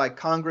controlled by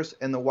Congress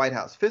and the White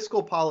House.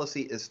 Fiscal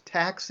policy is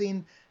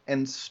taxing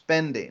and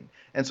spending.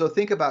 And so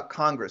think about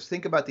Congress.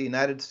 Think about the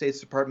United States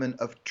Department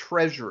of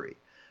Treasury.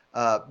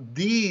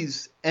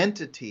 These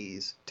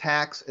entities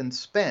tax and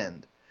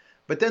spend.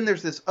 But then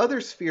there's this other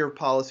sphere of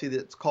policy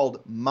that's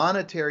called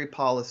monetary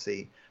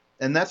policy,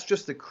 and that's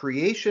just the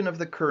creation of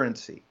the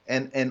currency.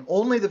 And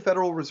only the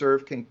Federal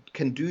Reserve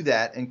can do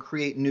that and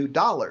create new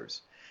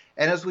dollars.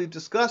 And as we've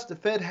discussed, the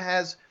Fed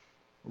has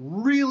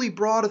really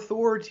broad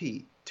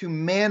authority to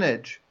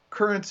manage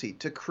currency,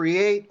 to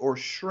create or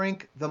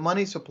shrink the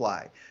money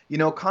supply. You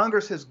know,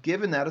 Congress has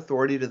given that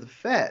authority to the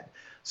Fed.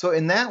 So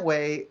in that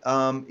way,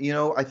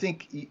 I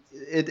think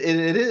it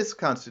is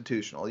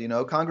constitutional. You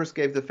know, Congress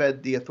gave the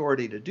Fed the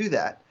authority to do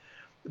that.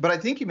 But I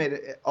think you made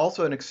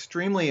also an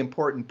extremely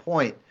important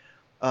point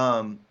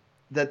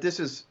that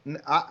this is,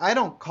 I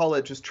don't call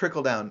it just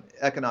trickle-down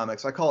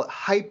economics. I call it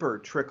hyper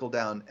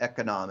trickle-down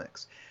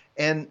economics.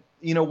 And,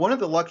 you know, one of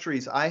the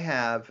luxuries I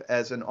have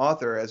as an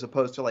author, as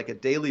opposed to like a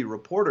daily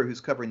reporter who's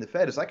covering the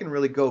Fed, is I can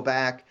really go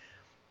back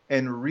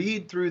and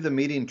read through the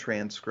meeting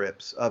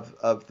transcripts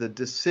of the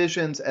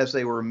decisions as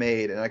they were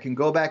made. And I can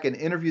go back and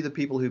interview the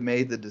people who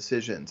made the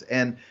decisions.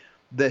 And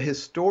the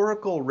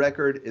historical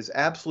record is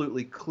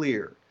absolutely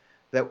clear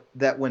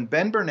that when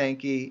Ben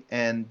Bernanke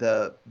and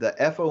the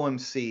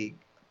FOMC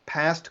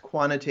passed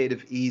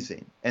quantitative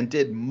easing and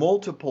did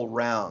multiple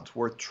rounds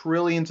worth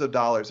trillions of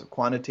dollars of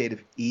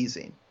quantitative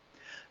easing,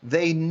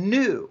 they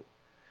knew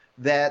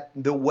that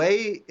the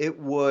way it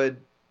would,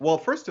 well,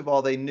 first of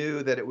all, they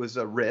knew that it was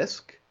a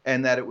risk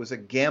and that it was a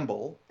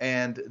gamble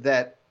and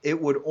that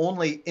it would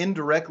only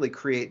indirectly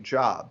create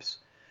jobs,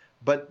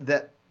 but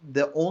that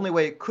the only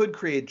way it could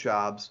create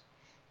jobs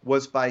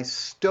was by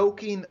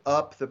stoking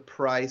up the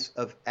price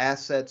of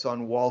assets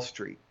on Wall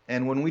Street.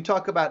 And when we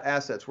talk about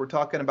assets, we're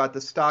talking about the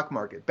stock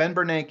market. Ben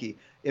Bernanke,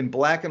 in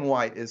black and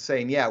white, is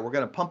saying, yeah, we're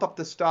going to pump up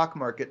the stock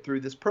market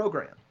through this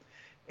program.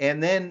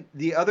 And then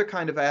the other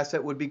kind of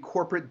asset would be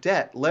corporate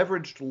debt,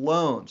 leveraged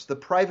loans. The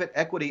private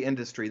equity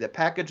industry that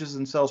packages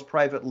and sells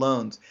private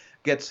loans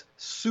gets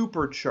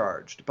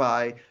supercharged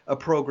by a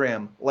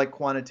program like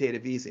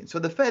quantitative easing. So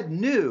the Fed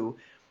knew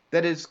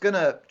that it's going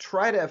to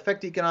try to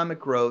affect economic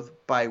growth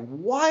by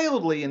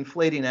wildly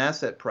inflating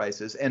asset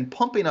prices and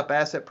pumping up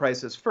asset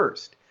prices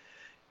first.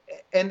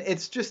 And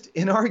it's just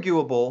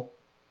inarguable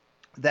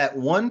that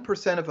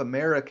 1% of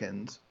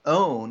Americans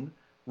own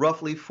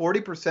roughly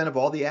 40% of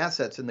all the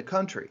assets in the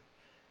country.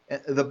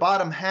 The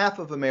bottom half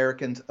of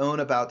Americans own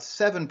about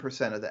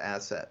 7% of the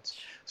assets.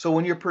 So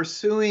when you're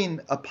pursuing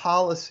a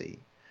policy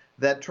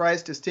that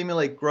tries to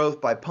stimulate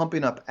growth by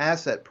pumping up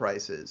asset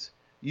prices,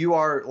 you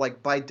are,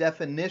 like, by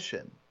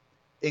definition,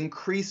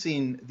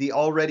 increasing the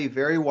already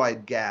very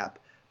wide gap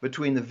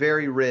between the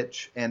very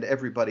rich and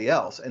everybody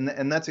else.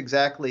 And that's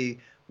exactly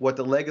what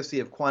the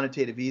legacy of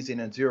quantitative easing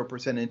and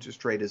 0%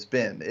 interest rate has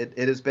been.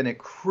 It has been a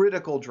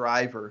critical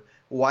driver,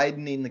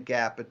 widening the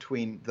gap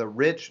between the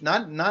rich,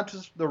 not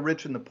just the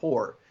rich and the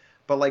poor,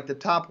 but like the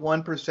top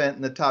 1%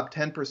 and the top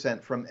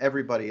 10% from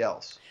everybody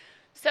else.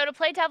 So to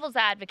play devil's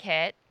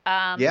advocate,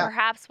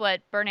 perhaps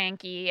what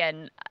Bernanke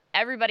and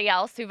everybody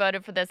else who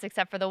voted for this,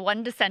 except for the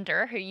one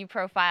dissenter who you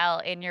profile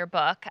in your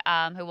book,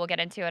 who we'll get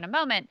into in a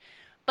moment,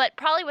 but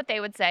probably what they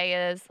would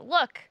say is,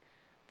 look,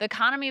 the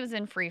economy was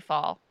in free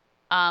fall.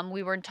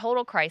 We were in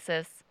total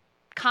crisis.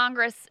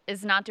 Congress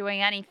is not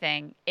doing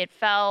anything. It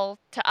fell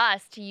to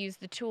us to use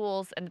the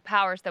tools and the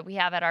powers that we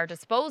have at our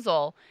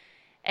disposal.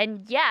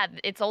 And yeah,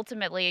 it's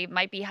ultimately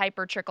might be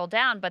hyper trickle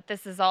down, but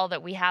this is all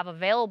that we have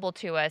available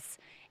to us.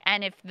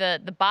 And if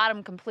the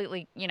bottom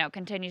completely,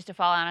 continues to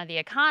fall out of the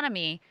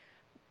economy,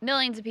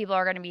 millions of people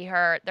are going to be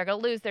hurt. They're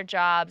going to lose their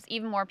jobs.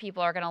 Even more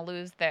people are going to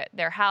lose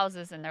their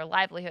houses and their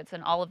livelihoods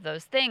and all of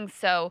those things.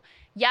 So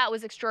yeah, it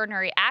was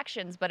extraordinary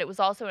actions, but it was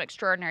also an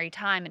extraordinary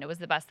time, and it was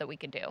the best that we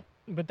could do.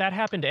 But that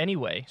happened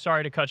anyway.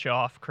 Sorry to cut you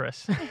off,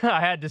 Chris. I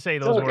had to say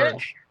those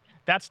words.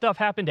 that stuff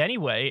happened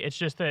anyway. It's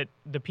just that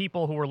the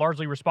people who were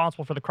largely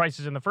responsible for the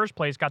crisis in the first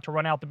place got to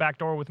run out the back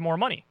door with more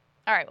money.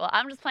 All right, well,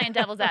 I'm just playing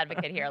devil's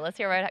advocate here. Let's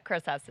hear what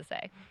Chris has to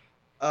say.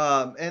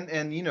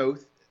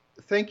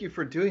 Thank you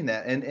for doing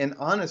that. And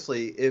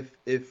honestly,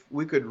 if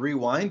we could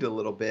rewind a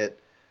little bit,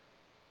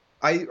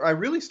 I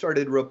really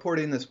started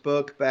reporting this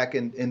book back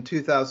in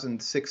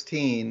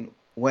 2016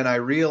 when I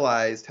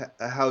realized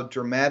how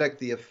dramatic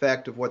the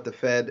effect of what the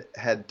Fed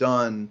had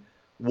done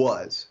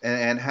was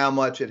and how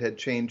much it had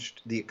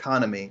changed the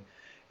economy.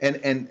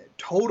 And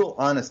total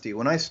honesty,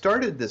 when I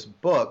started this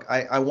book,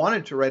 I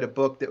wanted to write a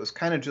book that was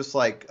kind of just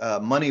like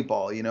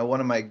Moneyball. You know,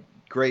 one of my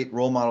great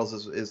role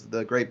models is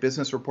the great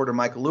business reporter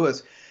Michael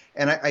Lewis.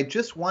 And I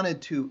just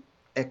wanted to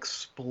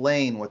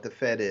explain what the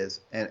Fed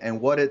is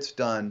and what it's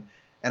done.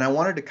 And I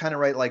wanted to kind of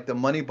write like the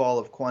Moneyball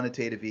of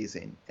quantitative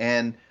easing.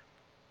 And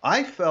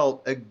I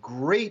felt a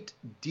great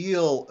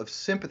deal of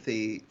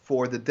sympathy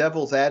for the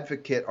devil's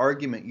advocate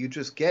argument you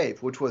just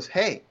gave, which was,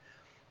 hey,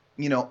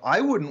 you know,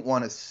 I wouldn't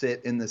want to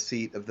sit in the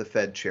seat of the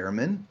Fed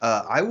chairman.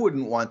 I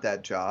wouldn't want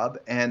that job.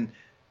 And,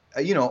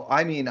 you know,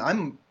 I mean,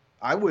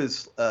 I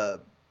was,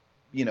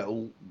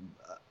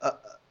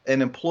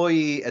 an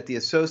employee at the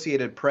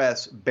Associated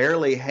Press,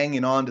 barely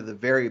hanging on to the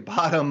very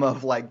bottom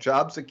of like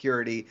job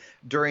security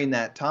during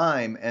that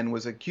time, and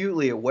was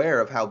acutely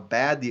aware of how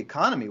bad the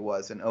economy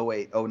was in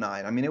 08, 09.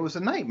 I mean, it was a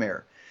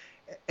nightmare.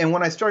 And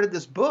when I started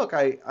this book,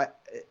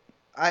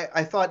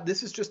 I thought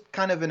this is just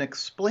kind of an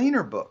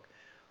explainer book.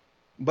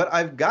 But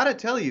I've got to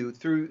tell you,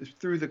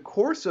 through the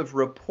course of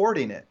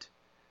reporting it,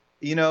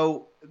 you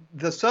know,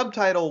 the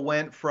subtitle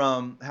went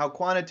from how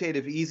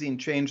quantitative easing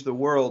changed the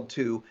world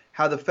to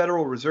how the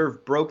Federal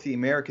Reserve broke the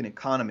American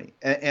economy.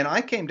 And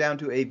I came down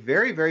to a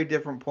very, very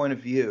different point of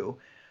view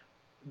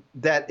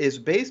that is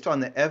based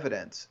on the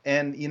evidence.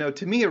 And, you know,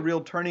 to me, a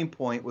real turning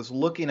point was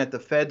looking at the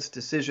Fed's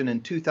decision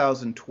in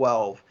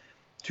 2012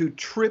 to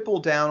triple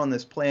down on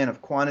this plan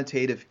of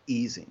quantitative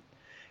easing.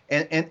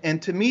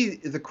 And to me,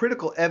 the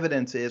critical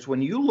evidence is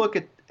when you look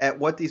at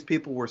what these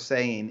people were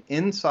saying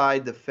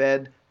inside the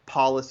Fed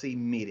policy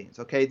meetings,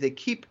 okay? They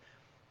keep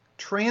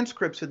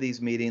transcripts of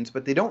these meetings,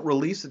 but they don't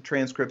release the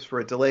transcripts for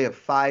a delay of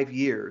 5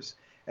 years.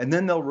 And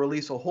then they'll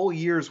release a whole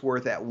year's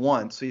worth at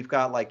once. So you've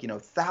got like, you know,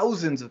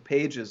 thousands of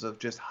pages of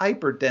just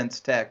hyper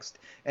dense text,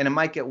 and it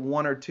might get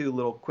one or two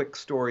little quick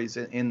stories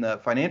in the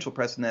financial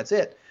press, and that's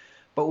it.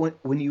 But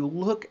when you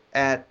look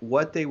at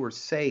what they were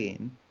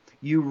saying,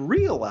 you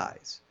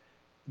realize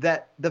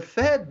that the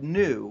Fed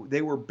knew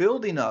they were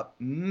building up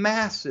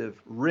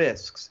massive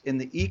risks in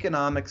the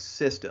economic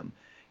system,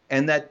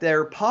 and that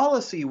their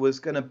policy was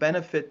going to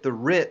benefit the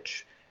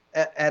rich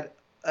at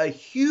a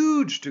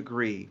huge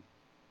degree,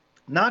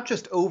 not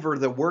just over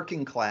the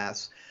working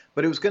class,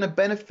 but it was going to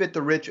benefit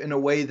the rich in a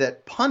way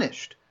that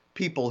punished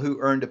people who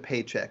earned a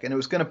paycheck. And it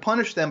was going to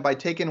punish them by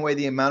taking away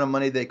the amount of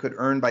money they could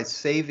earn by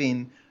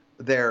saving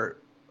their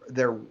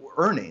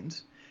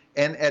earnings.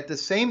 And at the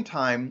same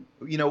time,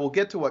 you know, we'll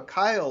get to what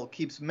Kyle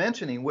keeps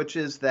mentioning, which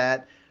is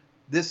that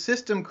this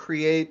system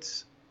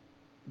creates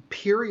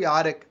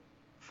periodic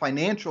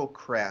financial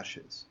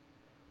crashes,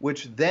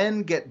 which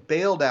then get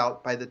bailed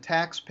out by the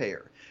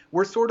taxpayer.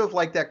 We're sort of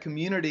like that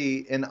community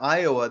in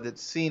Iowa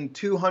that's seen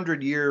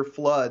 200-year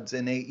floods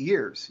in 8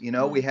 years. You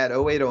know, we had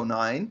 08,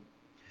 09.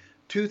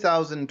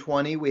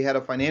 2020, we had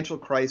a financial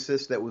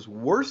crisis that was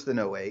worse than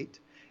 08,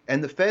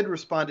 and the Fed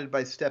responded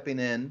by stepping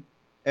in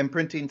and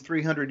printing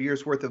 300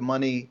 years worth of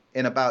money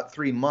in about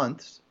 3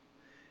 months.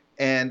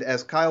 And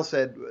as Kyle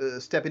said,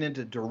 stepping in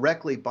to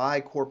directly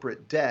buy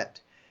corporate debt.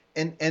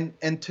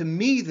 And to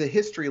me, the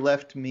history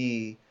left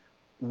me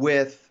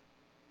with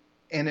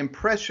an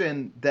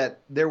impression that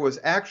there was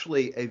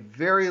actually a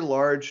very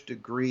large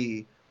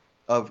degree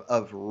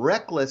of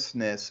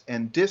recklessness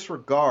and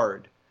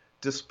disregard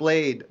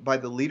displayed by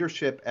the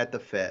leadership at the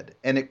Fed.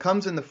 And it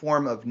comes in the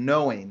form of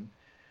knowing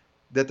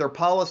that their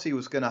policy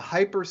was going to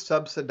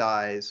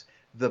hyper-subsidize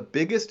the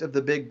biggest of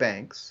the big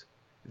banks,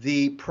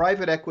 the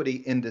private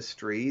equity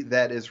industry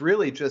that is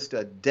really just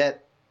a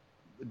debt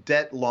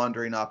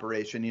laundering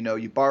operation. You know,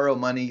 you borrow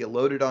money, you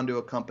load it onto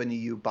a company,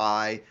 you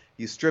buy,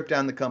 you strip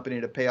down the company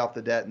to pay off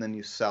the debt, and then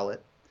you sell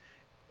it.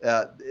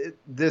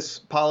 This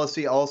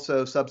policy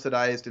also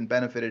subsidized and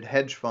benefited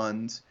hedge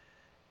funds,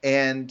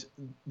 and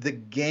the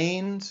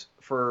gains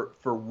for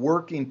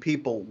working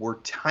people were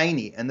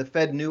tiny, and the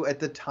Fed knew at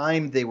the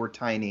time they were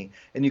tiny.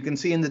 And you can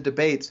see in the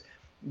debates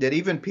that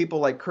even people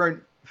like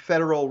current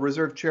Federal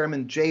Reserve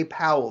Chairman Jay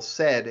Powell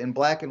said in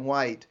black and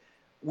white,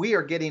 we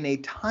are getting a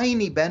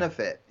tiny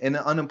benefit in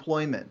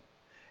unemployment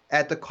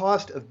at the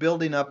cost of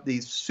building up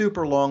these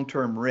super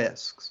long-term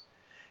risks.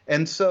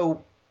 And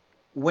so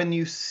when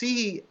you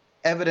see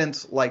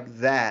evidence like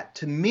that,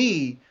 to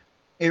me,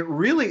 it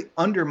really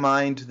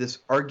undermined this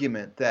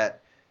argument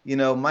that, you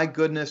know, my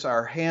goodness,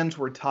 our hands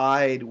were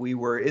tied, we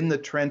were in the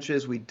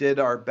trenches, we did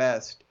our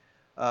best.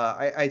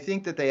 I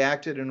think that they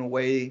acted in a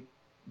way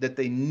that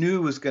they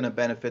knew was going to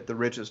benefit the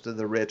richest of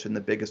the rich and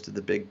the biggest of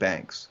the big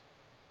banks.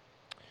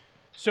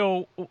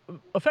 So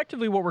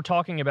effectively what we're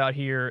talking about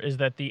here is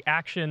that the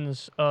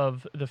actions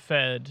of the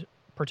Fed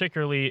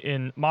particularly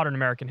in modern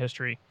American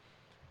history,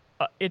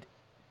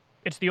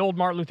 it's the old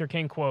Martin Luther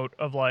King quote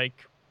of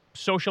like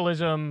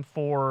socialism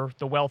for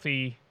the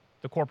wealthy,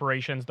 the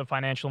corporations, the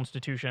financial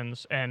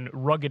institutions, and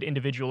rugged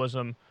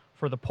individualism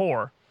for the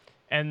poor.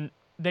 And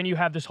then you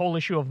have this whole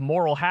issue of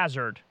moral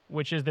hazard,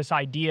 which is this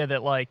idea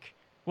that like,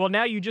 well,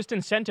 now you just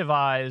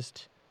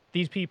incentivized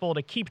these people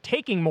to keep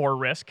taking more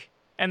risk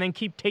and then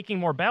keep taking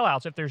more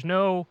bailouts. If there's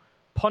no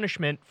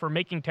punishment for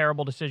making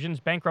terrible decisions,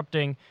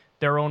 bankrupting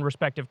their own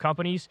respective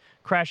companies,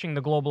 crashing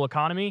the global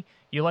economy,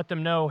 you let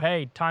them know,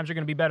 hey, times are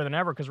going to be better than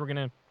ever because we're going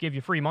to give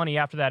you free money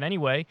after that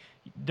anyway.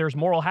 There's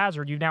moral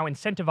hazard. You've now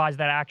incentivized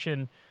that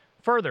action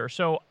further.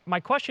 So my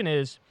question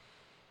is,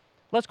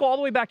 let's go all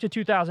the way back to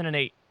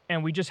 2008,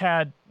 and we just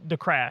had the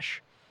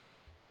crash.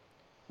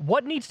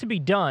 What needs to be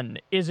done?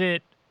 Is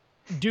it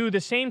do the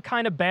same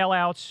kind of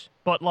bailouts,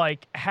 but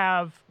like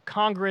have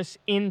Congress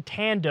in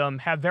tandem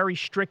have very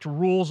strict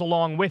rules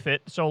along with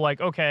it? So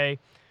like, okay,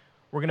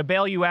 we're going to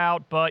bail you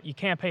out, but you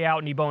can't pay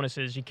out any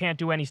bonuses. You can't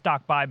do any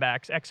stock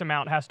buybacks. X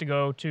amount has to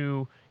go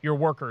to your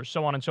workers,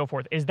 so on and so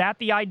forth. Is that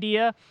the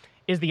idea?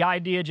 Is the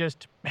idea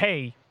just,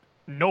 hey,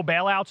 no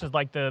bailouts? Is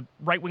like the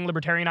right-wing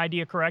libertarian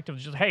idea correct? Of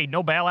just, hey,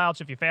 no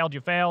bailouts. If you failed, you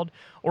failed.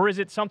 Or is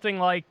it something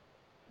like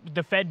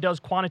the Fed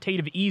does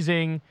quantitative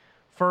easing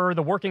for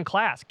the working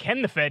class?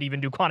 Can the Fed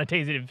even do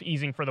quantitative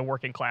easing for the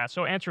working class?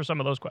 So answer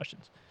some of those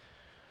questions.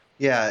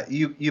 Yeah,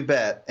 you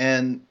bet.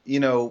 And, you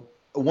know,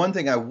 one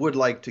thing I would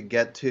like to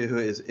get to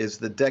is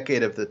the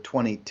decade of the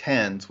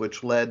 2010s,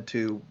 which led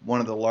to one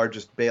of the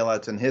largest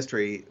bailouts in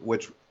history,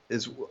 which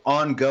is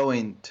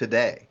ongoing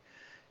today.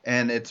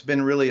 And it's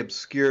been really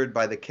obscured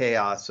by the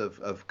chaos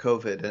of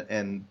COVID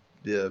and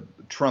the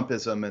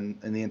Trumpism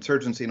and the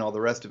insurgency and all the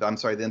rest of it. I'm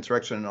sorry, the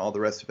insurrection and all the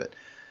rest of it.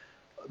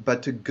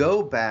 But to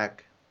go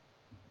back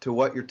to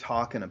what you're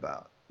talking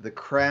about, the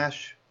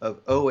crash of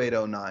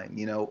 0809,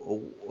 you know,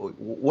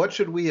 what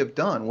should we have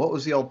done? What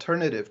was the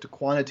alternative to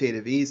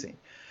quantitative easing?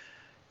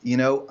 You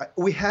know,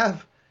 we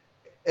have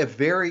a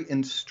very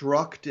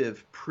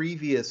instructive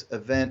previous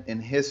event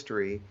in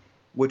history,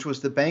 which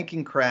was the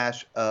banking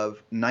crash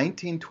of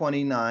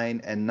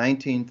 1929 and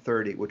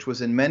 1930, which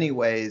was in many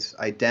ways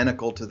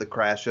identical to the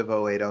crash of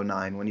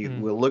 0809. When you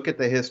will look at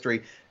the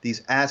history,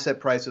 these asset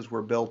prices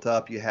were built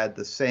up. You had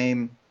the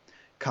same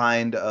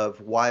kind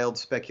of wild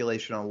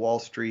speculation on Wall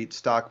Street,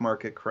 stock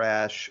market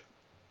crash,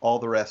 all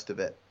the rest of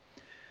it.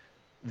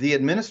 The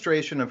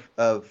administration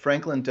of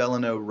Franklin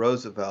Delano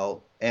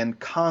Roosevelt and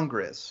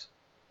Congress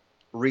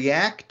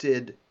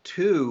reacted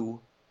to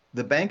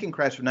the banking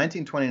crash of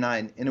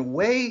 1929 in a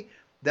way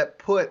that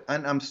put,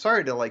 and I'm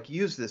sorry to like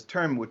use this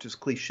term, which is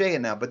cliche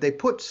now, but they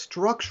put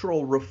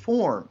structural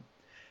reform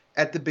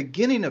at the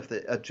beginning of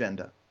the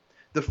agenda.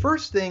 The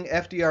first thing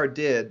FDR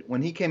did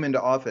when he came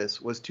into office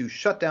was to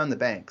shut down the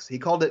banks. He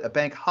called it a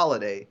bank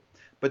holiday,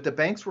 but the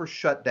banks were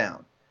shut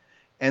down.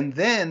 And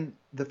then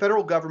the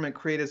federal government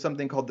created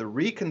something called the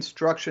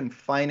Reconstruction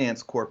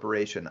Finance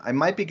Corporation. I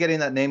might be getting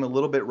that name a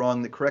little bit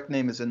wrong. The correct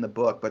name is in the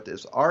book, but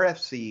there's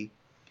RFC.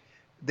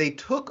 They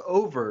took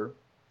over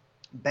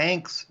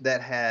banks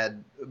that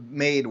had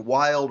made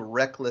wild,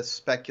 reckless,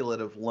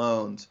 speculative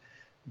loans.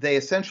 They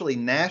essentially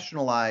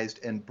nationalized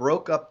and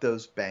broke up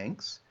those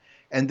banks.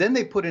 And then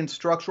they put in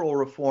structural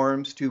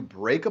reforms to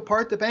break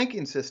apart the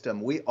banking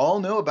system. We all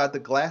know about the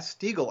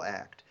Glass-Steagall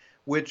Act,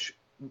 which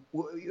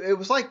it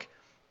was like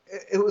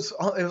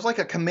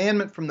a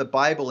commandment from the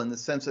Bible in the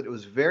sense that it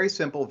was very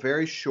simple,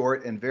 very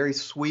short, and very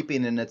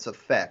sweeping in its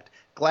effect.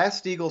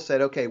 Glass-Steagall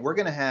said, okay, we're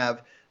going to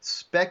have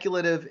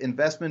speculative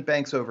investment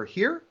banks over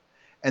here,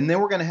 and then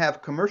we're going to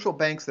have commercial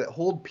banks that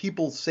hold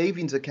people's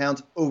savings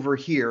accounts over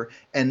here,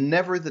 and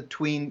never the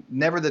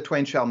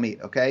twain shall meet,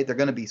 okay? They're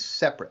going to be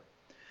separate.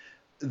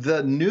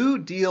 The New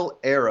Deal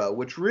era,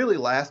 which really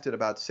lasted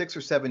about 6 or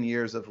 7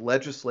 years of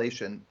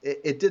legislation,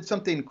 it did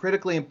something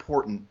critically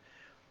important.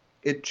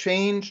 It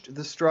changed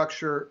the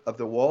structure of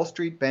the Wall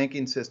Street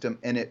banking system,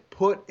 and it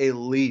put a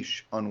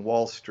leash on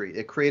Wall Street.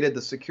 It created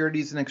the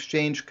Securities and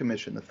Exchange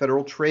Commission, the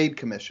Federal Trade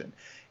Commission,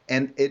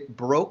 and it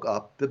broke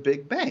up the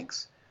big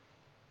banks.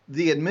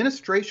 The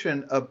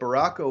administration of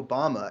Barack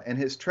Obama and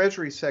his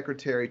Treasury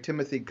Secretary,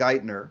 Timothy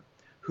Geithner,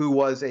 who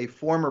was a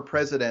former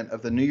president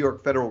of the New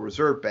York Federal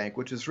Reserve Bank,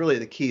 which is really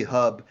the key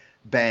hub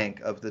bank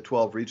of the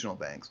 12 regional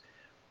banks,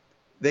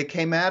 they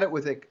came at it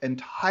with an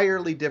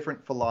entirely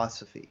different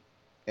philosophy.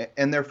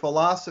 And their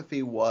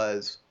philosophy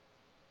was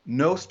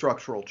no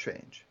structural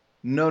change.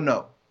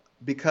 No.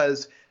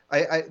 Because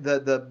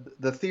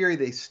the theory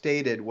they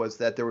stated was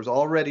that there was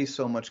already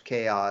so much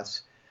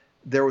chaos.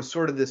 There was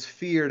sort of this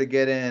fear to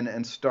get in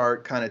and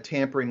start kind of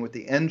tampering with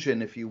the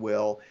engine, if you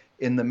will,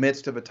 in the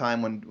midst of a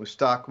time when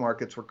stock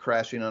markets were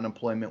crashing,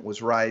 unemployment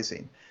was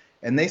rising.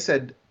 And they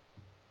said,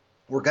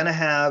 we're going to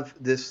have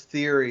this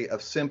theory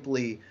of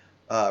simply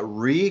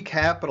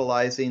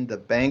recapitalizing the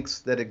banks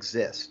that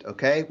exist,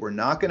 okay? We're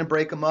not going to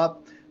break them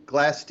up.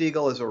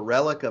 Glass-Steagall is a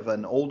relic of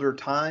an older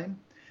time,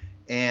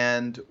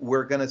 and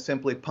we're going to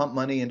simply pump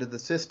money into the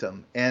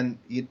system. And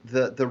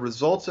the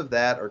results of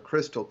that are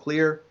crystal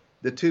clear.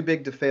 The too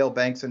big to fail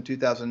banks in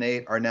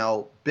 2008 are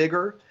now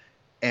bigger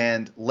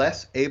and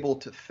less able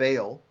to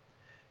fail.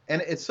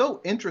 And it's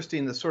so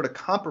interesting, the sort of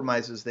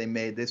compromises they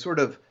made. They sort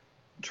of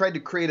tried to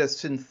create a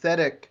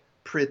synthetic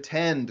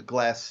pretend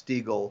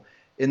Glass-Steagall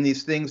in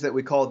these things that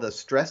we call the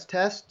stress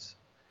tests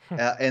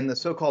and the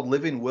so-called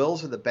living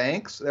wills of the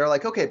banks. They're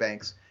like, okay,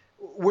 banks,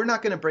 we're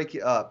not going to break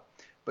you up,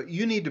 but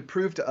you need to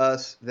prove to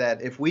us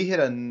that if we hit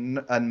a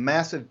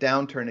massive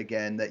downturn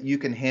again, that you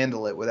can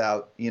handle it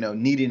without,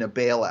 needing a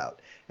bailout.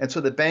 And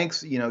so the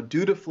banks,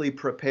 dutifully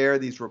prepare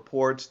these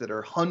reports that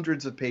are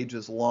hundreds of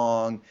pages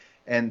long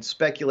and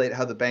speculate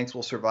how the banks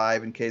will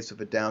survive in case of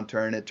a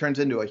downturn. It turns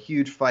into a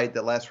huge fight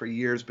that lasts for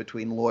years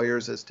between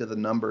lawyers as to the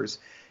numbers.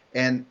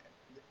 And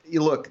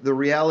look, the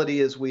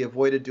reality is we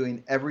avoided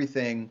doing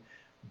everything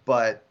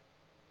but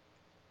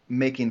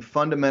making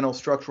fundamental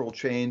structural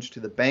change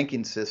to the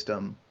banking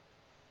system.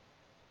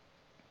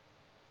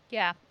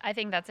 Yeah, I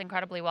think that's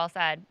incredibly well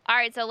said. All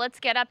right, so let's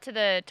get up to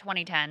the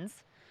 2010s.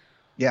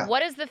 Yeah.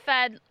 What does the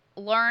Fed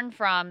learn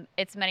from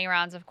its many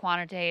rounds of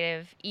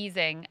quantitative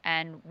easing,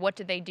 and what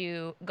do they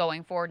do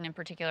going forward, and in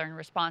particular in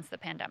response to the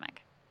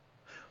pandemic?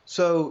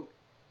 So,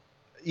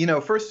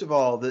 first of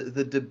all,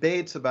 the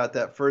debates about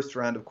that first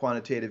round of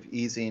quantitative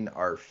easing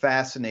are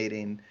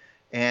fascinating.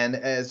 And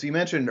as you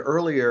mentioned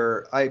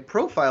earlier, I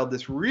profiled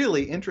this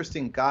really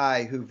interesting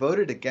guy who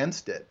voted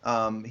against it.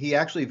 He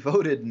actually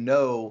voted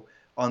no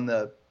on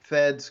the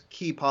Fed's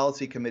key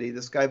policy committee.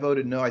 This guy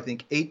voted no, I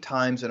think, 8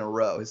 times in a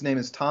row. His name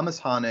is Thomas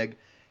Honig,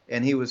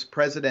 and he was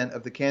president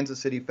of the Kansas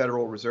City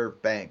Federal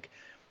Reserve Bank.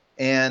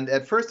 And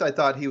at first I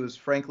thought he was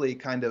frankly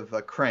kind of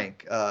a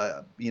crank,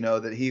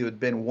 that he had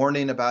been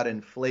warning about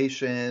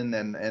inflation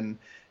and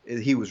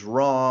he was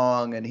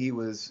wrong and he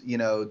was,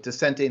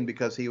 dissenting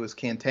because he was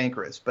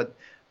cantankerous. But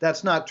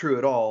that's not true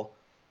at all.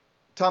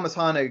 Thomas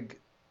Honig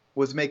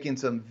was making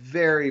some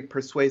very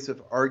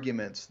persuasive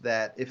arguments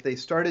that if they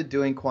started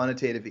doing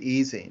quantitative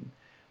easing,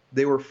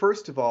 they were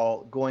first of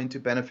all going to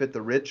benefit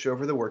the rich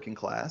over the working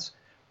class.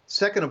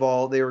 Second of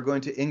all, they were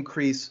going to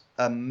increase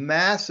a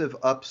massive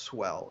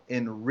upswell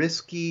in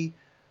risky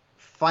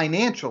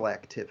financial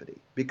activity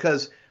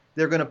because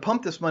they're going to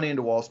pump this money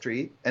into Wall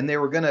Street, and they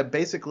were going to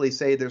basically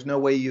say there's no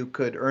way you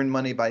could earn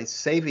money by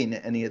saving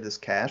any of this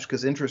cash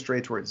because interest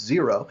rates were at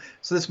 0.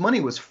 So this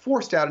money was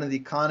forced out into the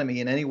economy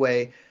in any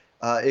way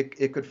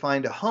it could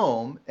find a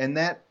home, and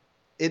that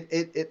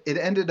it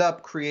ended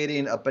up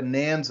creating a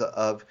bonanza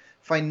of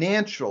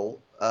financial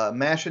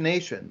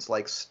machinations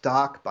like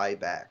stock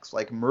buybacks,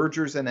 like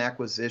mergers and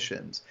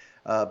acquisitions,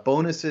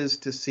 bonuses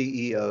to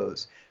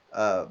CEOs,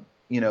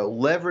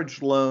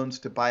 leveraged loans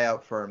to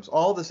buyout firms.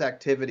 All this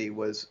activity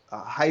was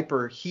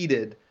hyper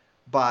heated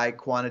by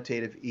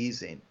quantitative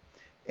easing.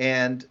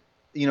 And,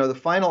 the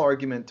final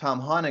argument Tom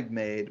Honig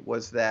made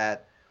was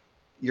that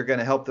you're going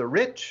to help the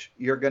rich,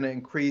 you're going to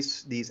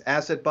increase these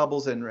asset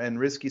bubbles and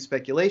risky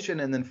speculation.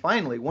 And then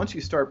finally, once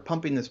you start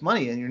pumping this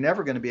money in, you're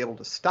never going to be able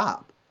to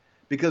stop.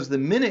 Because the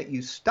minute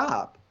you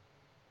stop,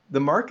 the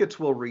markets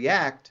will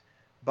react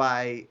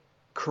by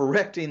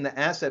correcting the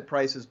asset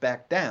prices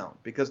back down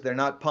because they're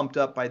not pumped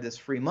up by this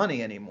free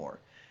money anymore.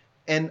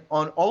 And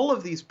on all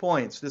of these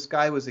points, this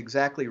guy was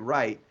exactly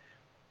right.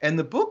 And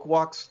the book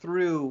walks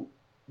through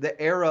the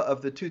era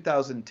of the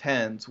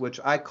 2010s, which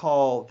I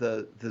call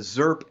the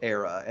ZIRP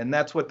era. And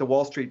that's what the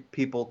Wall Street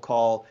people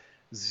call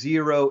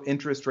zero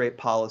interest rate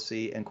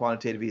policy and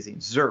quantitative easing,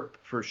 ZIRP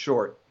for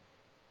short.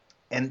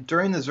 And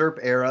during the ZIRP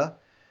era,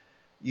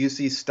 you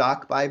see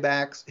stock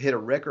buybacks hit a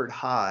record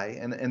high,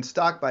 and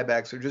stock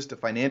buybacks are just a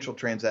financial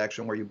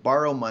transaction where you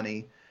borrow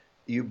money,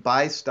 you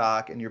buy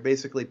stock, and you're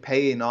basically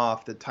paying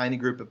off the tiny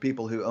group of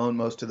people who own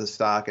most of the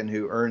stock and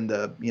who earn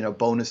the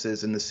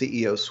bonuses in the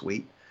CEO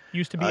suite.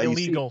 Used to be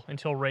illegal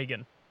until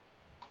Reagan.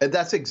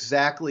 That's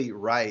exactly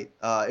right.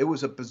 It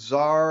was a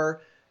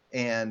bizarre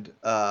and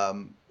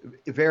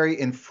very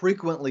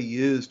infrequently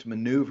used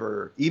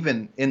maneuver,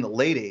 even in the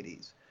late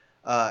 80s.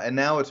 And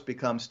now it's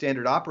become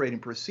standard operating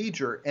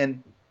procedure.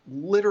 And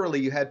literally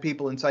you had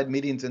people inside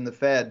meetings in the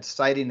Fed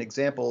citing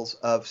examples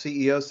of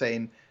CEOs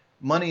saying,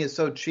 money is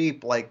so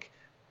cheap, like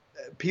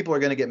people are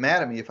going to get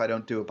mad at me if I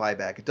don't do a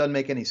buyback. It doesn't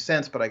make any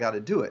sense, but I got to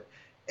do it.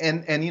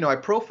 And I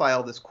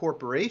profile this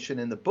corporation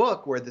in the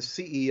book where the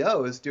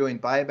CEO is doing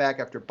buyback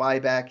after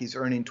buyback. He's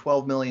earning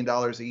 $12 million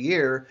a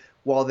year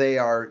while they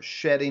are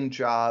shedding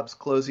jobs,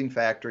 closing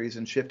factories,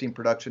 and shifting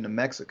production to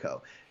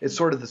Mexico. It's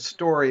sort of the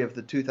story of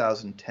the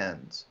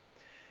 2010s.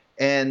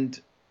 And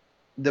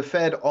the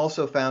Fed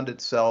also found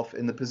itself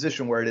in the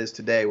position where it is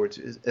today, which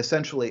is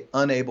essentially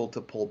unable to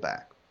pull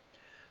back.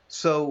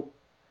 So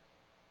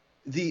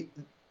the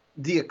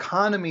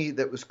economy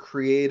that was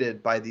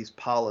created by these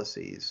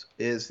policies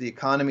is the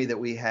economy that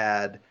we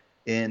had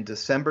in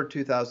December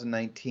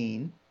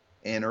 2019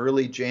 and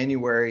early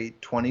January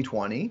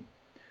 2020,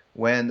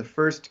 when the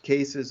first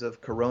cases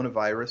of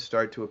coronavirus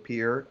start to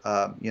appear,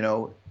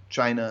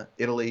 China,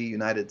 Italy,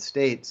 United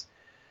States.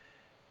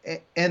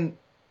 And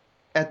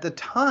at the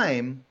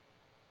time,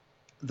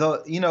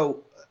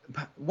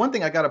 one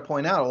thing I got to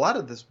point out, a lot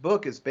of this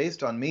book is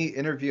based on me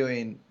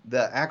interviewing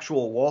the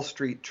actual Wall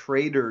Street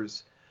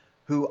traders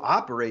who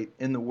operate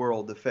in the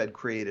world the Fed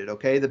created,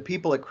 okay? The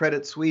people at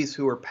Credit Suisse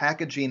who are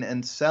packaging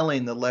and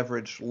selling the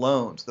leveraged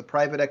loans, the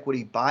private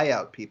equity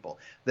buyout people,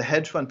 the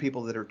hedge fund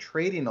people that are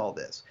trading all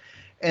this.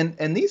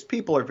 And these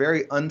people are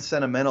very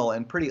unsentimental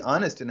and pretty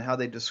honest in how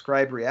they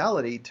describe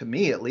reality, to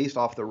me at least,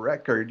 off the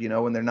record, you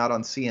know, when they're not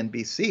on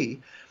CNBC.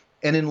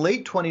 And in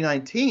late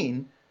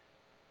 2019,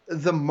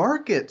 the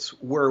markets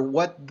were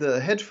what the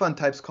hedge fund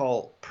types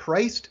call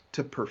priced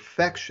to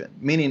perfection,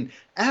 meaning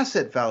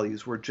asset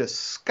values were just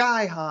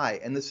sky high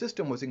and the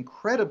system was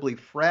incredibly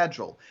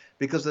fragile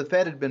because the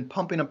Fed had been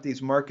pumping up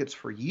these markets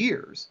for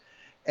years.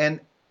 And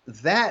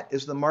that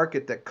is the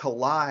market that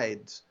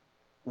collides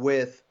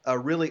with a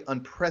really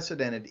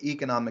unprecedented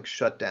economic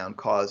shutdown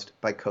caused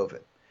by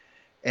COVID.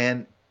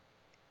 And,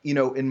 you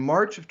know, in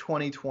March of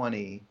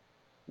 2020,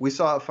 we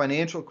saw a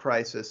financial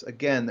crisis,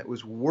 again, that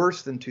was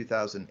worse than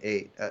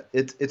 2008.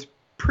 It's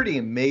pretty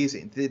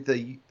amazing.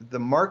 The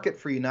market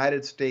for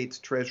United States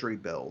Treasury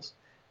bills,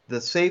 the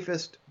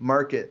safest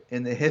market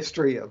in the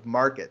history of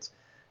markets,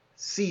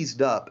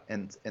 seized up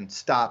and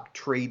stopped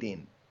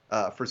trading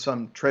for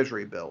some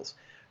Treasury bills.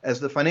 As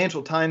the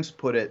Financial Times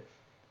put it,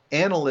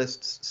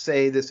 analysts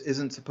say this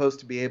isn't supposed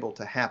to be able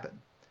to happen.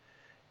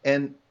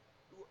 And,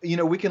 you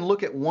know, we can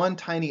look at one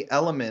tiny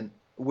element,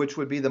 which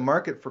would be the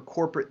market for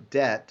corporate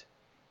debt,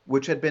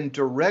 which had been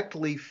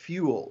directly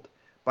fueled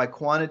by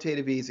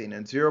quantitative easing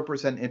and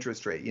 0%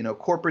 interest rate. You know,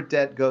 corporate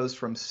debt goes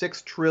from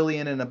 $6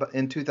 trillion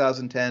in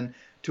 2010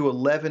 to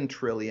 $11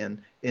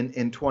 trillion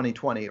in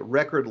 2020, a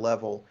record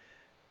level.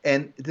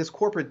 And this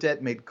corporate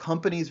debt made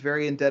companies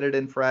very indebted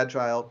and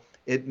fragile.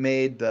 It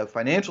made the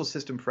financial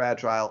system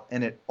fragile,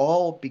 and it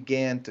all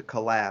began to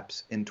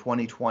collapse in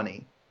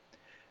 2020.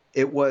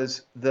 It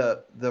was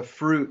the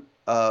fruit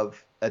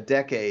of a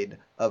decade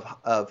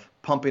of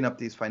pumping up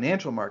these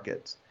financial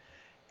markets.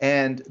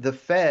 And the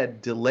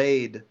Fed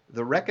delayed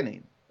the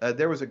reckoning.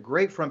 There was a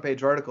great front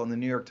page article in the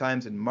New York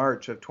Times in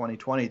March of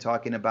 2020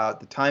 talking about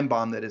the time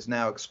bomb that is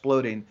now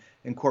exploding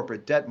in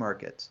corporate debt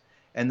markets.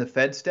 And the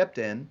Fed stepped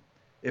in.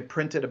 It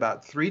printed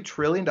about $3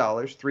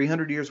 trillion,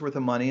 300 years worth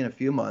of money in a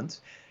few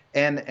months.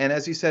 And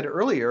as you said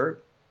earlier,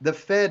 the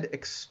Fed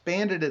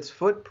expanded its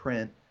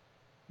footprint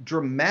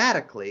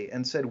dramatically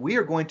and said, we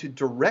are going to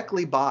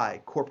directly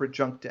buy corporate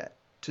junk debt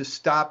to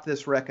stop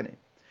this reckoning.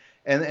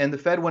 And the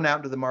Fed went out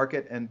into the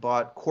market and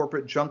bought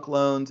corporate junk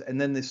loans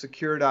and then the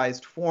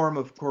securitized form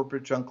of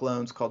corporate junk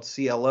loans called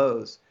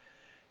CLOs.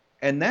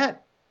 And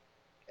that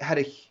had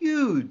a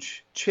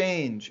huge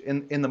change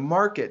in the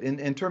market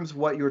in terms of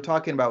what you were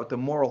talking about with the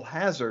moral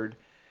hazard,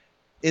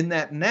 in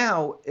that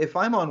now, if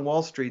I'm on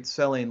Wall Street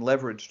selling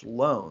leveraged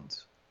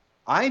loans,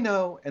 I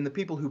know, and the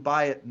people who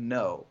buy it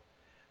know,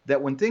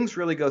 that when things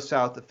really go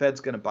south, the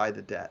Fed's going to buy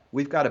the debt.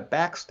 We've got a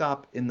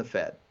backstop in the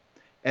Fed.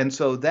 And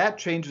so that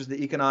changes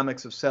the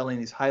economics of selling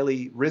these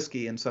highly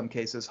risky, in some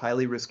cases,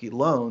 highly risky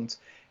loans,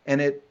 and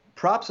it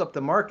props up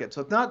the market.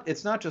 So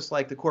it's not just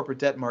like the corporate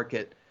debt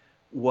market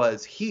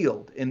was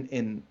healed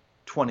in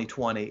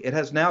 2020. It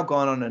has now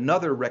gone on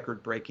another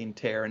record-breaking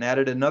tear and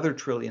added another $1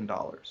 trillion.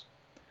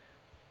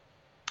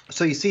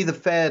 So you see the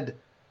Fed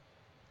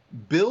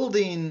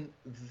building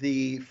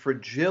the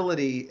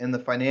fragility in the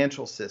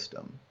financial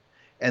system.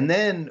 And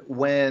then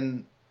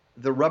when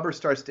the rubber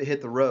starts to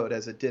hit the road,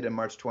 as it did in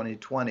March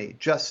 2020,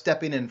 just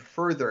stepping in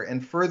further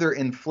and further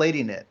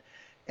inflating it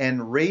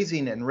and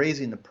raising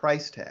the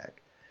price tag.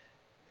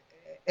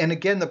 And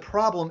again, the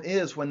problem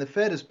is when the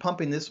Fed is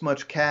pumping this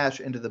much cash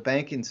into the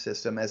banking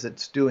system as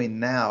it's doing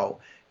now,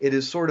 it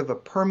is sort of a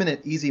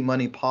permanent easy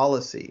money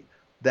policy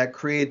that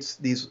creates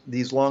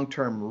these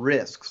long-term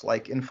risks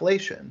like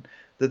inflation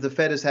that the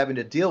Fed is having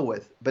to deal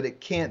with, but it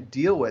can't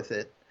deal with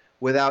it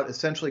without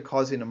essentially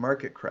causing a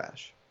market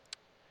crash.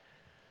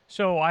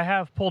 So I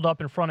have pulled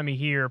up in front of me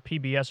here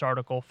PBS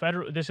article.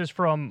 This is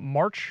from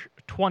March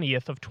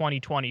 20th of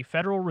 2020.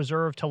 Federal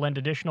Reserve to lend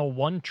additional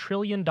 $1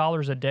 trillion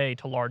a day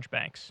to large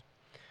banks.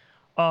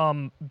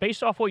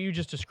 Based off what you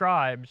just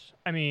described,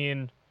 I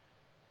mean,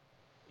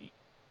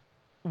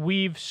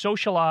 we've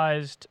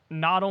socialized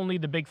not only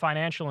the big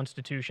financial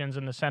institutions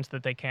in the sense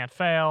that they can't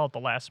fail at the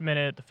last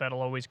minute. The Fed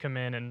will always come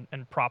in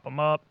and prop them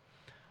up.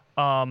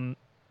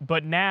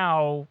 But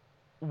now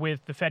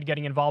with the Fed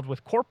getting involved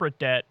with corporate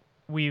debt,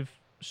 we've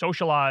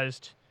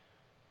socialized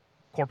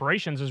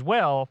corporations as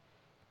well,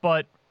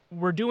 but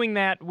we're doing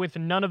that with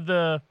none of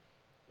the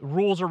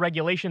rules or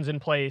regulations in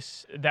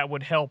place that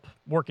would help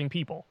working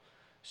people.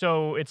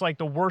 So it's like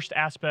the worst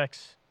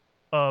aspects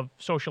of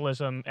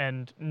socialism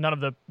and none of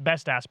the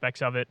best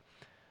aspects of it.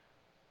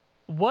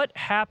 What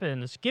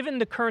happens, given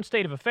the current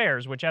state of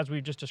affairs, which as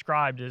we've just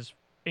described is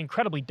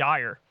incredibly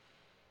dire,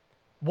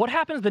 what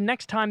happens the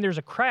next time there's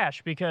a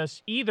crash?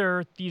 Because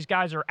either these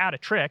guys are out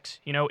of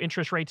tricks, you know,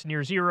 interest rates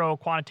near zero,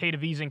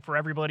 quantitative easing for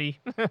everybody,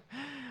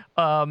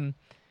 right?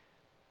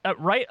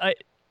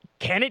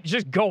 Can it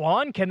just go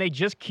on? Can they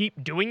just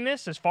keep doing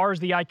this as far as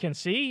the eye can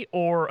see?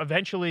 Or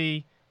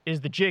eventually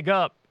is the jig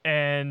up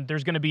and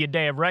there's going to be a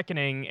day of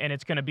reckoning and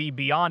it's going to be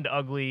beyond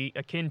ugly,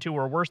 akin to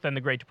or worse than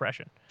the Great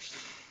Depression?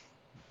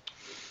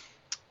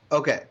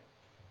 Okay.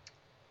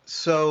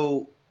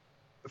 So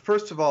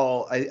first of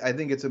all, I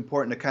think it's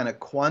important to kind of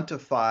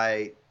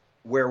quantify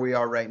where we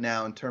are right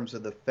now in terms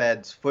of the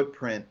Fed's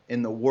footprint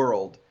in the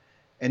world.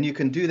 And you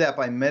can do that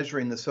by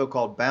measuring the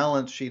so-called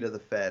balance sheet of the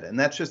Fed. And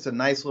that's just a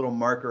nice little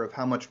marker of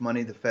how much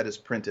money the Fed has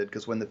printed,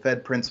 because when the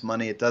Fed prints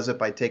money, it does it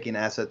by taking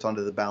assets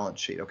onto the balance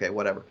sheet. Okay,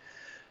 whatever.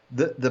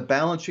 The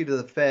balance sheet of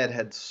the Fed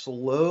had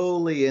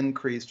slowly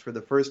increased for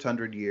the first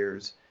 100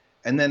 years,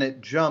 and then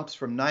it jumps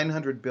from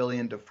 900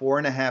 billion to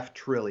 4.5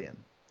 trillion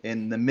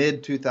in the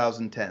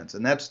mid-2010s.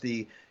 And that's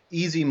the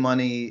easy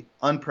money,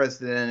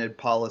 unprecedented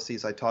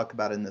policies I talk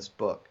about in this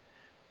book.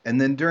 And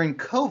then during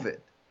COVID,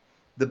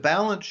 the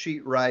balance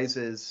sheet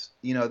rises.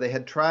 You know, they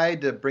had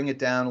tried to bring it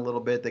down a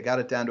little bit. They got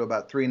it down to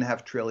about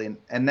 3.5 trillion,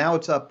 and now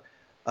it's up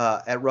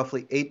at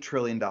roughly $8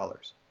 trillion.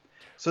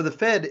 So the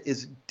Fed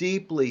is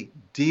deeply,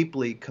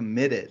 deeply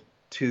committed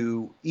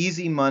to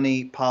easy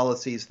money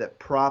policies that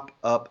prop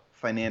up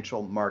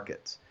financial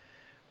markets.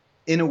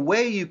 In a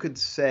way, you could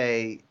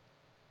say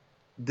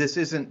this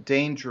isn't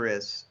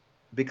dangerous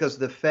because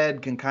the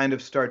Fed can kind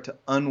of start to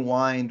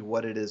unwind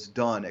what it has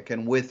done. It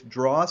can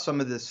withdraw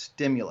some of this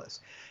stimulus.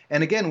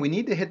 And again, we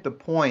need to hit the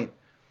point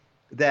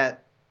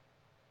that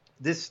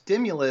this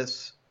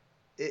stimulus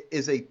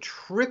is a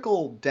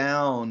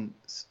trickle-down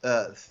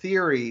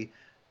theory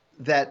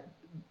that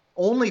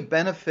only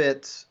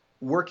benefits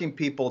working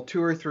people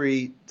 2 or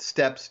 3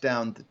 steps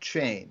down the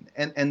chain.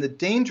 And the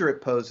danger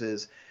it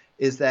poses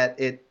is that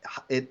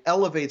it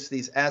elevates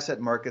these asset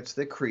markets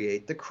that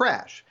create the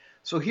crash.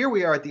 So here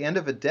we are at the end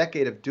of a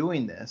decade of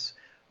doing this.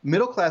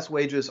 Middle-class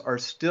wages are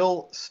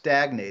still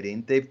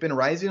stagnating. They've been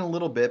rising a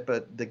little bit,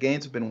 but the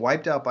gains have been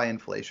wiped out by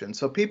inflation.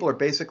 So people are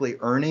basically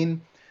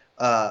earning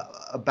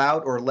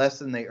about or less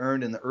than they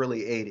earned in the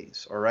early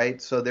 80s, all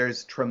right? So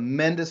there's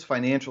tremendous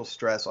financial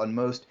stress on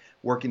most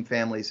working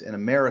families in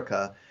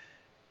America,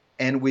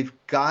 and we've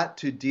got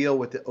to deal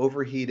with the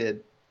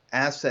overheated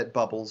asset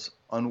bubbles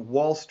on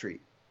Wall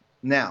Street.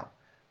 Now,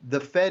 the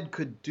Fed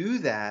could do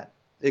that.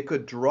 It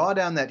could draw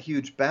down that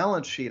huge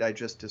balance sheet I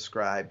just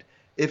described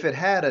if it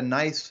had a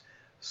nice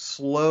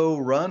slow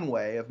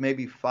runway of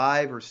maybe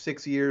 5 or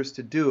 6 years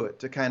to do it,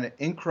 to kind of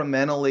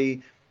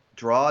incrementally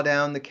draw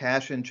down the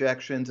cash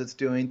injections it's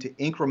doing, to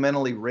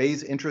incrementally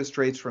raise interest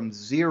rates from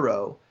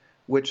 0,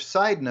 which,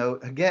 side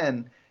note,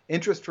 again,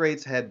 interest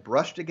rates had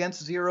brushed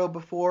against 0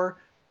 before.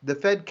 The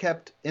Fed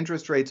kept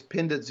interest rates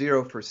pinned at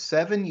 0 for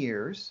 7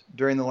 years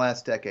during the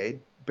last decade,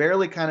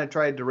 barely kind of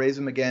tried to raise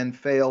them again,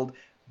 failed,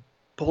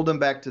 pulled them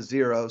back to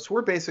 0. So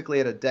we're basically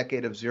at a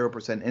decade of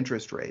 0%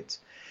 interest rates.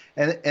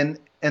 And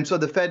so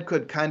the Fed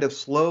could kind of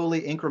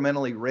slowly,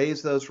 incrementally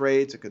raise those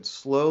rates. It could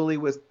slowly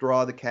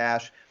withdraw the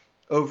cash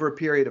over a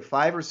period of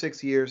 5 or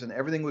 6 years, and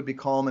everything would be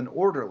calm and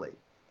orderly.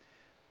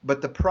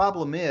 But the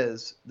problem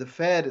is the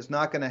Fed is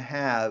not going to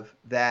have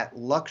that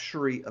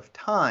luxury of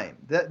time.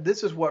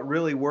 This is what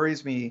really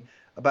worries me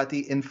about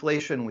the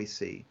inflation we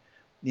see.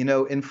 You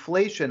know,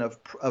 inflation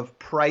of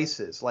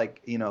prices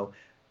like, you know,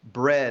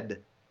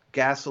 bread,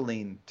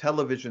 gasoline,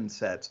 television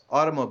sets,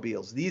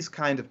 automobiles. These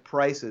kind of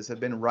prices have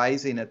been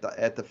rising at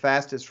the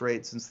fastest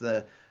rate since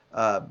the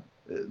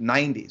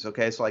 90s.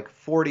 Okay, so like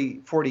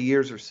 40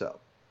 years or so.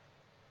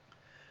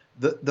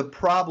 The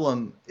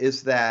problem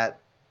is that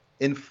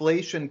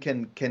inflation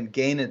can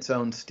gain its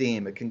own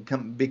steam. It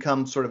can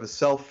become sort of a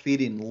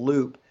self-feeding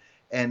loop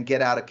and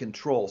get out of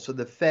control. So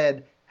the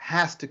Fed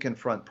has to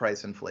confront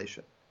price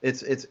inflation.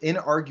 It's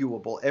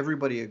inarguable.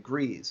 Everybody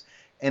agrees.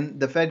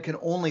 And the Fed can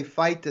only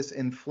fight this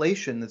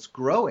inflation that's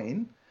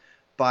growing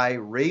by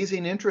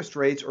raising interest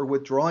rates or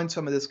withdrawing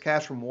some of this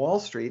cash from Wall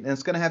Street. And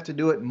it's going to have to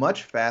do it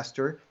much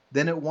faster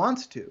than it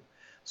wants to.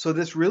 So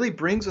this really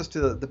brings us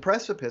to the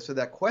precipice of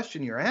that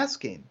question you're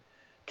asking.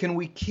 Can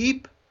we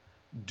keep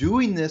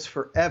doing this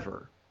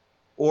forever?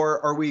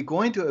 Or are we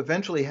going to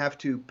eventually have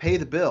to pay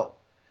the bill,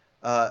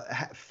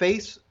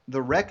 face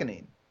the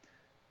reckoning,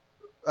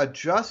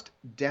 adjust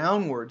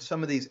downward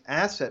some of these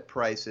asset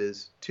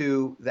prices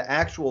to the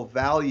actual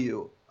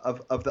value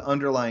of the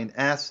underlying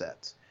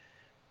assets?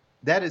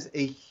 That is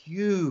a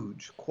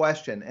huge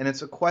question, and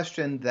it's a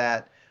question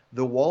that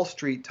the Wall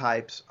Street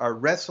types are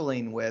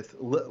wrestling with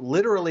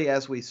literally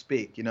as we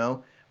speak. You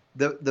know,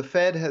 the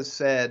Fed has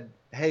said,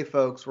 hey,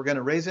 folks, we're going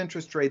to raise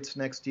interest rates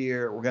next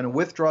year. We're going to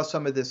withdraw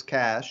some of this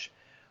cash.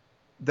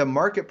 The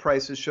market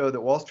prices show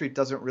that Wall Street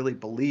doesn't really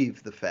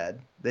believe the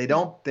Fed. They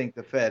don't think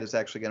the Fed is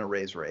actually going to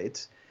raise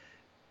rates.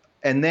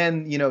 And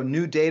then, you know,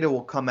 new data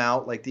will come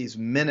out, like these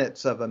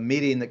minutes of a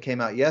meeting that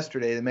came out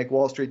yesterday, that make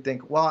Wall Street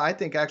think, well, I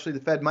think actually the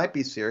Fed might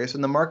be serious,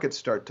 and the markets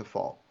start to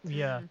fall.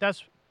 Yeah,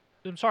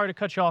 I'm sorry to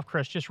cut you off,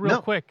 Chris. Just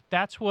real quick,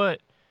 that's what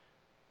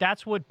Ben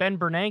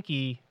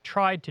Bernanke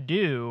tried to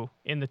do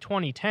in the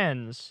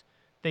 2010s.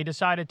 They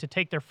decided to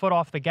take their foot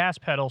off the gas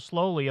pedal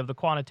slowly of the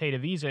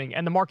quantitative easing,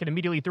 and the market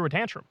immediately threw a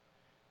tantrum.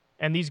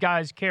 And these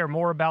guys care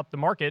more about the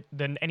market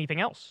than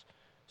anything else.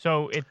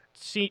 So it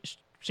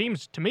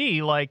seems to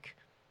me like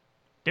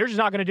they're just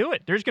not going to do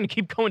it. They're just going to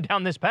keep going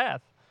down this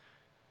path.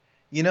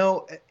 You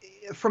know,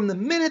 from the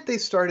minute they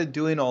started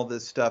doing all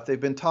this stuff, they've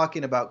been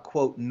talking about,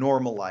 quote,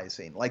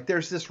 normalizing. Like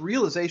there's this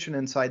realization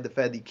inside the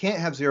Fed that you can't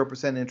have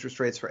 0% interest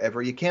rates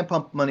forever. You can't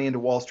pump money into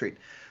Wall Street.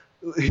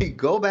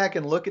 Go back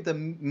and look at the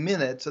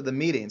minutes of the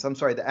meetings. I'm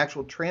sorry, the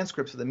actual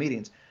transcripts of the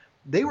meetings.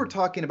 They were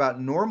talking about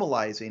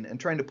normalizing and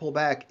trying to pull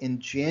back in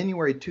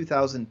January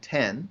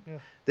 2010. Yeah.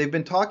 They've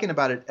been talking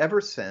about it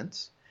ever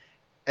since.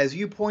 As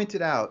you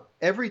pointed out,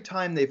 every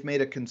time they've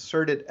made a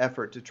concerted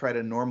effort to try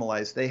to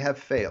normalize, they have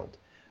failed.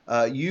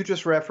 You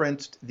just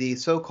referenced the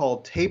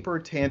so-called taper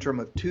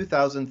tantrum of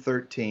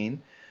 2013,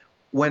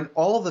 when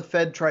all the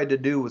Fed tried to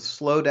do was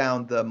slow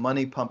down the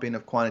money pumping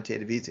of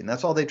quantitative easing.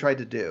 That's all they tried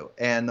to do.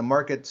 And the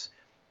markets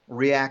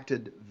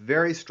reacted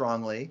very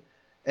strongly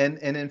and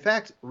in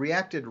fact,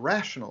 reacted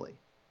rationally.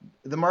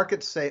 The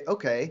markets say,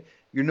 okay,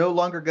 you're no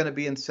longer going to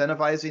be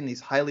incentivizing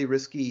these highly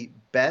risky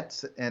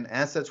bets and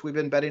assets we've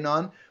been betting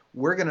on.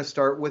 We're going to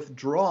start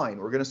withdrawing.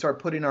 We're going to start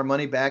putting our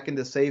money back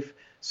into safe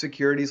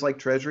securities like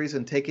treasuries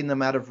and taking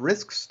them out of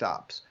risk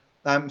stocks.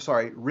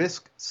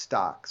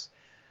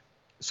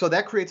 So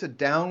that creates a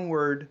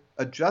downward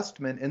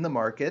adjustment in the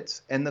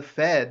markets, and the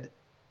Fed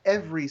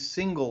every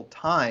single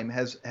time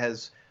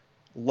has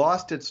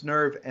lost its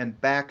nerve and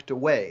backed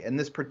away. And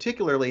this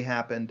particularly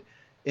happened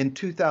in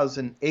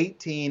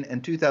 2018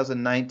 and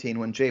 2019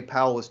 when Jay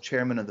Powell was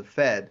chairman of the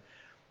Fed.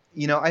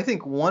 You know, I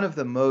think one of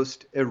the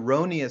most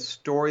erroneous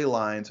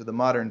storylines of the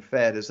modern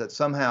Fed is that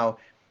somehow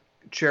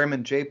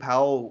Chairman Jay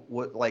Powell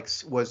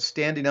was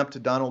standing up to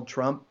Donald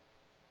Trump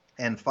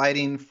and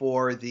fighting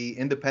for the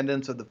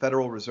independence of the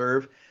Federal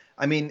Reserve.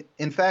 I mean,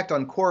 in fact,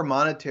 on core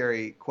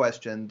monetary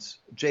questions,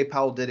 Jay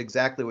Powell did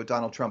exactly what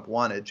Donald Trump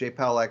wanted. Jay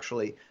Powell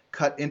actually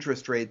cut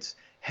interest rates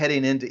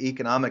heading into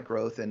economic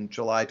growth in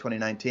July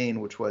 2019,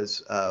 which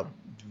was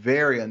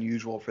very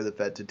unusual for the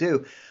Fed to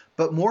do.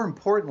 But more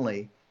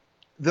importantly,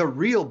 the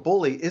real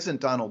bully isn't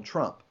Donald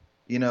Trump.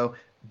 You know,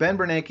 Ben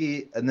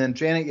Bernanke and then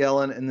Janet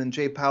Yellen and then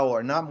Jay Powell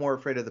are not more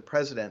afraid of the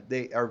president.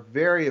 They are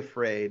very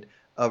afraid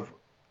of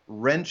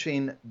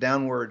wrenching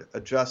downward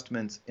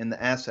adjustments in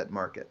the asset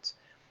markets.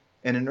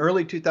 And in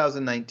early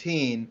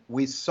 2019,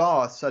 we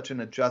saw such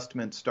an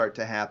adjustment start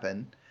to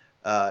happen.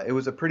 It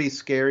was a pretty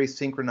scary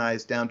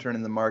synchronized downturn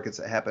in the markets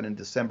that happened in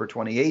December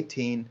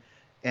 2018.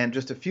 And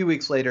just a few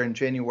weeks later, in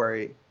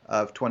January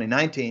of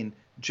 2019,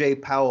 Jay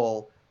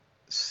Powell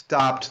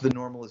stopped the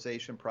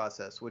normalization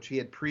process, which he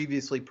had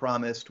previously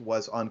promised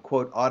was on,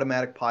 quote,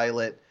 automatic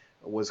pilot,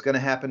 was going to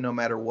happen no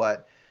matter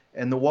what.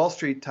 And the Wall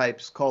Street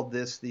types called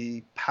this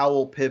the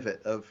Powell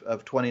pivot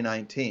of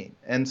 2019.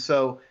 And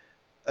so,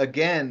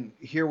 again,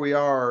 here we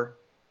are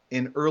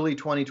in early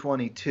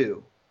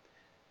 2022.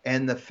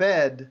 And the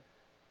Fed,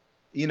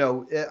 you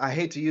know, I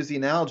hate to use the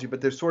analogy,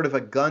 but there's sort of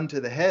a gun to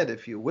the head,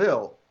 if you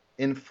will.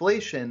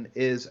 Inflation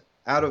is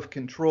out of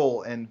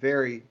control and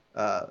very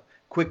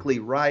quickly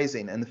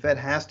rising, and the Fed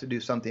has to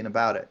do something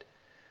about it.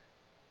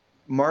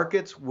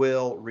 Markets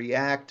will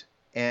react,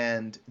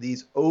 and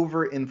these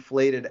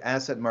overinflated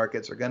asset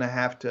markets are going to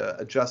have to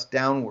adjust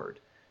downward.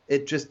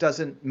 It just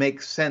doesn't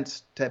make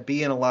sense to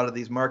be in a lot of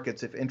these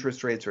markets if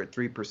interest rates are at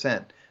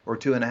 3% or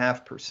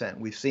 2.5%.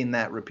 We've seen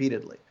that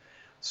repeatedly.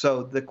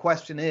 So the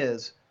question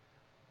is,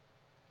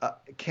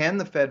 can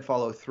the Fed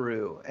follow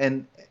through?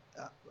 And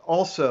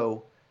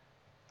also,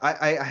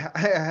 I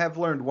have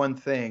learned one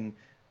thing.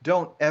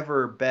 Don't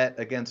ever bet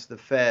against the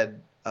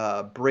Fed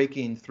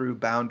breaking through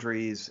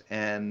boundaries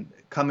and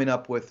coming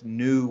up with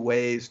new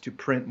ways to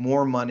print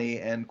more money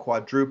and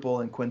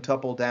quadruple and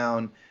quintuple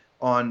down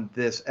on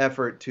this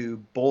effort to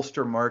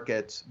bolster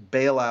markets,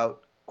 bail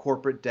out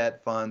corporate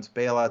debt funds,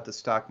 bail out the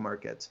stock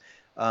markets.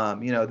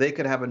 You know, they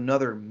could have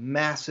another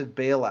massive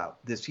bailout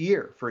this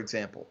year, for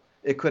example.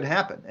 It could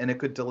happen, and it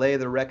could delay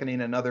the reckoning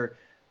another,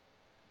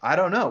 I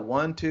don't know,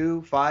 1,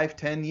 2, 5,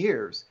 10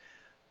 years.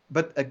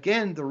 But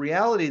again, the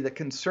reality that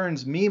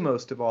concerns me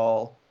most of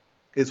all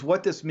is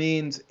what this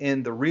means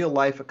in the real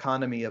life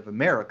economy of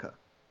America,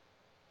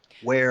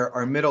 where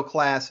our middle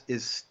class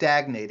is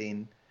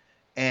stagnating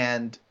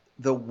and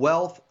the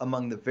wealth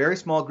among the very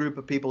small group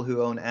of people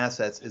who own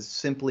assets is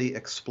simply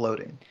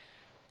exploding.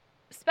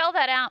 Spell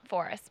that out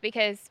for us,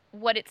 because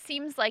what it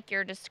seems like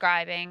you're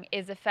describing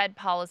is a Fed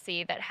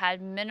policy that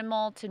had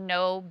minimal to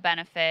no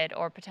benefit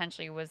or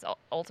potentially was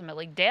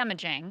ultimately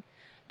damaging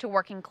to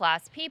working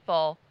class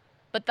people,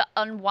 but the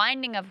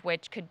unwinding of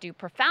which could do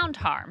profound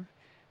harm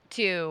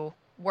to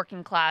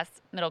working class,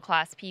 middle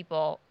class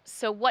people.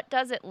 So what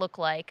does it look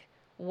like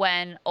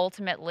when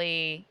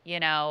ultimately,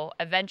 you know,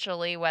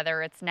 eventually,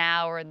 whether it's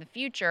now or in the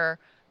future,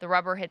 the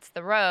rubber hits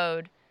the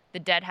road, the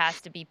debt has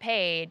to be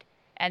paid,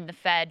 and the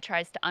Fed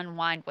tries to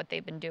unwind what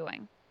they've been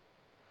doing?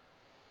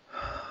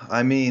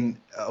 I mean,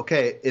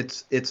 okay,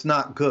 it's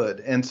not good.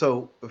 And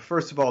so,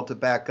 first of all, to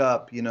back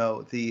up, you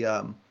know, the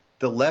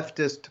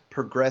leftist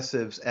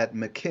progressives at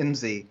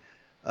McKinsey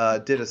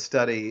did a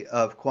study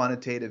of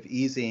quantitative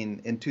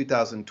easing in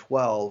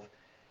 2012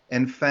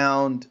 and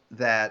found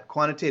that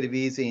quantitative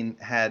easing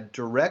had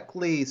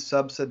directly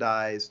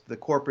subsidized the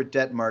corporate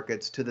debt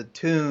markets to the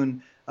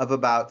tune of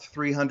about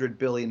 $300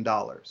 billion.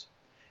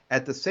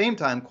 At the same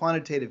time,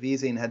 quantitative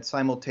easing had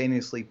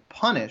simultaneously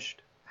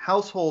punished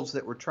households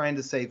that were trying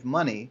to save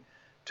money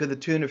to the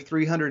tune of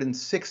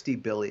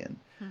 $360 billion.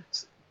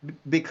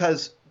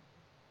 Because,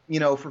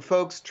 for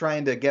folks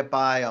trying to get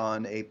by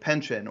on a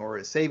pension or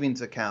a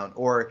savings account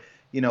or,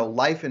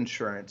 life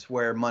insurance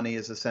where money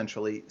is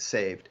essentially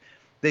saved,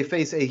 they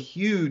face a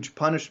huge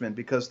punishment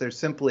because there's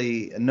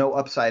simply no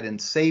upside in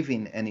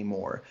saving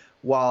anymore,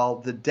 while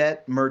the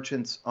debt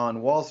merchants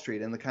on Wall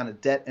Street and the kind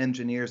of debt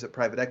engineers at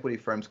private equity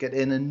firms get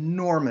an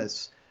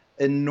enormous,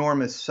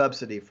 enormous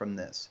subsidy from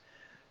this.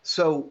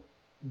 So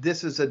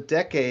this is a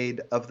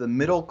decade of the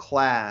middle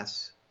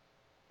class.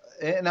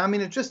 And I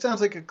mean, it just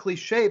sounds like a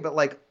cliche, but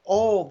like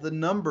all the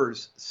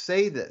numbers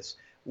say this.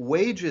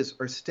 Wages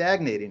are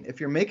stagnating. If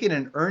you're making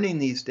an earning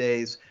these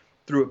days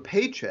through a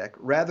paycheck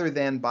rather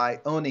than by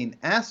owning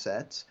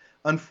assets,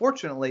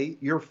 unfortunately,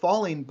 you're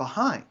falling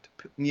behind,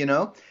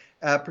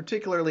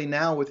 particularly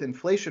now with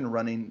inflation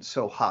running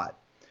so hot.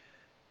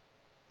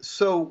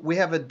 So we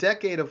have a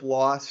decade of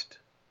lost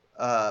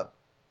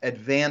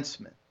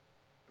advancement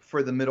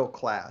for the middle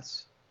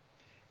class.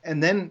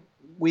 And then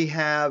we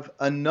have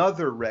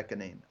another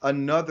reckoning,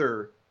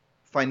 another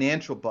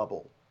financial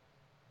bubble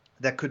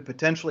that could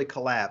potentially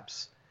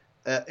collapse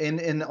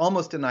in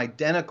almost an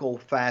identical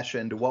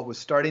fashion to what was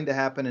starting to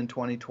happen in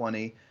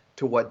 2020,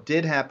 to what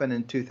did happen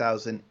in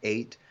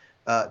 2008,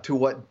 to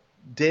what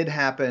did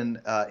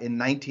happen in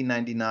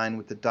 1999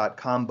 with the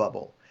dot-com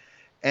bubble.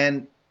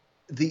 And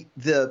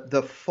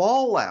the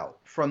fallout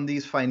from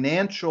these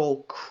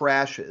financial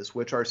crashes,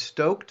 which are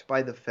stoked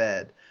by the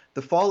Fed,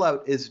 the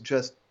fallout is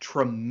just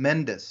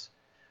tremendous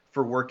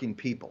for working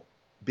people,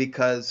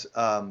 because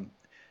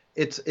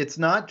it's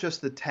not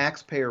just the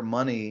taxpayer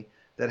money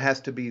that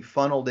has to be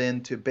funneled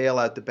in to bail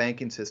out the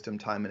banking system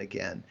time and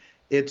again.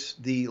 It's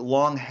the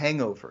long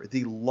hangover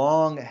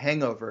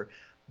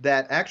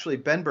that actually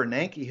Ben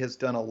Bernanke has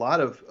done a lot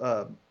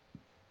of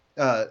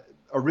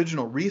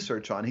original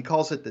research on. He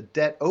calls it the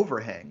debt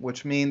overhang,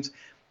 which means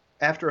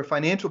after a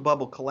financial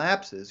bubble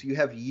collapses, you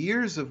have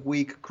years of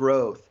weak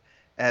growth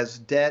as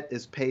debt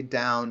is paid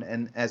down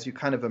and as you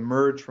kind of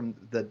emerge from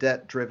the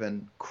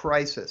debt-driven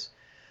crisis.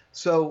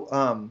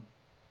 So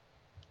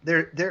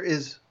there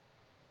is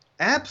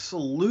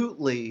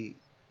absolutely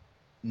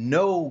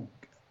no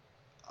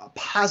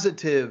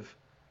positive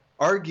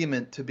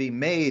argument to be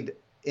made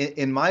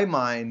in my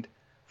mind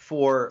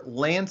for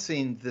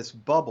lancing this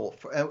bubble.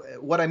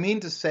 What I mean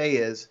to say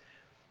is,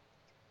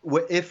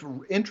 if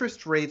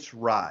interest rates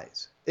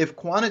rise, if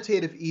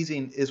quantitative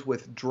easing is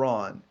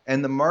withdrawn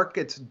and the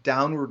markets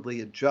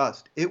downwardly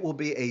adjust, it will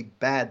be a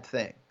bad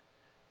thing.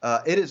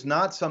 It is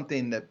not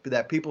something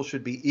that people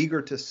should be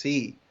eager to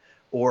see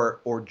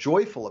or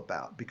joyful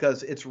about,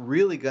 because it's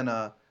really going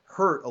to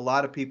hurt a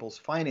lot of people's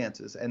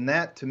finances. And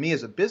that, to me,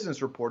 as a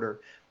business reporter,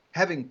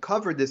 having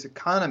covered this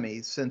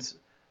economy since,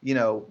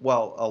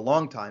 a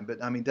long time,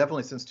 but I mean,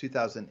 definitely since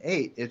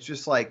 2008, it's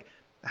just like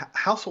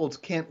households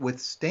can't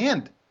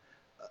withstand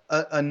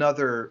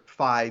another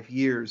 5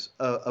 years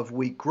of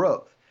weak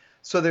growth.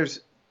 So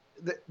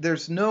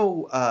there's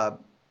no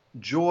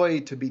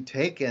joy to be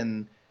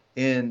taken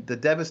in the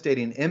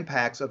devastating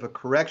impacts of a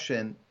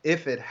correction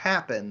if it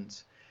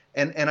happens.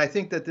 And I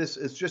think that this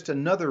is just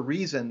another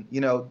reason,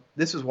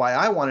 this is why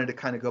I wanted to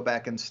kind of go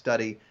back and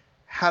study,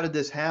 how did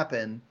this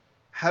happen?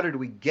 How did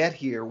we get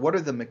here? What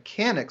are the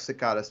mechanics that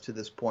got us to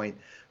this point?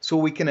 So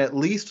we can at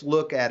least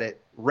look at it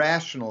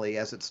rationally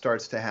as it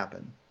starts to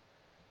happen.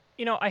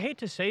 I hate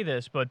to say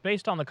this, but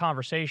based on the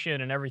conversation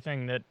and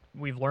everything that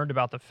we've learned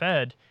about the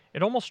Fed,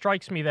 it almost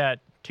strikes me that,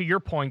 to your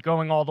point,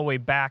 going all the way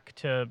back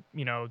to,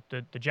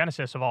 the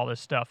genesis of all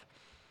this stuff,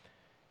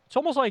 it's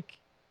almost like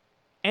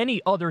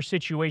any other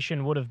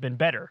situation would have been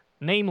better.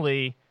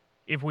 Namely,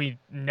 if we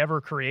never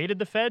created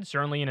the Fed,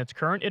 certainly in its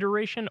current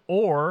iteration,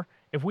 or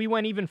if we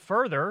went even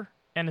further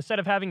and instead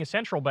of having a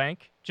central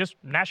bank, just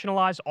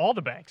nationalize all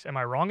the banks. Am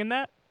I wrong in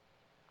that?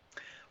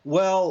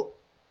 Well,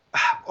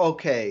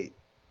 okay.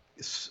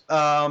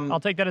 I'll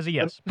take that as a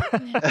yes.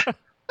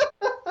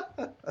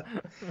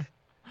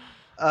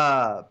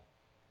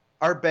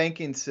 Our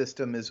banking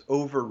system is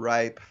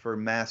overripe for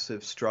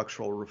massive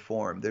structural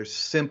reform. There's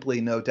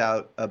simply no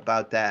doubt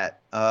about that.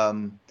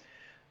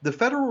 The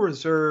Federal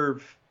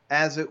Reserve,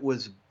 as it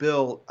was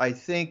built, I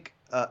think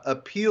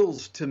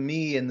appeals to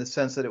me in the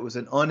sense that it was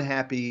an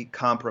unhappy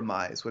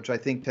compromise, which I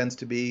think tends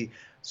to be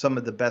some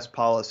of the best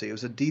policy. It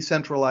was a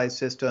decentralized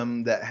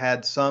system that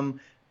had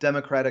some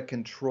democratic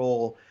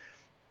control.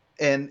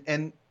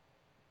 And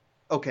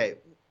okay,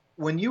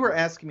 when you were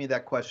asking me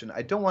that question,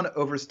 I don't want to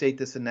overstate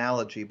this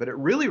analogy, but it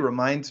really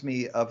reminds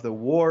me of the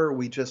war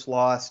we just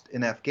lost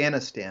in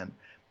Afghanistan.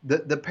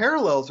 The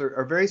parallels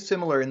are very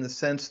similar in the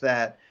sense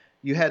that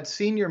you had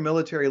senior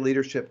military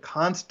leadership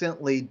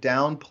constantly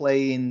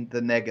downplaying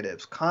the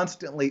negatives,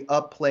 constantly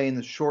upplaying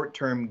the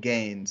short-term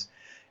gains.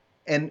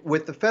 And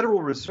with the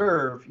Federal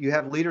Reserve, you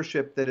have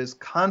leadership that is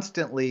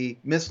constantly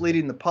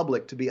misleading the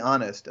public, to be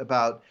honest,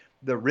 about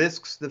the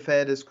risks the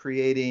Fed is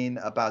creating,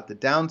 about the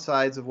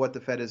downsides of what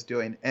the Fed is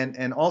doing,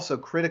 and also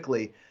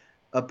critically,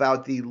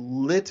 about the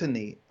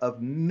litany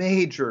of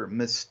major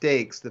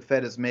mistakes the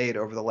Fed has made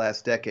over the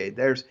last decade.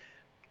 There's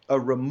a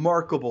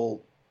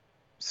remarkable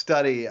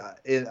study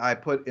I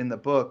put in the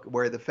book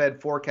where the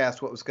Fed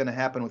forecast what was going to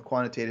happen with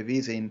quantitative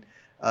easing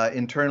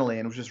internally,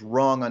 and it was just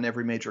wrong on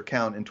every major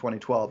count in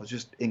 2012. It's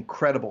just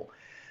incredible.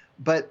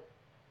 But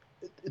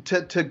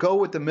to go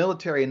with the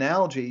military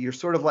analogy, you're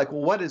sort of like,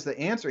 well, what is the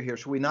answer here?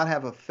 Should we not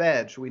have a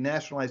Fed? Should we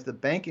nationalize the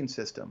banking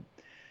system?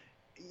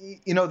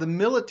 You know, the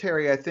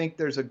military, I think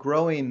there's a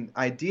growing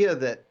idea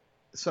that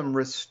some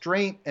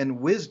restraint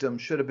and wisdom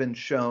should have been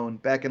shown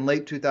back in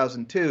late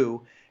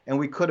 2002, and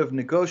we could have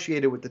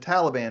negotiated with the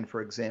Taliban,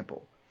 for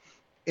example.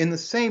 In the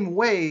same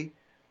way,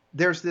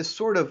 there's this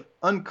sort of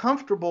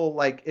uncomfortable,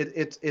 like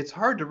it's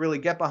hard to really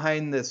get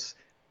behind this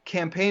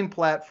campaign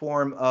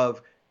platform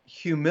of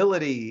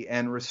humility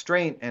and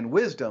restraint and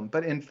wisdom.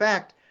 But in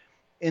fact,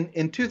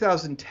 in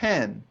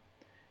 2010,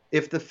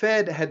 if the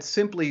Fed had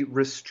simply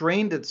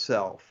restrained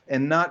itself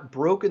and not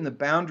broken the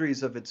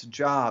boundaries of its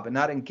job and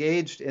not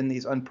engaged in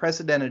these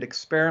unprecedented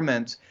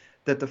experiments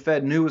that the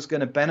Fed knew was going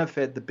to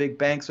benefit the big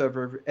banks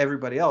over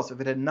everybody else, if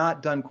it had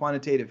not done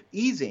quantitative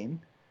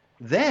easing,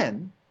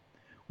 then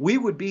we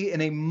would be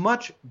in a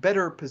much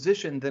better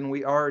position than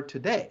we are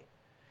today.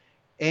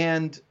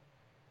 And,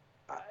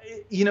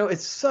 you know,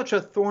 it's such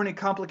a thorny,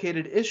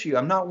 complicated issue.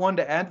 I'm not one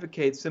to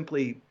advocate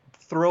simply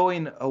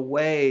throwing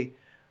away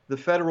the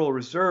Federal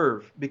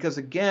Reserve because,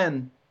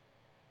 again,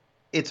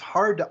 it's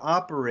hard to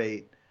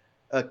operate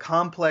a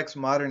complex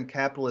modern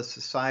capitalist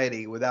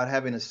society without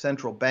having a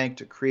central bank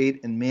to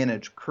create and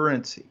manage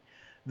currency.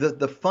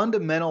 The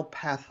fundamental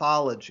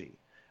pathology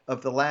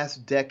of the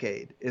last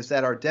decade is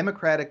that our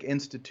democratic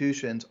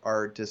institutions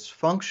are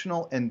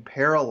dysfunctional and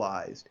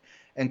paralyzed,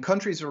 and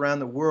countries around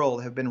the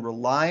world have been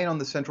relying on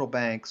the central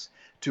banks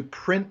to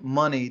print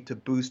money to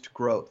boost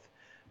growth,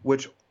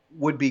 which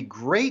would be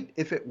great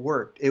if it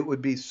worked. It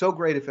would be so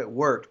great if it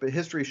worked, but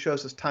history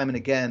shows us time and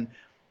again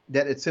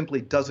that it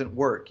simply doesn't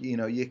work. You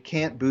know, you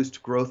can't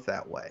boost growth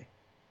that way.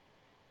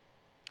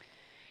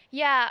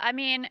 Yeah, I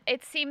mean,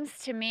 it seems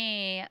to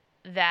me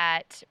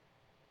that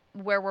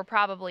where we're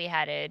probably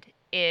headed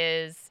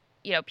is,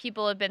 you know,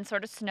 people have been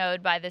sort of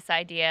snowed by this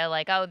idea,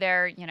 like, oh,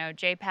 they're, you know,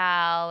 Jay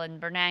Powell and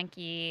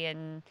Bernanke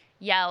and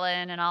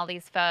Yellen and all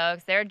these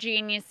folks, they're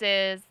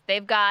geniuses,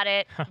 they've got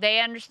it, they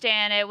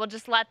understand it, we'll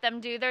just let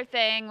them do their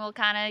thing, we'll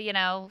kind of, you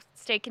know,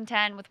 stay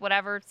content with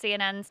whatever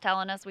CNN's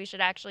telling us we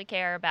should actually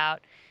care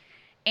about.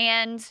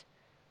 And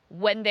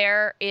when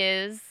there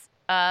is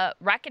a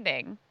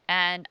reckoning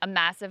and a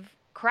massive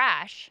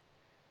crash,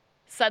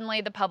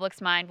 suddenly the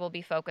public's mind will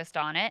be focused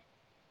on it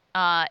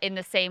in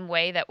the same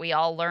way that we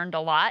all learned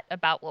a lot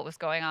about what was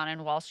going on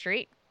in Wall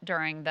Street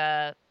during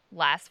the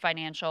last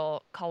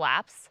financial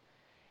collapse.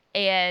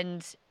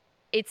 And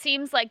it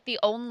seems like the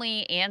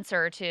only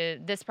answer to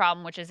this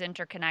problem, which is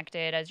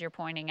interconnected, as you're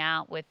pointing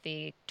out, with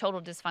the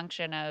total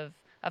dysfunction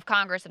of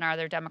Congress and our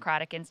other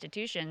democratic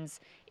institutions,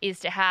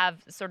 is to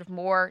have sort of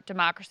more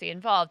democracy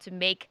involved, to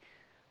make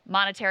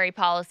monetary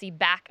policy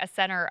back a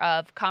center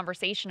of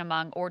conversation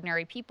among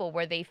ordinary people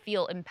where they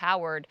feel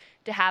empowered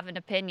to have an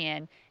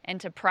opinion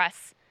and to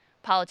press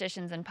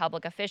politicians and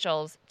public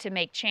officials to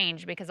make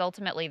change, because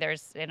ultimately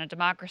in a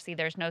democracy,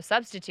 there's no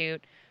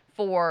substitute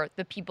for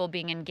the people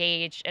being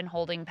engaged and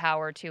holding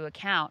power to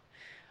account.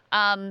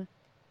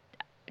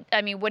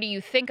 I mean, what do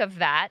you think of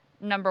that,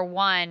 number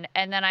one?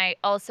 And then I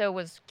also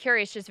was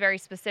curious, just very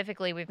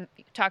specifically, we've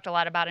talked a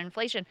lot about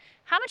inflation.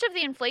 How much of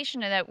the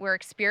inflation that we're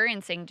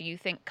experiencing do you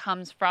think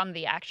comes from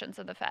the actions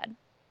of the Fed?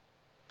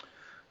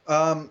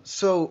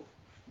 So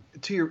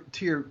to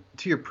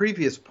your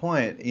previous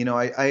point, you know,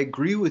 I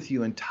agree with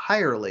you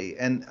entirely.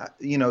 And,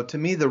 you know, to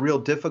me, the real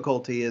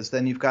difficulty is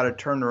then you've got to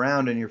turn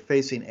around and you're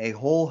facing a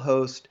whole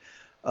host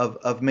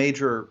of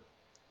major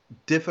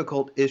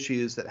difficult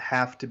issues that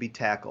have to be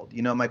tackled.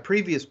 You know, my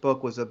previous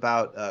book was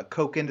about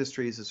Koch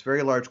Industries, this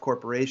very large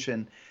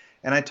corporation.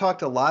 And I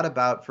talked a lot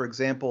about, for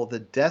example, the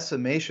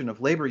decimation of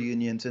labor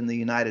unions in the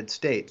United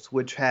States,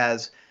 which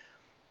has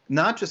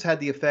not just had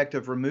the effect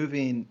of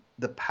removing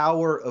the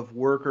power of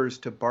workers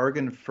to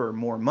bargain for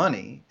more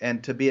money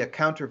and to be a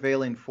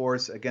countervailing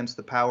force against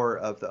the power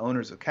of the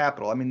owners of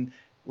capital. I mean,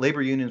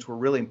 labor unions were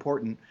really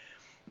important,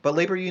 but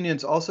labor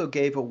unions also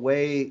gave a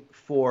way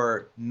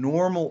for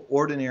normal,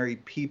 ordinary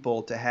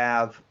people to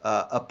have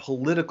a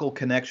political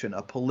connection,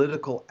 a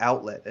political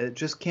outlet. It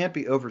just can't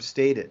be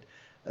overstated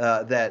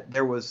that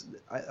there was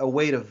a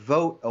way to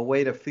vote, a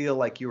way to feel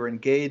like you were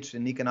engaged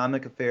in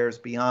economic affairs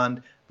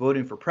beyond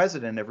voting for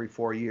president every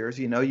 4 years.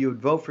 You know, you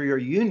would vote for your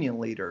union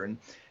leader, and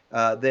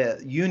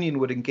the union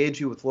would engage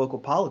you with local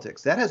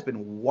politics. That has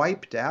been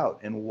wiped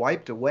out and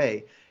wiped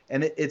away.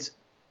 And it's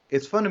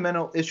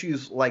fundamental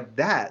issues like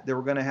that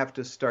we're going to have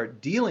to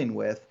start dealing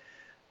with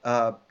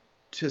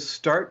to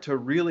start to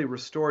really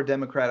restore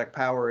democratic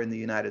power in the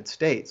United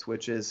States,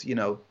 which is, you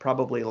know,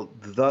 probably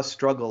the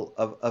struggle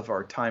of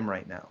our time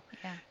right now.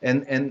 Yeah.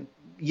 And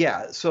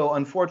yeah, so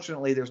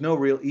unfortunately, there's no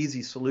real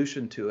easy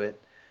solution to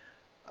it.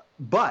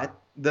 But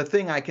the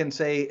thing I can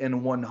say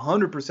in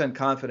 100%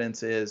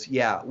 confidence is,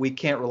 yeah, we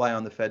can't rely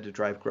on the Fed to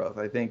drive growth.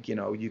 I think,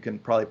 you can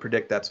probably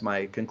predict that's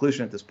my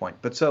conclusion at this point.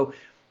 But so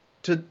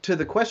to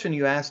the question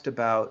you asked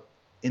about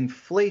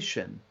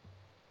inflation,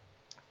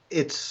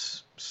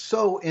 it's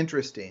so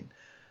interesting.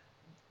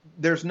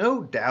 There's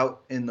no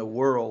doubt in the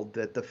world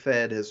that the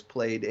Fed has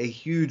played a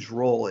huge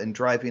role in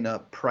driving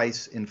up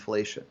price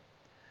inflation.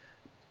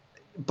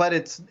 But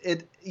it's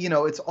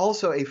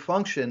also a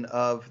function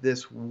of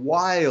this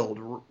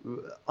wild,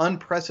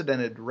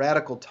 unprecedented,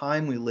 radical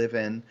time we live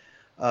in,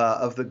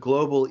 of the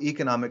global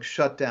economic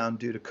shutdown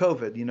due to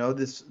COVID.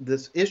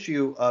 This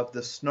issue of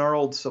the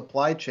snarled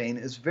supply chain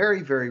is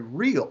very, very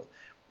real.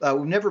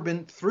 We've never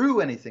been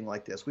through anything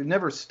like this. We've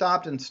never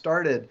stopped and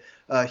started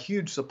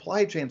huge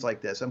supply chains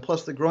like this. And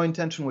plus the growing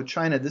tension with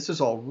China, this is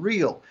all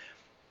real.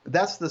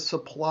 That's the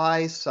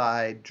supply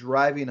side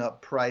driving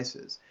up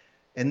prices.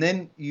 And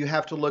then you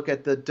have to look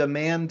at the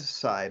demand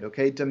side,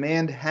 okay?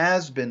 Demand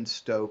has been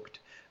stoked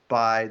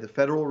by the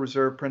Federal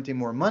Reserve printing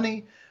more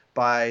money,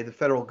 by the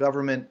federal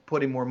government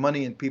putting more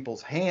money in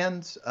people's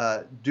hands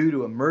due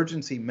to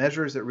emergency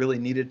measures that really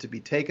needed to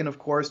be taken, of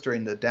course,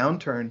 during the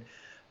downturn.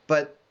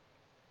 But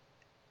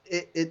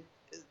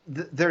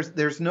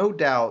there's no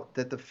doubt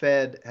that the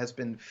Fed has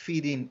been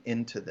feeding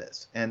into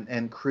this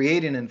and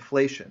creating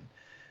inflation.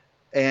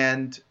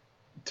 And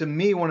to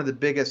me, one of the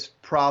biggest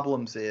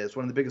worries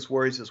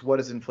is, what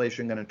is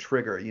inflation going to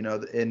trigger,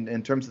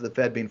 in terms of the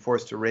Fed being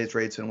forced to raise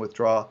rates and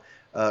withdraw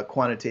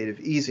quantitative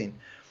easing.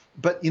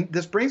 But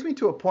this brings me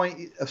to a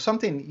point of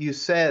something you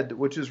said,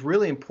 which is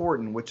really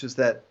important, which is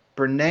that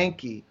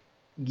Bernanke,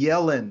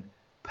 Yellen,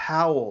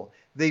 Powell,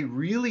 they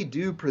really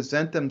do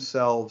present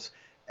themselves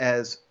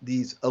as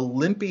these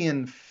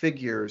Olympian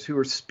figures who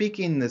are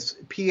speaking this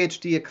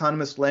PhD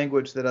economist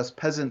language that us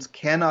peasants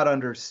cannot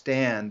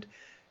understand.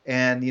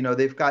 And,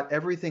 they've got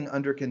everything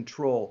under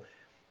control.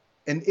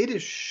 And it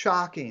is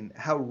shocking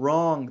how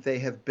wrong they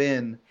have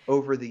been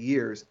over the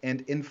years. And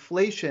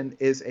inflation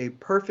is a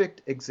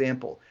perfect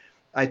example.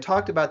 I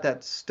talked about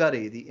that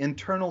study, the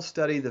internal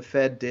study the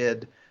Fed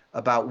did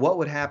about what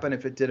would happen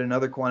if it did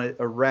another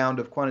a round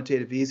of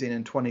quantitative easing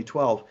in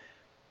 2012.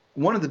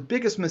 One of the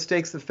biggest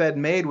mistakes the Fed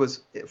made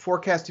was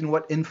forecasting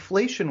what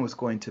inflation was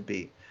going to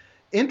be.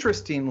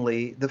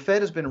 Interestingly, the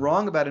Fed has been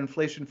wrong about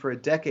inflation for a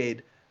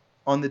decade.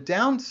 On the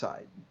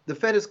downside, the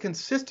Fed has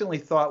consistently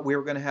thought we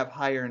were going to have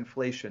higher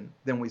inflation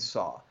than we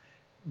saw.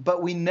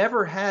 But we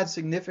never had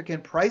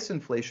significant price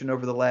inflation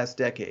over the last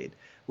decade,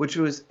 which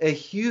was a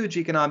huge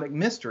economic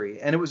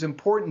mystery. And it was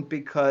important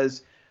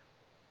because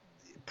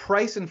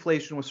price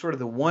inflation was sort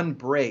of the one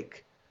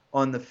break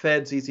on the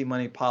Fed's easy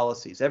money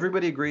policies.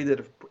 Everybody agreed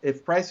that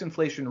if price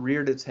inflation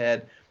reared its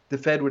head, the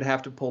Fed would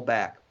have to pull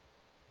back.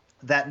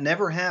 That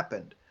never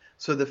happened.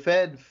 So the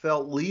Fed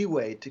felt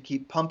leeway to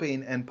keep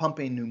pumping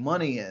new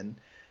money in.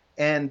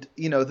 And,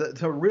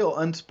 the real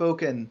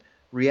unspoken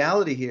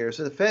reality here,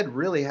 so the Fed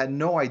really had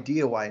no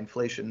idea why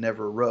inflation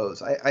never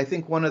rose. I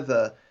think one of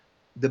the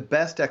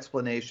best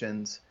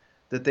explanations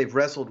that they've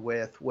wrestled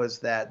with was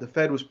that the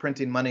Fed was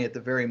printing money at the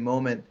very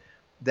moment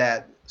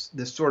that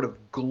this sort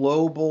of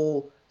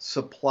global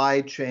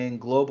supply chain,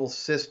 global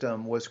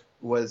system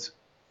was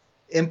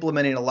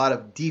implementing a lot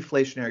of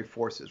deflationary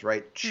forces,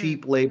 right?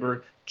 Cheap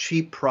labor,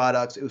 cheap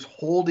products. It was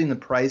holding the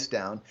price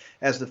down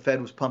as the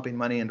Fed was pumping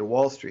money into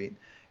Wall Street.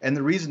 And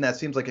the reason that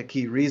seems like a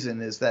key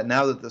reason is that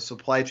now that the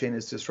supply chain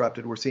is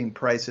disrupted, we're seeing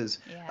prices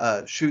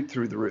shoot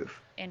through the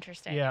roof.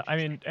 Interesting. Yeah, I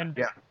mean,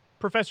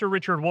 Professor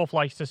Richard Wolff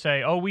likes to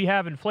say, oh, we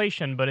have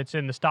inflation, but it's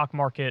in the stock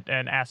market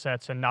and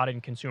assets and not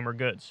in consumer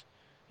goods.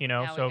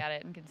 Now we got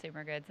it in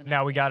consumer goods. And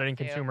now we got it in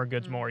consumer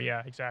goods more.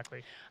 Yeah,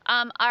 exactly.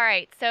 All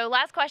right. So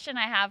last question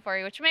I have for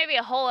you, which may be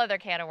a whole other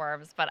can of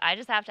worms, but I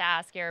just have to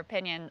ask your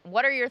opinion.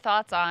 What are your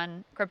thoughts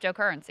on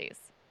cryptocurrencies?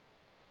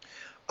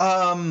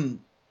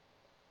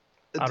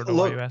 I don't know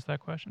why you asked that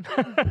question.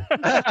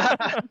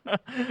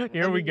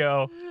 Here we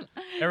go.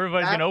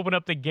 Everybody's going to open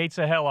up the gates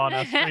of hell on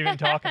us for even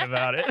talking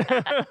about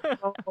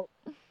it.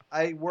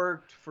 I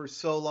worked for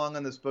so long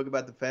on this book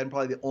about the Fed, and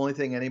probably the only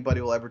thing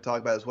anybody will ever talk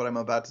about is what I'm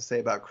about to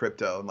say about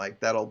crypto. And I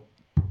don't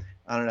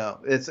know.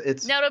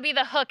 No, it'll be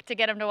the hook to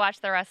get them to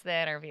watch the rest of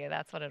the interview.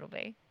 That's what it'll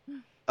be.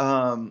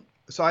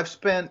 So I've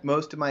spent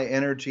most of my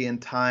energy and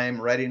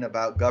time writing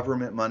about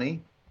government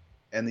money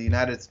and the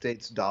United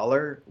States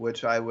dollar,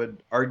 which I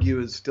would argue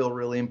is still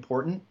really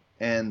important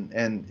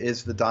and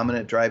is the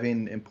dominant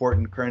driving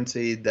important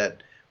currency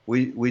that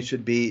we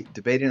should be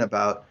debating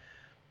about.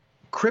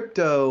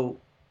 Crypto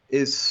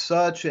is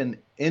such an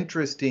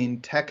interesting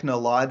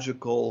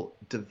technological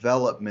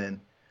development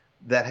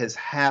that has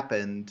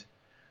happened.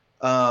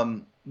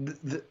 But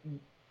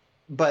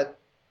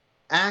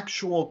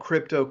actual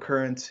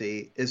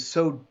cryptocurrency is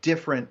so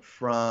different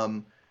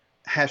from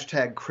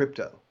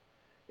 #crypto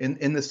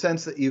in the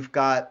sense that you've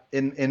got,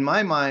 in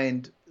my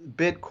mind,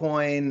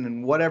 Bitcoin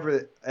and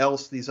whatever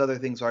else these other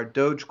things are,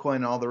 Dogecoin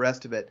and all the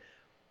rest of it.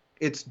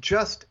 It's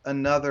just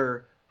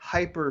another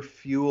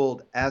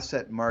hyper-fueled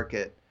asset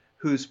market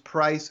whose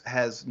price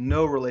has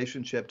no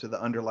relationship to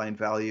the underlying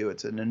value.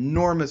 It's an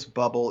enormous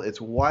bubble. It's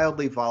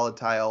wildly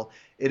volatile.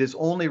 It is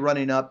only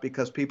running up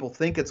because people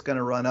think it's going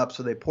to run up,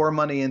 so they pour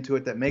money into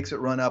it that makes it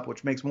run up,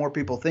 which makes more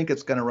people think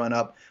it's going to run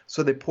up,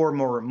 so they pour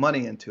more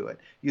money into it.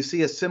 You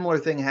see a similar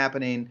thing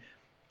happening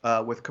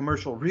with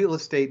commercial real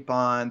estate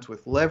bonds,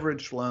 with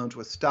leveraged loans,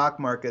 with stock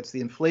markets.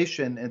 The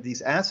inflation in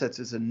these assets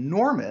is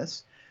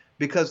enormous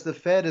because the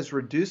Fed has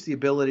reduced the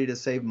ability to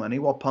save money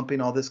while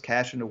pumping all this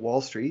cash into Wall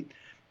Street.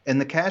 And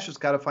the cash has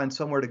got to find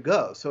somewhere to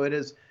go. So it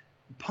has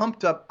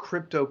pumped up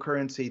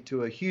cryptocurrency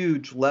to a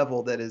huge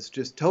level that is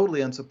just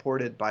totally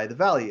unsupported by the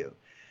value.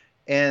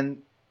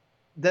 And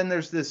then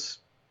there's this,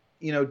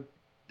 the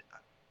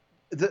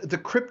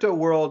crypto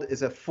world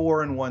is a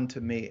 4-in-1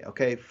 to me,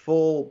 okay?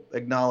 Full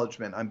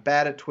acknowledgement. I'm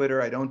bad at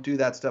Twitter. I don't do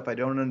that stuff. I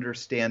don't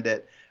understand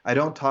it. I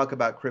don't talk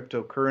about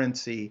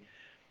cryptocurrency.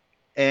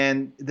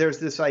 And there's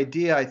this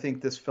idea, I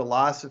think, this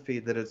philosophy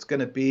that it's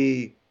going to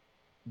be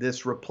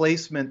this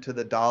replacement to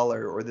the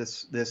dollar, or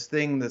this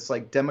thing that's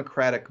like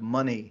democratic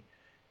money.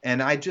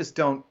 And I just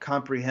don't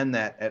comprehend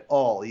that at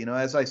all.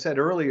 As I said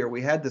earlier,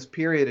 we had this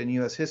period in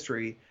U.S.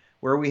 history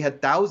where we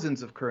had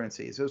thousands of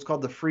currencies. It was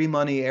called the free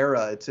money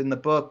era. It's in the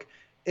book.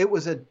 It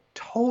was a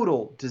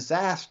total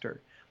disaster.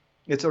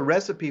 It's a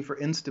recipe for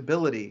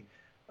instability.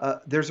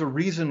 There's a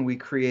reason we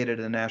created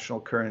a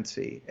national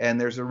currency, and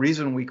there's a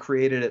reason we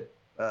created it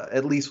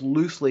at least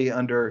loosely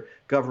under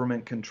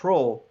government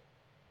control.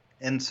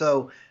 And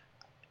so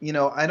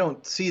I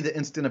don't see the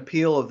instant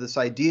appeal of this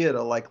idea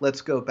to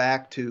let's go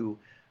back to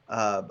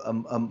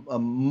a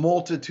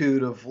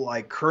multitude of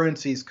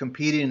currencies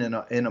competing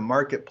in a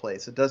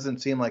marketplace. It doesn't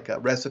seem like a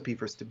recipe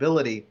for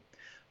stability.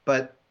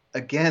 But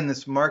again,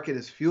 this market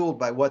is fueled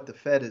by what the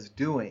Fed is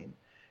doing.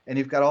 And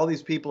you've got all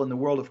these people in the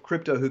world of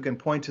crypto who can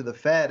point to the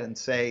Fed and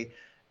say,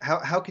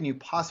 how can you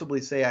possibly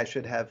say I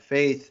should have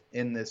faith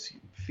in this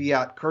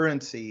fiat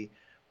currency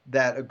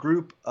that a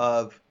group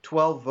of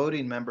 12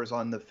 voting members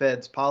on the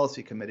Fed's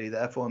policy committee, the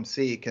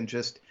FOMC, can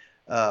just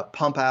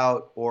pump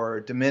out or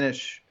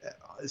diminish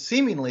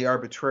seemingly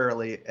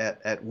arbitrarily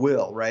at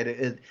will, right?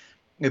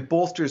 It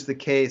bolsters the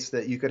case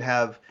that you could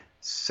have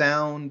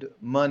sound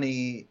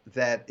money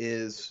that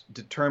is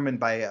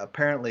determined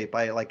apparently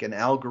by an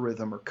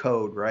algorithm or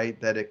code, right?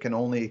 That it can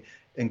only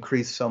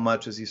increase so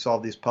much as you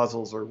solve these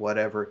puzzles or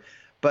whatever.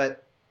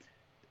 But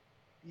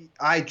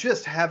I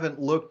just haven't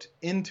looked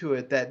into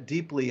it that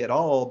deeply at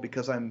all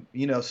because I'm,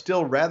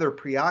 still rather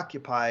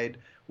preoccupied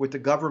with the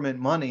government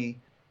money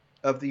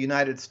of the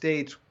United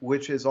States,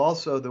 which is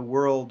also the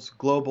world's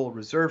global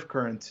reserve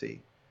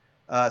currency.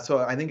 So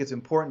I think it's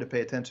important to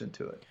pay attention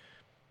to it.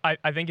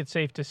 I think it's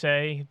safe to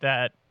say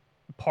that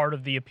part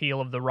of the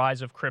appeal of the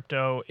rise of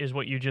crypto is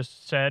what you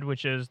just said,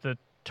 which is the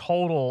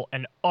total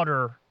and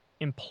utter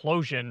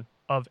implosion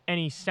of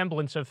any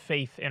semblance of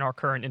faith in our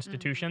current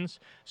institutions.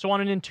 Mm-hmm. So on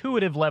an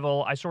intuitive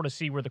level, I sort of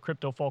see where the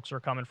crypto folks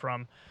are coming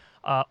from.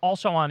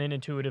 Also on an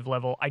intuitive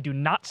level, I do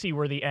not see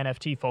where the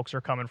NFT folks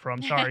are coming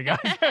from. Sorry, guys.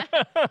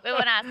 We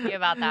won't ask you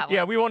about that one.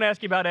 Yeah, we won't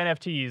ask you about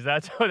NFTs.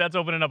 That's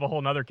opening up a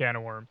whole nother can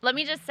of worms. Let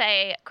me just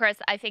say, Chris,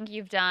 I think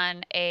you've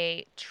done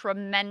a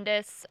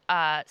tremendous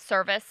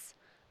service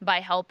by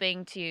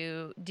helping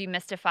to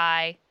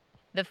demystify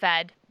the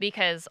Fed,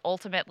 because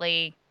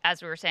ultimately,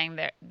 as we were saying,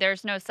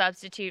 there's no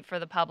substitute for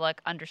the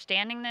public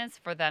understanding this,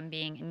 for them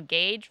being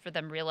engaged, for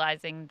them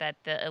realizing that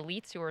the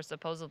elites who are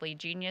supposedly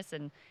genius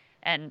and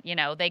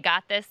they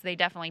got this, they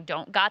definitely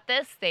don't got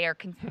this. They are,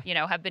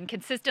 have been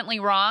consistently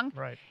wrong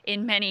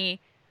in many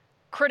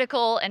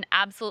critical and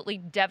absolutely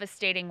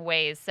devastating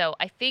ways. So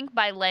I think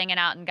by laying it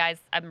out, and guys,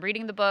 I'm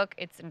reading the book.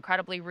 It's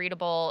incredibly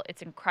readable.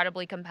 It's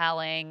incredibly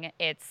compelling.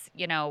 It's,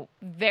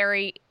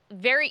 very,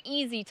 very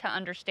easy to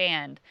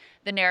understand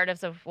the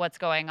narratives of what's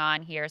going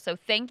on here. So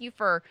thank you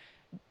for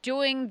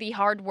doing the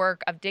hard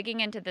work of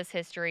digging into this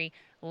history,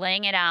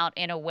 laying it out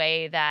in a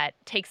way that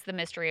takes the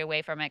mystery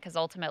away from it, because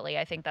ultimately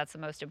I think that's the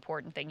most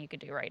important thing you could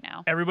do right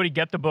now. Everybody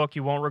get the book.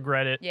 You won't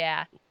regret it.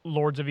 Yeah.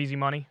 Lords of Easy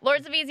Money.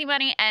 Lords of Easy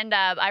Money. And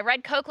I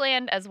read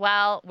Cokeland as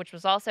well, which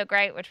was also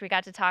great, which we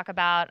got to talk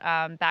about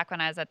back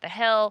when I was at the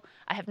Hill.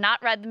 I have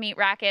not read The Meat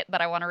Racket,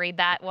 but I want to read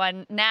that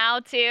one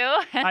now too.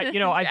 The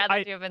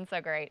other two have been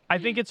so great. I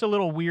think it's a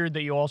little weird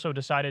that you also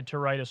decided to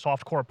write a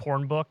softcore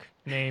porn book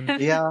named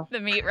The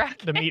Meat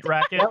Racket. The Meat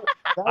Racket.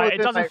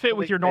 It doesn't fit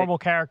with your normal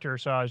character,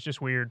 so it's just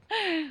weird.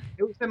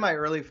 It was in my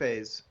early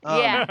phase.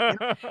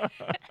 Yeah.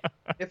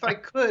 If I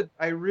could,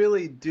 I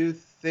really do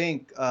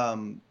think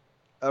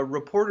a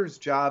reporter's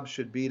job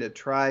should be to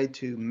try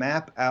to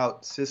map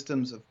out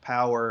systems of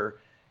power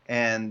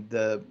and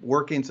the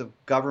workings of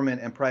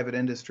government and private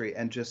industry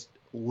and just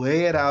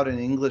lay it out in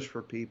English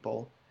for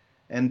people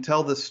and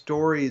tell the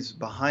stories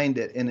behind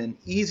it in an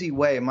easy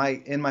way.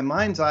 In my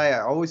mind's eye,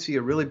 I always see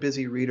a really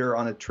busy reader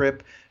on a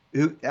trip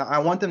who I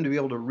want them to be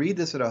able to read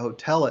this at a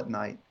hotel at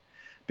night,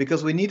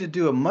 because we need to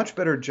do a much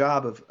better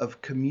job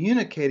of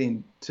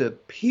communicating to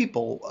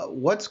people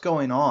what's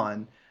going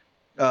on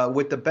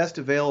with the best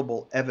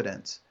available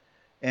evidence.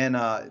 And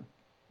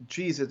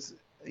geez, it's,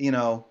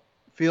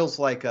 feels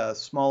like a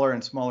smaller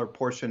and smaller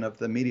portion of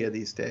the media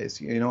these days.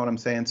 You know what I'm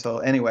saying? So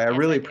anyway, I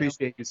really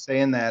appreciate you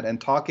saying that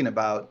and talking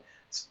about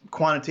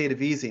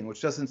quantitative easing,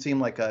 which doesn't seem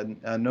like a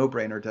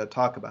no-brainer to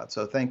talk about.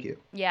 So thank you.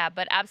 Yeah,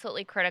 but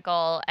absolutely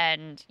critical.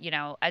 And,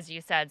 as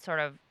you said, sort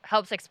of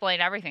helps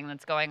explain everything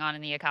that's going on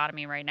in the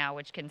economy right now,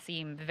 which can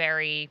seem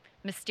very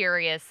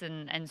mysterious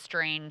and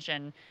strange.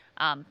 And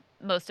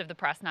most of the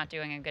press not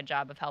doing a good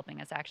job of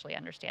helping us actually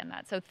understand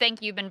that. So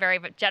thank you. You've been very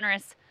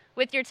generous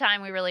with your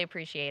time. We really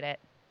appreciate it.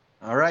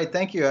 All right.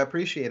 Thank you. I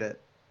appreciate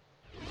it.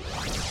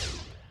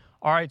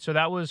 All right. So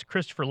that was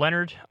Christopher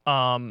Leonard.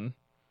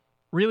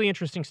 Really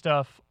interesting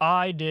stuff.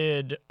 I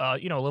did, a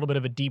little bit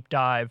of a deep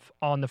dive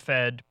on the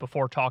Fed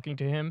before talking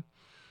to him,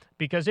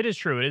 because it is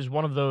true. It is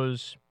one of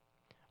those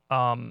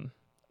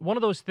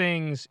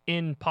things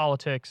in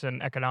politics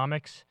and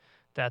economics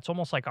that's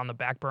almost like on the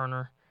back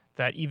burner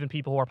that even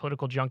people who are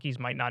political junkies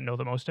might not know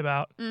the most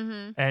about.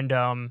 Mm-hmm.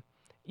 And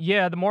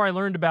the more I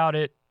learned about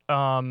it,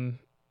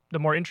 the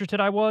more interested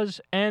I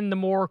was, and the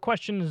more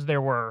questions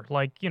there were.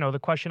 Like, the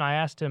question I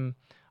asked him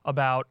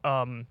about.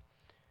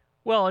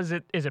 Well, is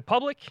it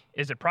public?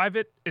 Is it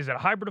private? Is it a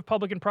hybrid of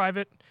public and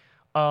private?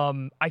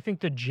 I think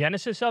the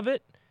genesis of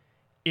it,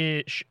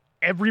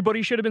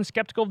 everybody should have been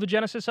skeptical of the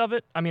genesis of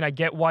it. I mean, I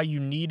get why you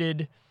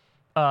needed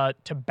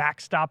to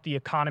backstop the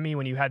economy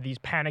when you had these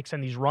panics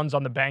and these runs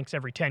on the banks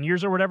every 10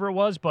 years or whatever it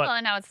was. But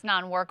and now it's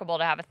non-workable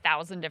to have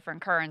 1,000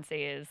 different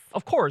currencies.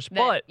 Of course,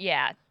 but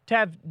yeah, to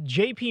have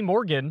J.P.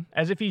 Morgan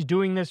as if he's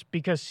doing this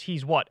because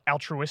he's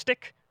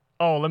altruistic?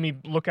 Oh, let me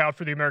look out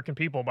for the American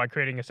people by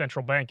creating a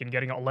central bank and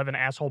getting 11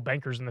 asshole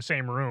bankers in the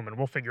same room, and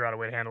we'll figure out a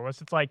way to handle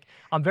this. It's like,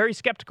 I'm very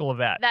skeptical of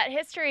that. That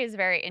history is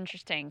very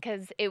interesting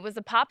because it was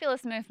a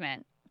populist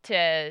movement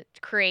to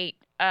create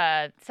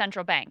a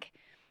central bank.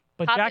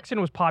 But Jackson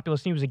was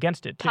populist and he was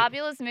against it, too.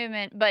 Populist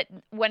movement, but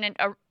when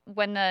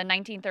the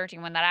 1913,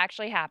 when that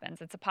actually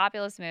happens, it's a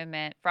populist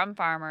movement from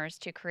farmers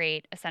to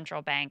create a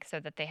central bank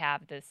so that they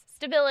have this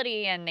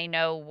stability and they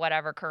know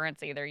whatever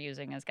currency they're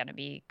using is going to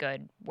be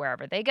good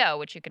wherever they go,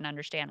 which you can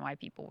understand why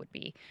people would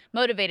be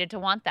motivated to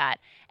want that.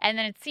 And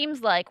then it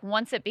seems like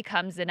once it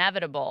becomes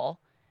inevitable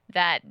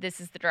that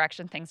this is the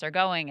direction things are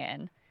going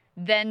in,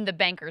 then the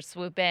bankers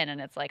swoop in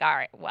and it's like, all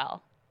right,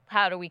 well,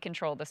 how do we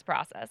control this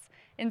process?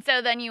 And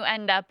so then you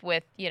end up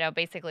with,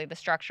 basically the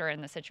structure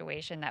and the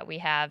situation that we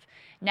have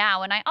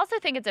now. And I also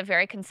think it's a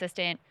very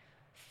consistent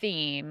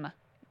theme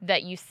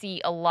that you see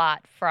a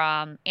lot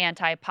from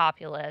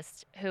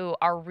anti-populists who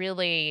are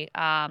really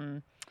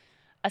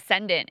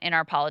ascendant in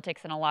our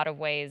politics in a lot of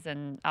ways.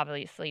 And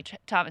obviously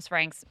Thomas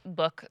Frank's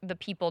book, The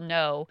People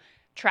Know,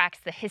 tracks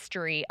the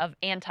history of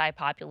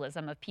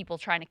anti-populism, of people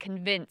trying to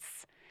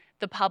convince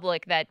the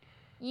public that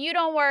you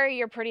don't worry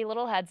your pretty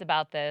little heads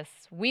about this.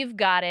 We've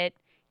got it.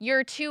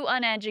 You're too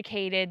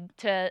uneducated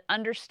to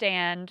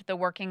understand the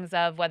workings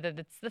of whether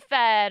it's the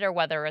Fed or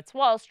whether it's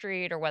Wall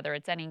Street or whether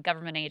it's any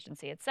government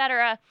agency, et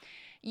cetera.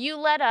 You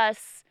let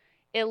us,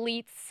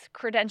 elites,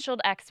 credentialed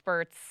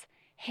experts,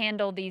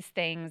 handle these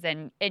things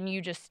and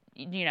you just,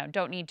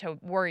 don't need to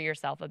worry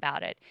yourself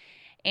about it.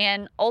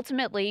 And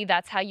ultimately,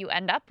 that's how you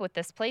end up with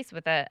this place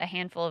with a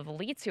handful of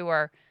elites who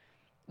are,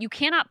 you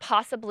cannot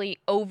possibly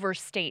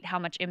overstate how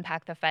much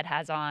impact the Fed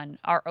has on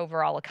our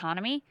overall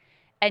economy.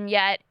 And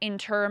yet, in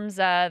terms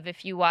of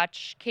if you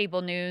watch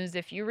cable news,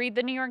 if you read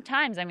the New York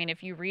Times,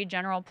 if you read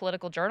general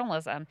political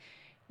journalism,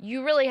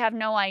 you really have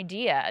no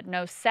idea,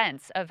 no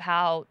sense of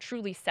how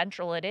truly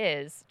central it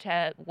is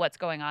to what's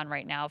going on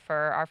right now for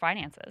our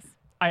finances.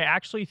 I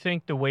actually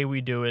think the way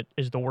we do it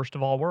is the worst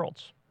of all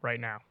worlds right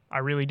now. I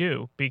really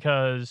do.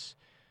 Because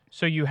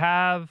so you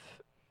have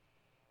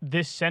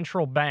this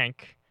central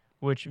bank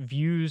which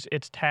views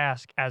its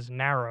task as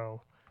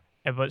narrow.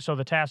 But so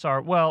the tasks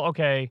are,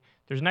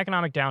 there's an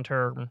economic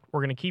downturn. We're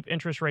going to keep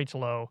interest rates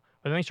low.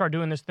 But then they start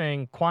doing this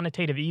thing,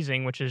 quantitative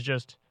easing, which is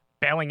just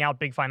bailing out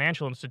big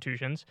financial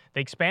institutions.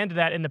 They expanded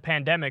that in the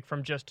pandemic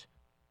from just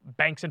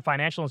banks and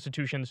financial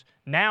institutions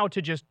now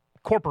to just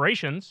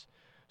corporations.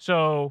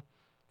 So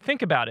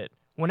think about it.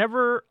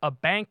 Whenever a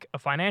bank, a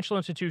financial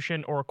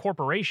institution, or a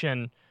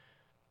corporation,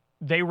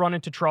 they run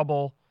into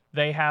trouble,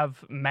 they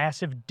have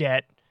massive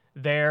debt,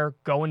 they're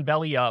going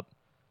belly up,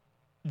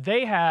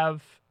 they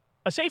have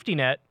a safety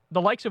net, the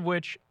likes of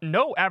which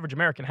no average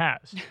American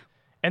has.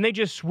 And they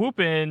just swoop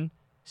in,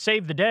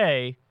 save the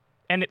day,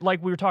 and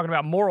like we were talking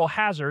about moral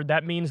hazard,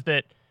 that means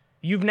that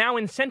you've now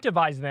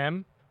incentivized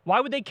them.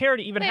 Why would they care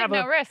to even have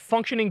a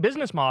functioning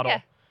business model?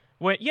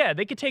 Yeah.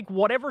 They could take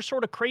whatever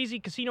sort of crazy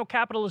casino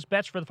capitalist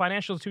bets for the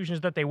financial institutions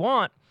that they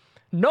want,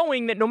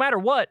 knowing that no matter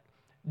what,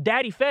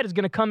 Daddy Fed is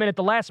going to come in at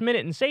the last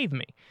minute and save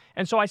me.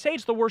 And so I say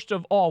it's the worst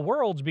of all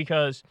worlds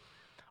because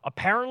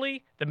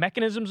apparently the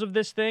mechanisms of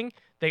this thing,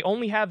 they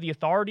only have the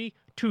authority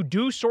to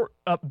do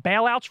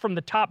bailouts from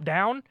the top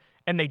down,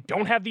 and they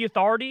don't have the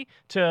authority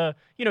to,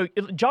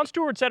 Jon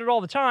Stewart said it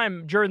all the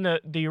time during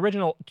the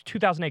original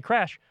 2008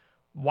 crash.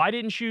 Why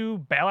didn't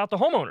you bail out the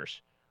homeowners?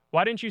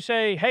 Why didn't you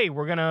say, hey,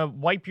 we're going to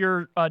wipe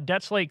your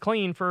debt slate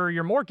clean for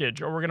your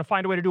mortgage, or we're going to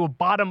find a way to do a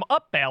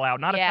bottom-up bailout,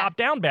 not a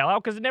top-down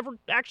bailout, because it never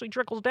actually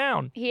trickles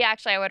down.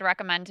 I would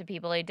recommend to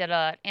people, he did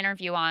an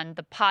interview on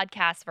the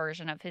podcast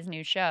version of his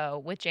new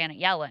show with Janet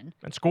Yellen.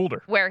 And schooled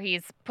her. Where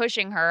he's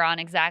pushing her on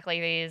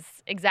exactly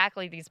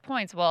these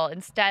points. Well,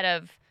 instead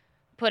of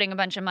putting a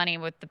bunch of money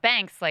with the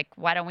banks, like,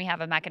 why don't we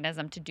have a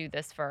mechanism to do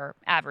this for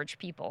average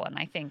people? And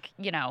I think,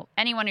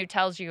 anyone who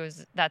tells you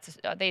that's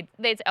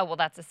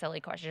a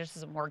silly question. It just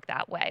doesn't work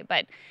that way.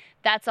 But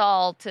that's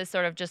all to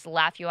sort of just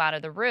laugh you out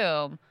of the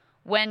room,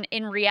 when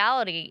in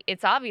reality,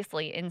 it's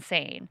obviously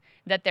insane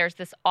that there's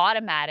this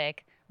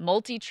automatic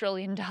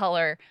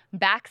multi-trillion-dollar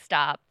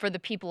backstop for the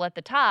people at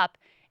the top,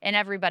 and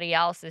everybody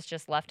else is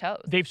just left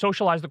hosed. They've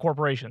socialized the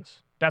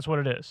corporations. That's what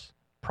it is.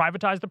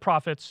 Privatize the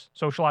profits,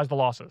 socialize the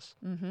losses.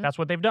 Mm-hmm. That's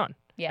what they've done.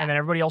 Yeah. And then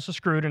everybody else is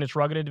screwed, and it's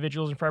rugged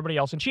individuals and for everybody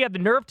else. And she had the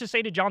nerve to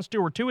say to Jon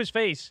Stewart, to his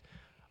face,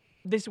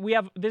 this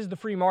is the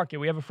free market.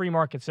 We have a free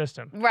market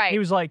system. Right. And he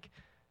was like,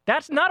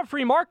 that's not a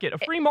free market. A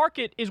free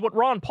market is what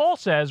Ron Paul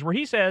says, where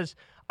he says,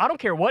 I don't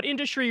care what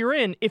industry you're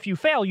in. If you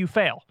fail, you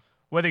fail.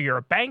 Whether you're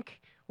a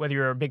bank, whether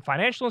you're a big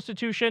financial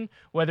institution,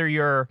 whether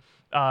you're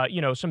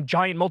some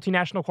giant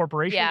multinational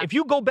corporation. Yeah. If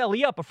you go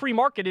belly up, a free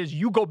market is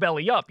you go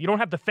belly up. You don't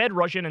have the Fed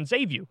rush in and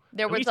save you.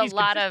 There was a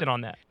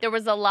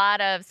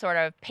lot of sort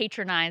of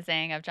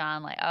patronizing of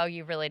John, like, oh,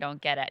 you really don't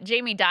get it.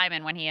 Jamie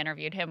Dimon, when he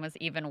interviewed him, was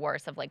even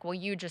worse, of like, well,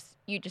 you just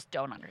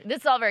don't understand.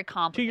 This is all very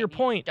complicated. To your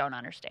point, you don't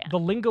understand. The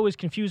lingo is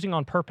confusing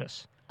on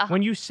purpose.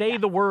 When you say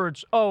the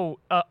words,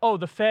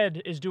 the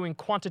Fed is doing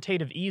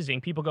quantitative easing,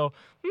 people go,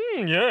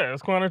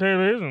 it's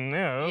quantitative easing.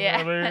 Yeah.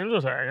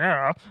 Interesting.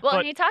 Yeah. Well,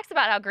 and he talks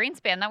about how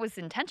Greenspan, that was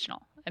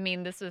intentional. I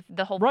mean, this was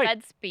the whole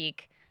Fed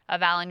speak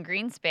of Alan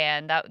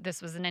Greenspan, that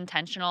this was an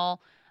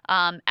intentional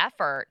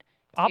effort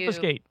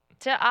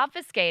to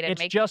obfuscate and it's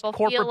make just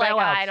people feel like,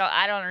 bailouts.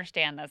 I don't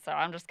understand this, so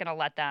I'm just going to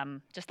let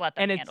them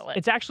handle it.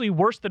 It's actually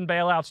worse than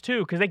bailouts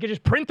too, because they could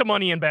just print the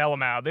money and bail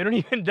them out.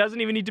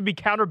 Doesn't even need to be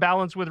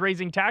counterbalanced with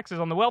raising taxes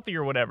on the wealthy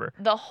or whatever.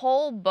 The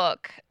whole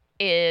book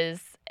is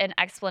an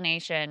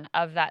explanation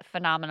of that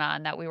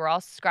phenomenon that we were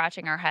all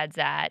scratching our heads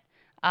at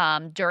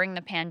during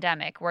the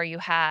pandemic, where you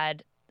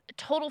had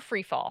total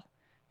free fall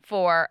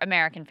for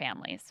American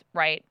families,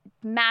 right?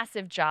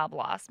 Massive job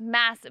loss,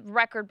 massive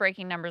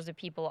record-breaking numbers of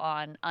people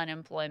on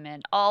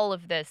unemployment, all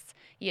of this,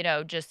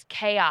 just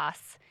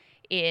chaos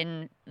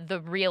in the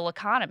real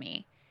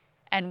economy,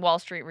 and Wall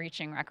Street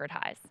reaching record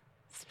highs.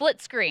 Split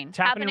screen,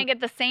 happening at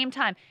the same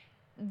time.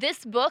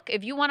 This book,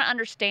 if you want to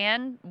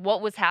understand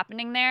what was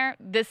happening there,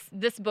 this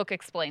book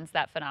explains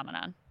that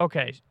phenomenon.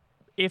 Okay.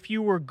 If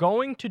you were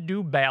going to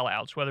do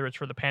bailouts, whether it's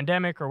for the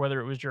pandemic or whether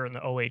it was during the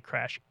 2008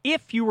 crash,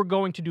 if you were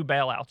going to do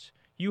bailouts,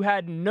 you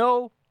had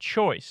no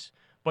choice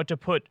but to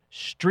put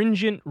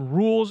stringent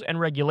rules and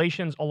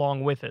regulations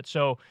along with it.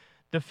 So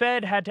the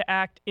Fed had to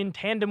act in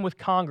tandem with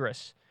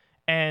Congress,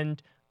 and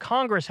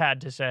Congress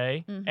had to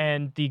say,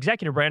 and the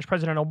executive branch,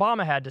 President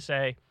Obama, had to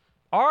say,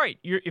 all right,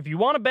 if you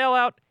want to bail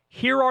out,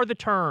 here are the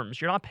terms.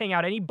 You're not paying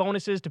out any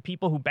bonuses to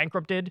people who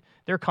bankrupted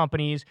their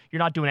companies. You're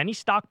not doing any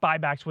stock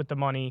buybacks with the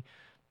money.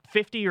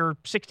 50 or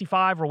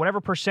 65 or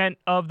whatever percent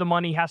of the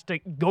money has to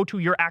go to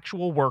your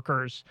actual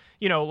workers.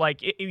 You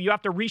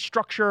have to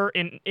restructure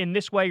in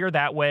this way or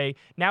that way.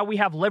 Now we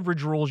have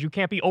leverage rules. You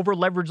can't be over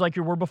leveraged like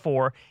you were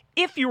before.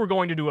 If you were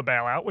going to do a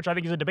bailout, which I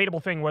think is a debatable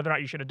thing, whether or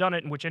not you should have done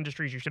it and which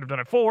industries you should have done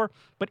it for.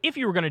 But if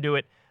you were going to do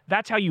it,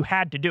 that's how you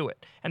had to do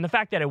it. And the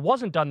fact that it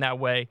wasn't done that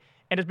way,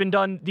 and it's been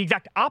done the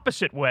exact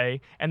opposite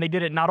way, and they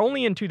did it not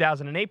only in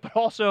 2008, but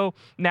also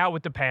now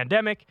with the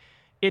pandemic,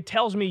 it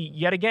tells me,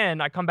 yet again,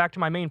 I come back to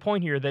my main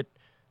point here, that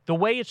the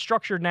way it's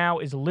structured now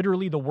is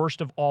literally the worst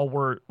of all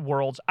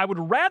worlds. I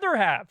would rather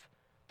have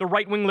the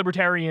right-wing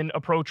libertarian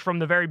approach from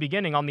the very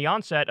beginning on the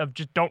onset of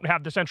just don't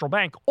have the central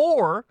bank,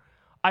 or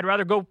I'd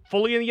rather go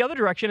fully in the other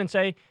direction and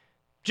say,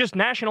 just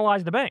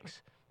nationalize the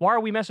banks. Why are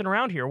we messing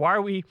around here? Why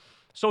are we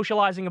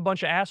socializing a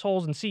bunch of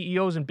assholes and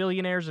CEOs and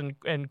billionaires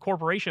and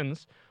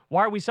corporations?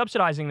 Why are we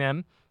subsidizing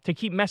them to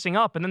keep messing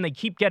up, and then they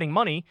keep getting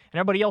money and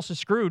everybody else is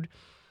screwed?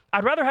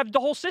 I'd rather have the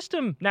whole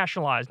system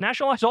nationalize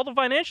all the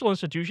financial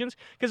institutions,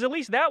 because at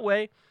least that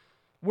way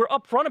we're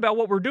upfront about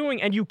what we're doing,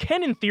 and you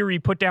can, in theory,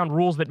 put down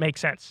rules that make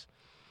sense.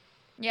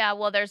 Yeah,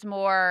 well, there's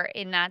more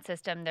in that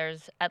system.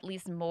 There's at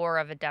least more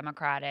of a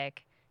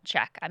democratic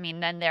check. I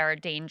mean, then there are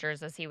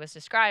dangers, as he was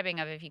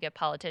describing, of if you get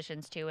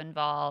politicians too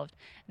involved,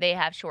 they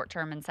have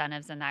short-term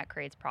incentives, and that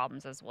creates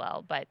problems as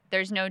well. But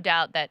there's no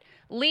doubt that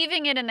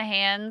leaving it in the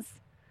hands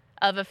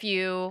of a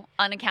few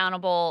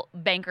unaccountable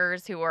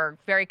bankers who are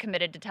very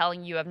committed to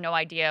telling you have no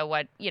idea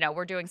what,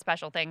 we're doing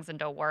special things and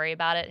don't worry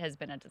about it, has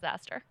been a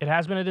disaster. It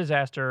has been a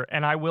disaster.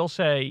 And I will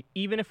say,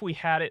 even if we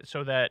had it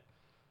so that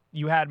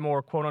you had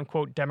more quote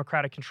unquote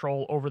democratic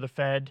control over the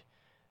Fed,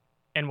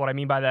 and what I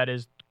mean by that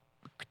is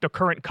the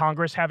current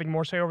Congress having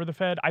more say over the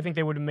Fed, I think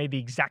they would have made the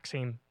exact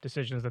same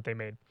decisions that they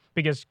made,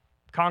 because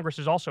Congress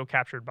is also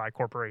captured by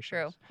corporations.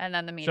 True. And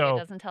then the media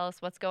doesn't tell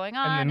us what's going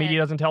on. And the media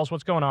doesn't tell us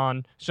what's going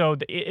on. So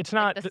it's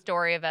not the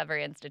story of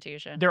every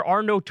institution. There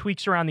are no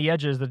tweaks around the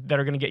edges that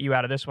are going to get you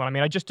out of this one. I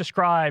mean, I just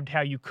described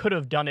how you could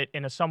have done it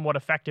in a somewhat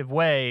effective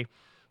way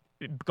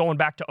going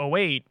back to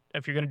 2008.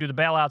 If you're going to do the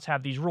bailouts,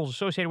 have these rules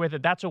associated with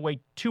it, that's a way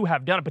to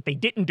have done it. But they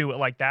didn't do it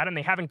like that, and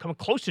they haven't come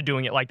close to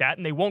doing it like that,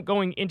 and they won't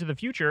going into the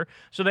future.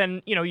 So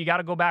then, you got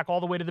to go back all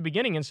the way to the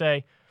beginning and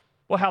say,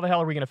 well, how the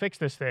hell are we going to fix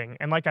this thing?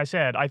 And like I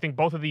said, I think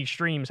both of these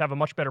extremes have a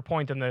much better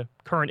point than the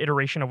current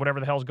iteration of whatever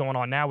the hell's going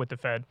on now with the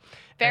Fed.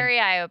 Very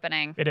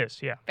eye-opening. It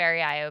is, yeah.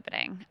 Very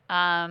eye-opening.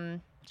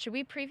 Should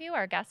we preview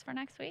our guest for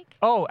next week?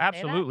 Oh,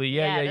 absolutely.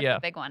 Yeah. This is a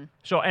big one.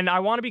 So, and I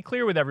want to be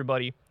clear with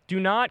everybody. Do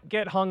not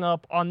get hung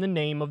up on the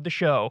name of the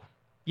show.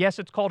 Yes,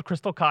 it's called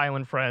Crystal, Kyle,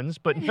 and Friends,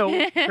 but no,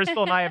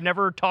 Crystal and I have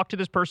never talked to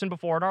this person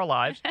before in our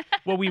lives.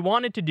 What we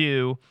wanted to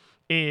do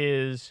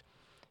is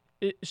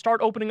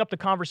start opening up the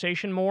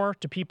conversation more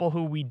to people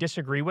who we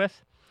disagree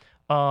with,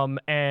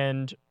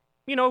 and,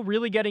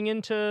 really getting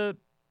into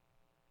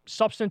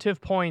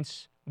substantive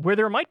points where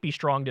there might be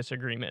strong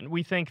disagreement.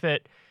 We think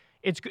that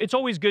it's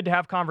always good to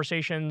have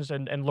conversations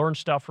and learn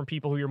stuff from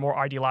people who you're more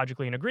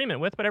ideologically in agreement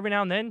with, but every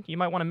now and then you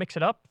might want to mix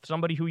it up.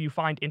 Somebody who you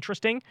find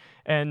interesting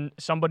and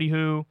somebody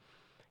who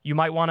you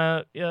might want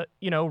to,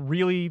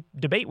 really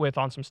debate with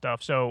on some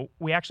stuff. So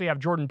we actually have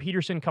Jordan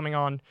Peterson coming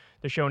on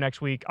the show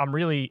next week. I'm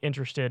really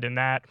interested in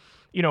that.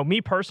 Me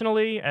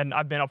personally, and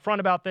I've been upfront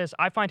about this,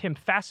 I find him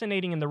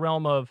fascinating in the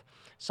realm of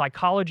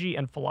psychology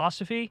and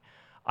philosophy.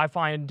 I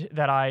find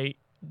that I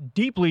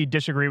deeply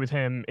disagree with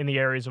him in the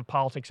areas of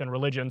politics and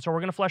religion. So we're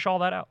going to flesh all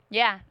that out.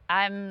 Yeah,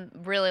 I'm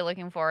really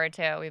looking forward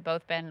to it. We've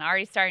both been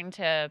already starting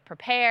to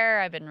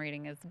prepare. I've been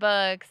reading his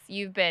books.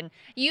 You've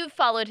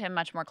followed him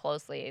much more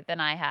closely than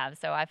I have.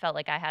 So I felt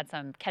like I had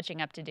some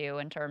catching up to do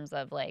in terms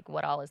of like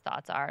what all his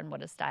thoughts are and what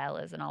his style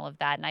is and all of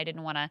that. And I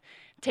didn't want to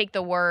take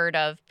the word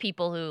of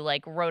people who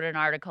like wrote an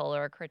article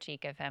or a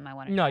critique of him. I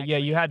wanted to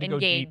you had to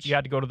engage. go deep. You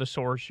had to go to the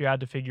source. You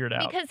had to figure it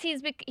out. Because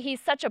he's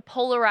such a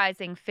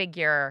polarizing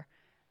figure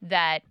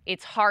that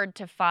it's hard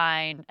to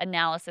find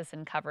analysis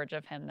and coverage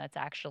of him that's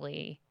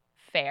actually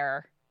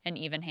fair and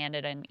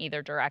even-handed in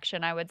either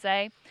direction, I would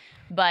say.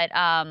 But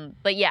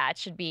yeah, it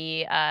should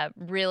be a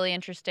really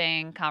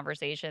interesting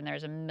conversation.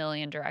 There's a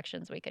million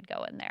directions we could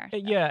go in there. So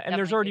yeah, and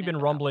there's already been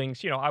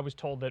rumblings. I was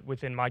told that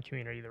within my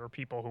community there were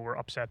people who were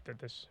upset that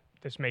this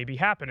may be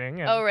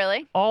happening. And oh,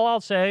 really? All I'll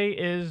say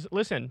is,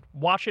 listen,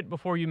 watch it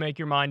before you make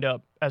your mind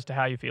up as to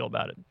how you feel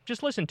about it.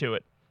 Just listen to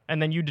it.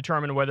 And then you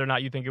determine whether or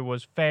not you think it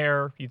was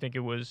fair, you think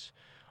it was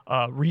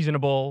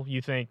reasonable, you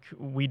think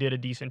we did a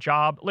decent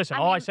job. Listen,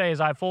 I say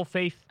is I have full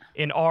faith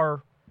in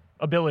our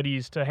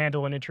abilities to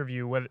handle an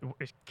interview, whether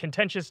it's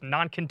contentious,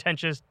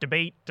 non-contentious,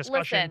 debate,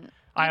 discussion. Listen,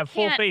 I have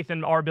full faith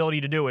in our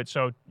ability to do it,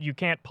 so you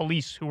can't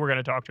police who we're going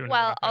to talk to.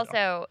 Well,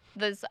 also,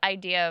 this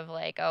idea of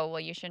like, oh,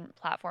 well, you shouldn't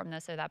platform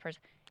this or that person.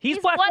 He's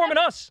platforming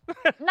us.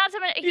 Not to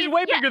mention, he's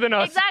way bigger than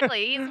us.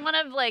 Exactly. He's one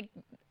of like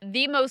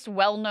the most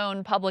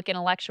well-known public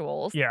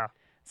intellectuals. Yeah.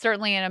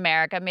 Certainly in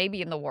America,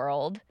 maybe in the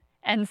world.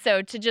 And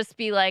so to just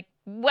be like,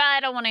 well,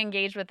 I don't want to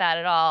engage with that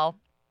at all.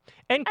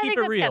 And keep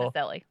it real. Kind of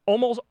silly.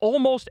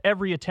 Almost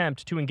every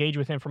attempt to engage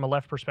with him from a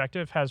left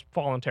perspective has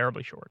fallen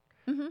terribly short.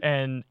 Mm-hmm.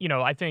 And,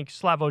 I think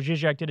Slavoj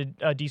Žižek did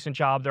a decent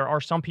job. There are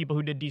some people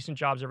who did decent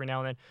jobs every now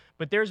and then.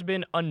 But there's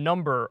been a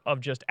number of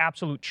just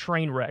absolute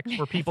train wrecks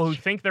where people who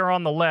think they're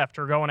on the left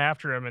are going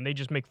after him and they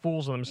just make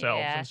fools of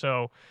themselves. Yeah. And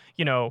so,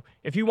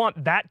 if you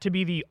want that to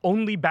be the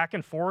only back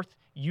and forth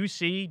you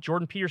see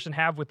Jordan Peterson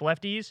have with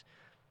lefties,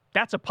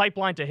 that's a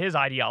pipeline to his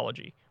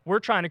ideology. We're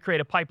trying to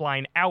create a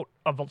pipeline out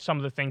of some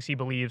of the things he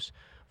believes,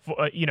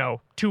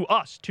 to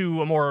us,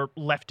 to a more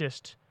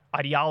leftist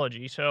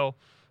ideology. So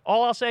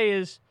all I'll say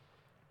is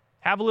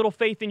have a little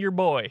faith in your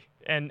boy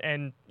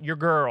and your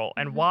girl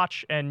and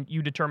watch, and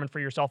you determine for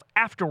yourself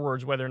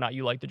afterwards whether or not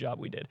you like the job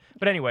we did.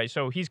 But anyway,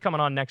 so he's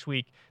coming on next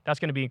week. That's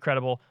going to be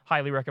incredible.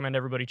 Highly recommend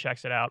everybody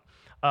checks it out.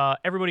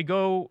 Everybody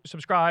go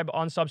subscribe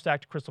on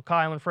Substack to Crystal,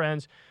 Kyle, and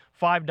Friends.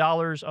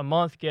 $5 a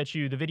month gets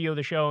you the video of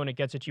the show, and it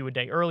gets it to you a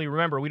day early.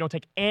 Remember, we don't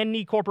take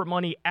any corporate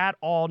money at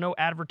all. No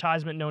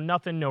advertisement, no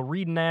nothing, no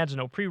reading ads,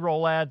 no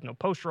pre-roll ads, no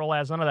post-roll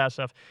ads, none of that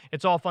stuff.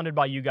 It's all funded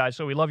by you guys,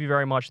 so we love you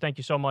very much. Thank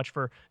you so much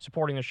for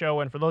supporting the show,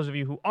 and for those of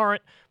you who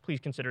aren't, please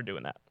consider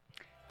doing that.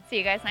 See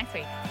you guys next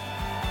week.